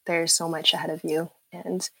worthwhile. There's so much ahead of you.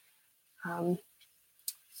 And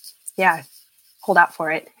hold out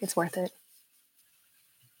for it. It's worth it.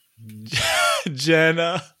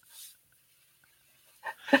 Jenna.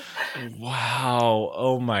 Wow.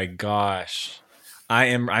 Oh my gosh.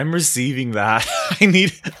 I'm receiving that.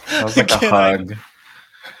 That was like a hug.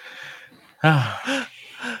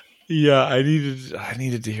 Yeah, I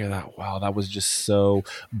needed to hear that. Wow, that was just so,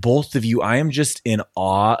 both of you, I am just in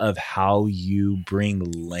awe of how you bring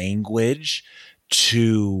language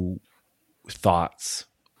to thoughts.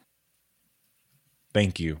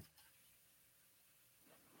 Thank you.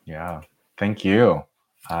 Yeah, thank you.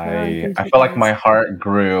 I feel like my heart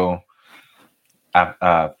grew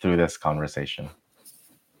through this conversation.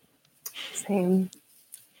 Same.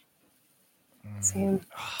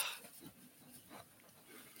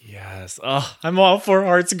 Yes. Oh, I'm all for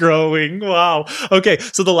hearts growing. Wow. Okay.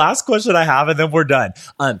 So the last question I have, and then we're done.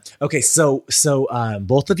 Okay. So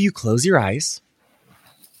both of you close your eyes,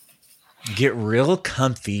 get real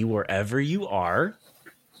comfy wherever you are.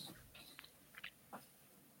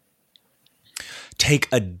 Take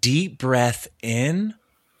a deep breath in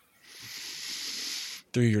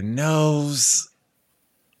through your nose.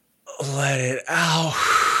 Let it out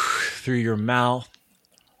through your mouth.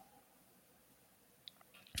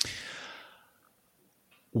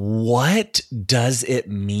 What does it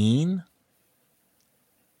mean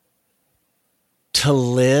to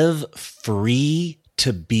live free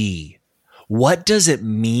to be? What does it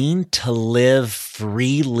mean to live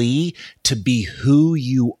freely, to be who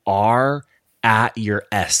you are at your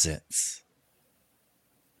essence?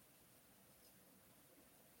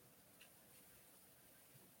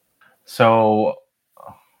 So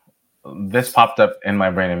this popped up in my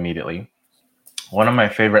brain immediately. One of my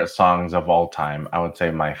favorite songs of all time, I would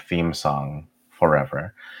say my theme song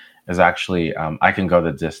forever, is actually I Can Go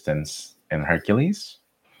the Distance in Hercules.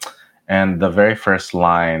 And the very first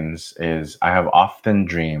lines is, I have often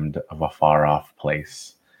dreamed of a far off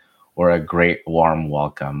place where a great warm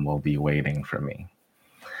welcome will be waiting for me.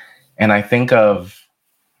 And I think of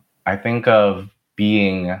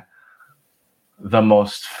being the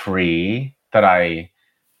most free that I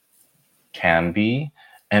can be,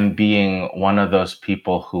 and being one of those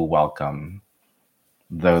people who welcome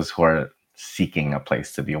those who are seeking a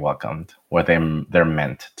place to be welcomed, where they're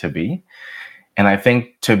meant to be. And I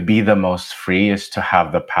think to be the most free is to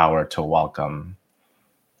have the power to welcome,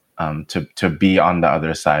 to be on the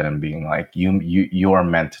other side and being like, you are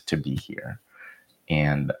meant to be here.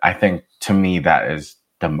 And I think to me that is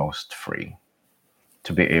the most free,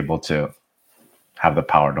 to be able to have the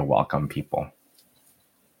power to welcome people.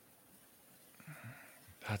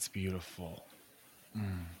 That's beautiful.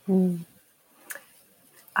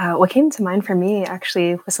 What came to mind for me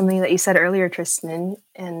actually was something that you said earlier, Tristan,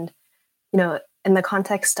 and in the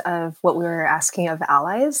context of what we were asking of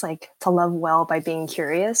allies, like to love well by being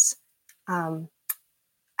curious. I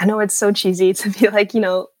know it's so cheesy to be like,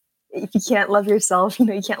 if you can't love yourself,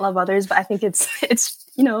 you can't love others, but I think it's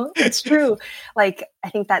it's true. Like, I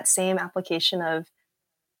think that same application of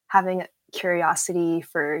having curiosity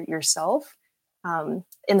for yourself,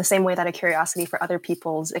 in the same way that a curiosity for other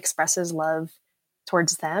people's expresses love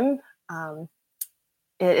towards them,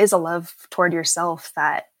 it is a love toward yourself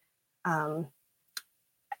that I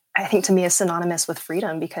think to me is synonymous with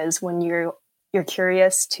freedom, because when you're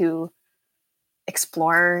curious to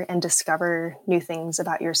explore and discover new things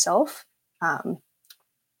about yourself,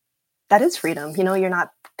 that is freedom. You're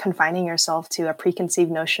not confining yourself to a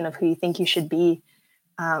preconceived notion of who you think you should be.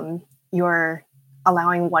 You're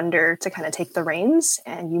allowing wonder to kind of take the reins,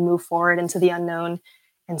 and you move forward into the unknown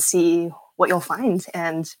and see what you'll find.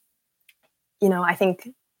 And, I think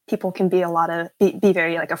people can be be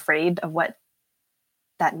very like afraid of what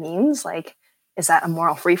that means. Like, is that a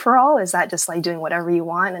moral free for all? Is that just like doing whatever you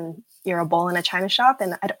want and you're a bull in a china shop?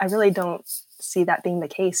 And I really don't see that being the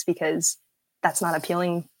case, because that's not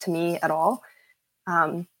appealing to me at all.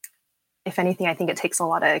 If anything, I think it takes a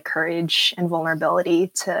lot of courage and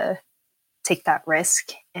vulnerability to take that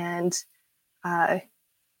risk and,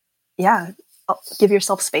 give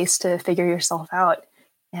yourself space to figure yourself out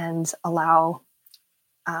and allow,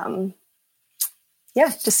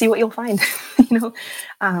 just see what you'll find, and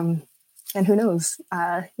who knows,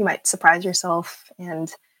 you might surprise yourself,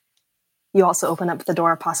 and you also open up the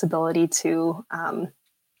door of possibility to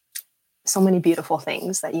so many beautiful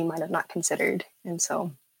things that you might have not considered. And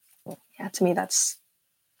so, to me, that's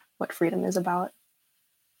what freedom is about.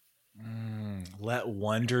 Let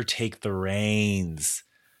wonder take the reins.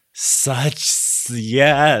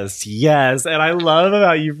 Yes. And I love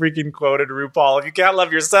how you freaking quoted RuPaul. If you can't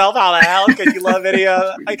love yourself, how the hell can you love any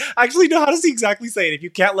other? I actually know how to exactly say it. If you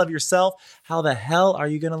can't love yourself, how the hell are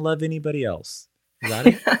you going to love anybody else? Is that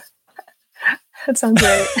it? That sounds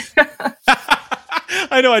right.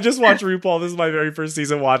 I know. I just watched RuPaul. This is my very first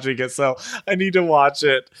season watching it, so I need to watch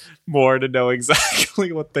it more to know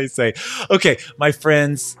exactly what they say. Okay, my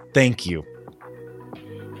friends, thank you.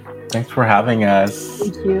 Thanks for having us.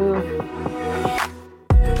 Thank you.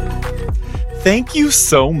 Thank you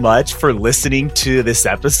so much for listening to this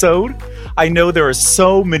episode. I know there are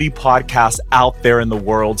so many podcasts out there in the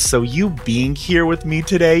world, so you being here with me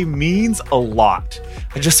today means a lot.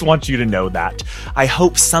 I just want you to know that. I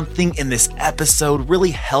hope something in this episode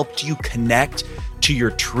really helped you connect to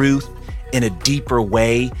your truth in a deeper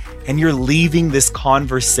way, and you're leaving this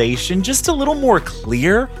conversation just a little more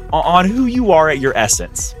clear on who you are at your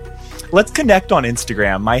essence. Let's connect on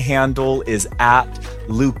Instagram. My handle is at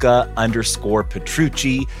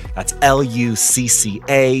Lucca_Petrucci. That's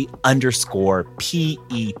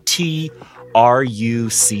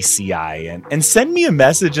LUCCA_PETRUCCI. And send me a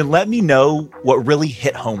message and let me know what really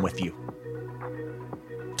hit home with you.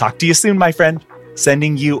 Talk to you soon, my friend.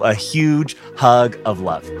 Sending you a huge hug of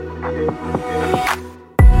love.